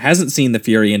who hasn't seen The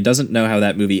Fury and doesn't know how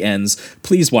that movie ends,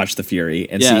 please watch The Fury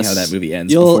and see how that movie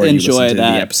ends. You'll enjoy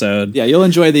that the episode. Yeah, you'll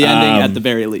enjoy the ending at the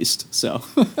very least. So.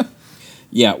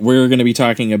 Yeah, we're going to be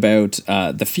talking about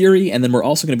The Fury, and then we're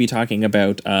also going to be talking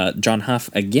about John Huff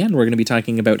again. We're going to be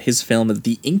talking about his film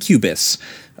The Incubus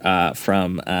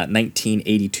from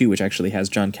 1982, which actually has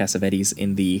John Cassavetes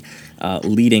in the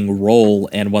leading role.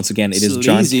 And once again, it is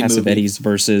John Cassavetes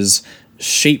versus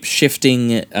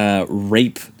shape-shifting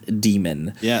rape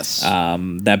demon. Yes.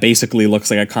 That basically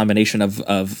looks like a combination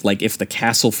of like if the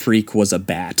Castle Freak was a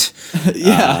bat.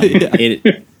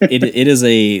 It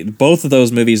is both of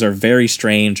those movies are very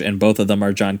strange, and both of them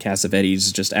are John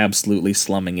Cassavetes just absolutely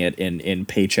slumming it in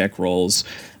paycheck roles.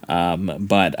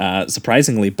 But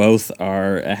surprisingly, both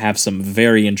have some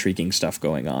very intriguing stuff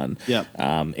going on. Yep.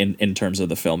 In terms of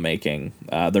the filmmaking,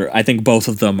 I think both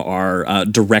of them are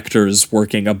directors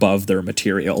working above their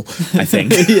material. I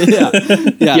think. Yeah,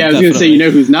 Yeah, I was going to say, you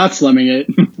know who's not slumming it?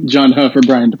 John Huff or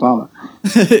Brian De Palma.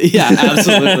 Yeah,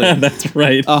 absolutely. That's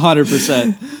right.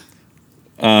 100%.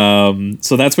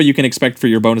 So that's what you can expect for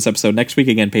your bonus episode next week.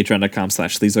 Again,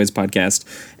 patreon.com/Sleazoids podcast.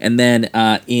 And then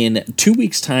in 2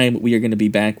 weeks' time, we are going to be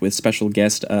back with special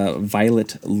guest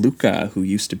Violet Luca, who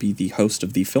used to be the host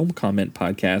of the Film Comment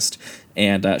podcast.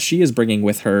 And she is bringing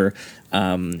with her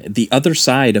The Other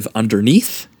Side of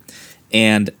Underneath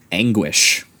and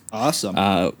Anguish. Awesome.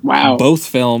 Wow. Both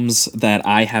films that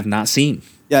I have not seen.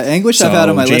 Yeah, Anguish So, I've had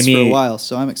on my list for a Jamie- while,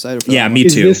 so I'm excited for Yeah, that me one.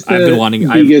 Is too. this I've been wanting.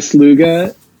 Vigas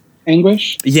Luga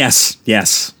Anguish?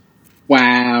 Yes.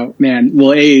 Wow, man.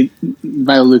 Well,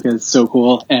 Viola Luca is so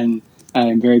cool, and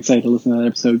I'm very excited to listen to that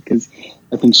episode because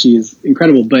I think she is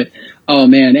incredible. But, oh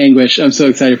man, Anguish, I'm so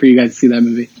excited for you guys to see that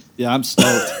movie. Yeah, I'm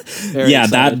stoked. Very Yeah,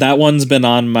 excited. that one's been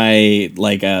on my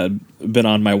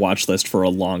watch list for a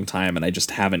long time, and I just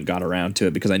haven't got around to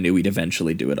it because I knew we'd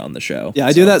eventually do it on the show. Yeah,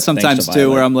 I do So, that thanks sometimes to too,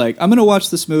 where Violet. I'm like, I'm going to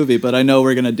watch this movie, but I know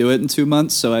we're going to do it in 2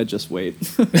 months, so I just wait.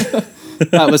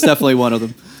 That was definitely one of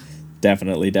them.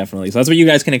 Definitely. So that's what you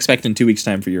guys can expect in 2 weeks'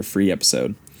 time for your free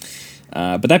episode.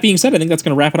 But that being said, I think that's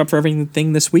going to wrap it up for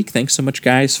everything this week. Thanks so much,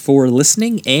 guys, for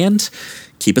listening, and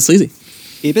keep it sleazy.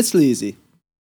 Keep it sleazy.